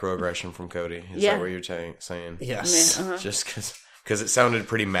a microaggression from Cody? Is that what you're saying? Yes. Uh-huh. Just because it sounded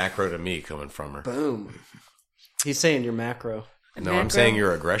pretty macro to me coming from her. Boom. He's saying you're macro. No, I'm saying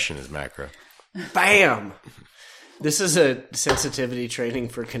your aggression is macro. Bam! This is a sensitivity training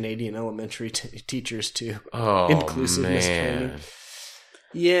for Canadian elementary teachers too. Oh, inclusiveness man. training.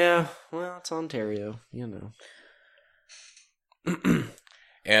 Yeah, well, it's Ontario, you know.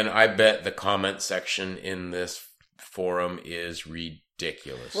 And I bet the comment section in this forum is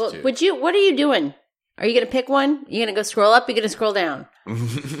ridiculous. Well, too. what are you doing? Are you going to pick one? You going to go scroll up? You going to scroll down?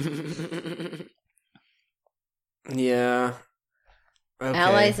 Yeah. Okay.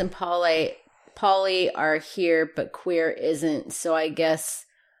 Allies and poly are here, but queer isn't. So I guess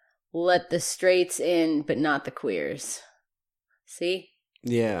let the straights in, but not the queers. See?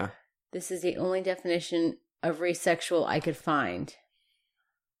 Yeah. This is the only definition of resexual I could find.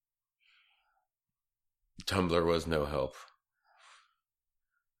 Tumblr was no help.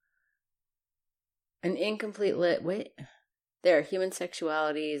 An incomplete wait. There, human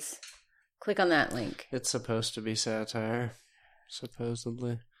sexualities. Click on that link. It's supposed to be satire,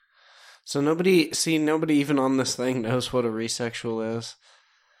 supposedly. So nobody even on this thing knows what a resexual is.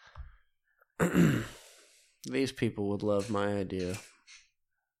 These people would love my idea.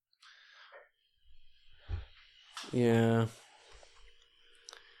 Yeah.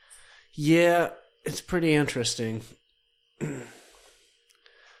 Yeah, it's pretty interesting. I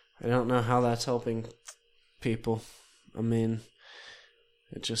don't know how that's helping people. I mean,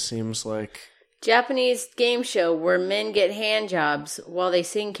 it just seems like... Japanese game show where men get hand jobs while they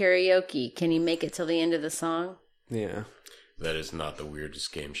sing karaoke. Can you make it till the end of the song? Yeah. That is not the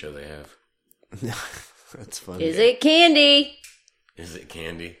weirdest game show they have. That's funny. Is it candy? Is it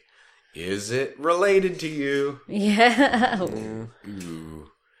candy? Is it related to you? Yeah. Ooh.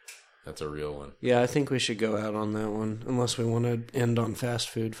 That's a real one. Yeah, I think we should go out on that one, unless we want to end on fast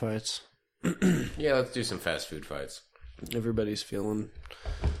food fights. Yeah, let's do some fast food fights. Everybody's feeling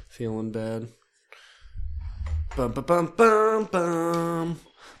bad. Bum bum bum bum bum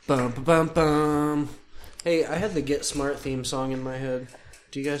bum bum bum. Hey, I had the Get Smart theme song in my head.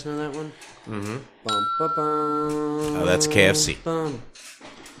 Do you guys know that one? Mm-hmm. Bum bum bum. Oh, that's KFC. Bum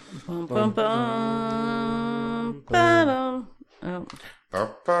bum bum bum bum. Oh.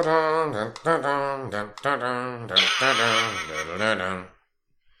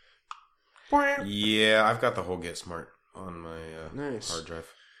 Yeah, I've got the whole Get Smart on my nice. hard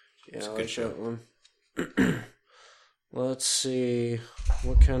drive. Yeah, it's a I good like show. that one. Let's see.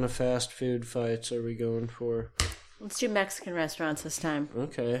 What kind of fast food fights are we going for? Let's do Mexican restaurants this time.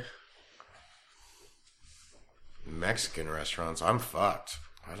 Okay. Mexican restaurants. I'm fucked.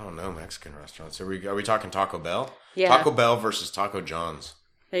 I don't know Mexican restaurants. Are we talking Taco Bell? Yeah. Taco Bell versus Taco John's.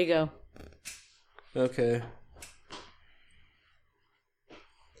 There you go. Okay.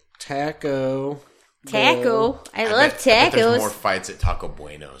 Taco. Taco. I love I bet tacos. there's more fights at Taco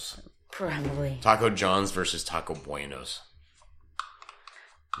Bueno's. Probably. Taco John's versus Taco Bueno's.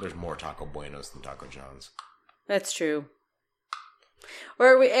 There's more Taco Bueno's than Taco John's. That's true.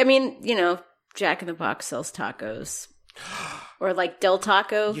 Or, I mean, you know, Jack in the Box sells tacos. Or like Del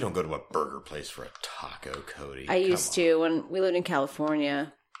Taco. You don't go to a burger place for a taco, Cody. I used to when we lived in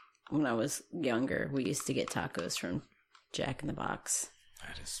California. when I was younger, we used to get tacos from Jack in the Box.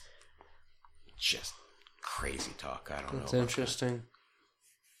 That is just crazy talk. I don't know. That's interesting.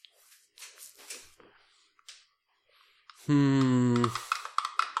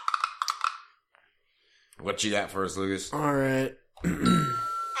 What you got for us, Lucas? All right.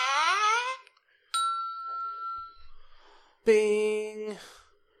 Bing.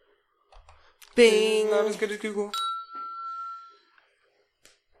 Bing. Not as good as Google.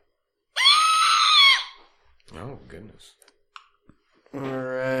 Oh, goodness. All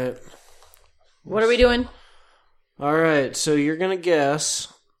right. What are we doing? All right, so you're going to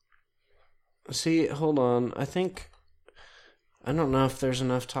guess. See, hold on. I don't know if there's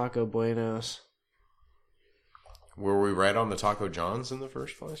enough Taco Buenos. Were we right on the Taco John's in the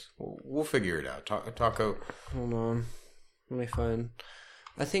first place? We'll figure it out. Taco. Hold on. Let me find.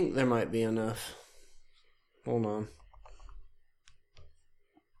 I think there might be enough. Hold on.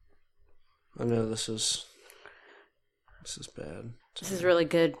 I know this is bad. This is really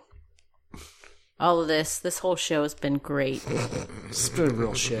good. All of this whole show has been great. It's been a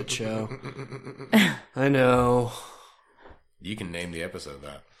real shit show. I know. You can name the episode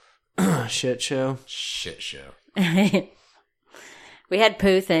that. Shit show? Shit show. We had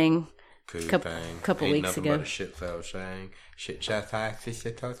Pooh Thing Pooh Thing. Couple Ain't weeks nothing ago. But a shit show saying. Shit show saying.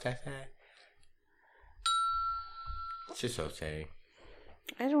 Shit show saying.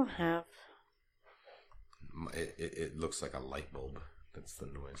 I don't have. It looks like a light bulb. That's the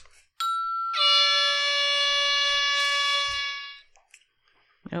noise.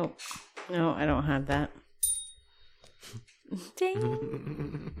 Nope. No, I don't have that.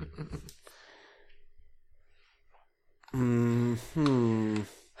 Ding.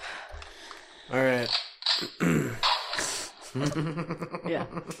 All right. Yeah.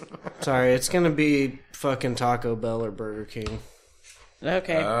 Sorry, it's going to be fucking Taco Bell or Burger King.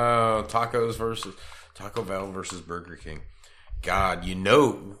 Okay. Taco Bell versus Burger King. God, you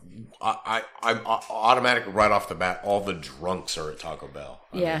know, I'm automatically right off the bat, all the drunks are at Taco Bell.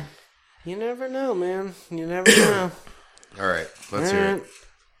 Yeah. I mean, you never know, man. You never know. All right, let's hear it.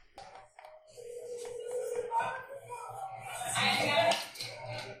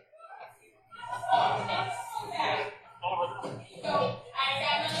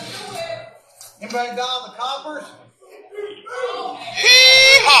 Anybody down the coppers?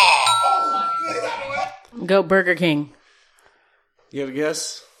 Go Burger King. You got a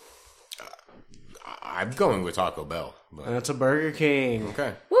guess? I'm going with Taco Bell. But... That's a Burger King.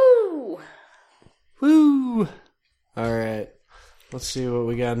 Okay. Woo! Woo! All right. Let's see what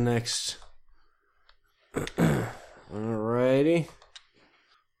we got next. Alrighty.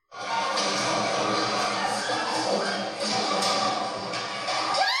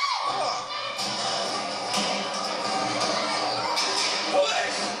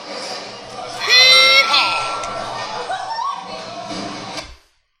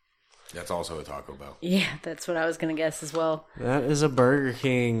 That's also a Taco Bell. Yeah, that's what I was going to guess as well. That is a Burger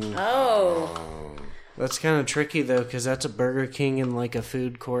King. Oh. That's kind of tricky though, because that's a Burger King in like a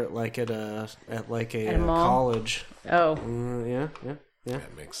food court, like at a college. Oh. Yeah.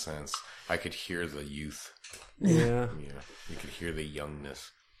 That makes sense. I could hear the youth. Yeah. Yeah. You could hear the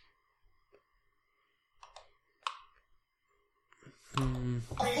youngness.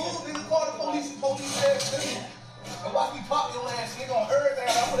 Watch me pop your ass, nigga, on everything. I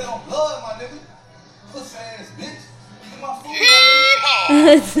put that on blood, my nigga. Pussy ass bitch. Get my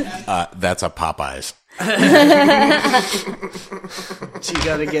food. That's a Popeyes. So you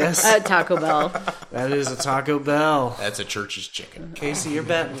got to guess? Taco Bell. That is a Taco Bell. That's a Church's Chicken. Casey,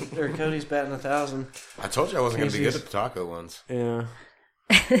 Cody's batting 1,000. I told you I wasn't going to be good at the taco ones. Yeah.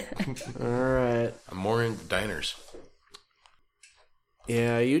 All right. I'm more into diners.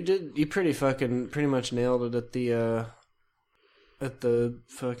 Yeah, you did. You pretty much nailed it at the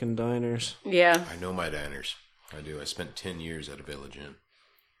fucking diners. Yeah. I know my diners. I do. I spent 10 years at a Village Inn.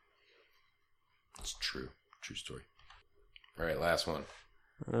 It's true. True story. All right, last one.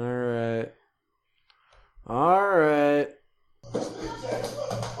 All right. All right.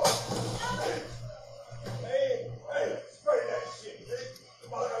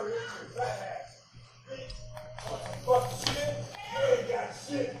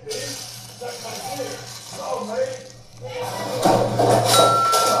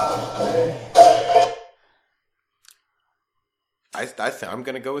 I'm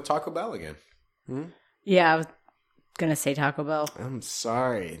going to go with Taco Bell again. Yeah, I was going to say Taco Bell. I'm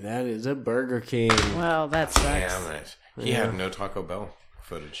sorry. That is a Burger King. Well, that sucks. Damn it. He had no Taco Bell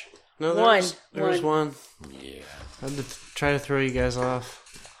footage. No, there was one. Yeah. I had to try to throw you guys off.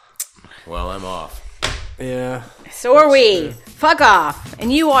 Well, I'm off. Yeah. So are we. Fuck off.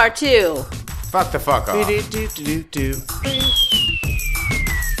 And you are too. Fuck the fuck off. Do-do-do-do-do.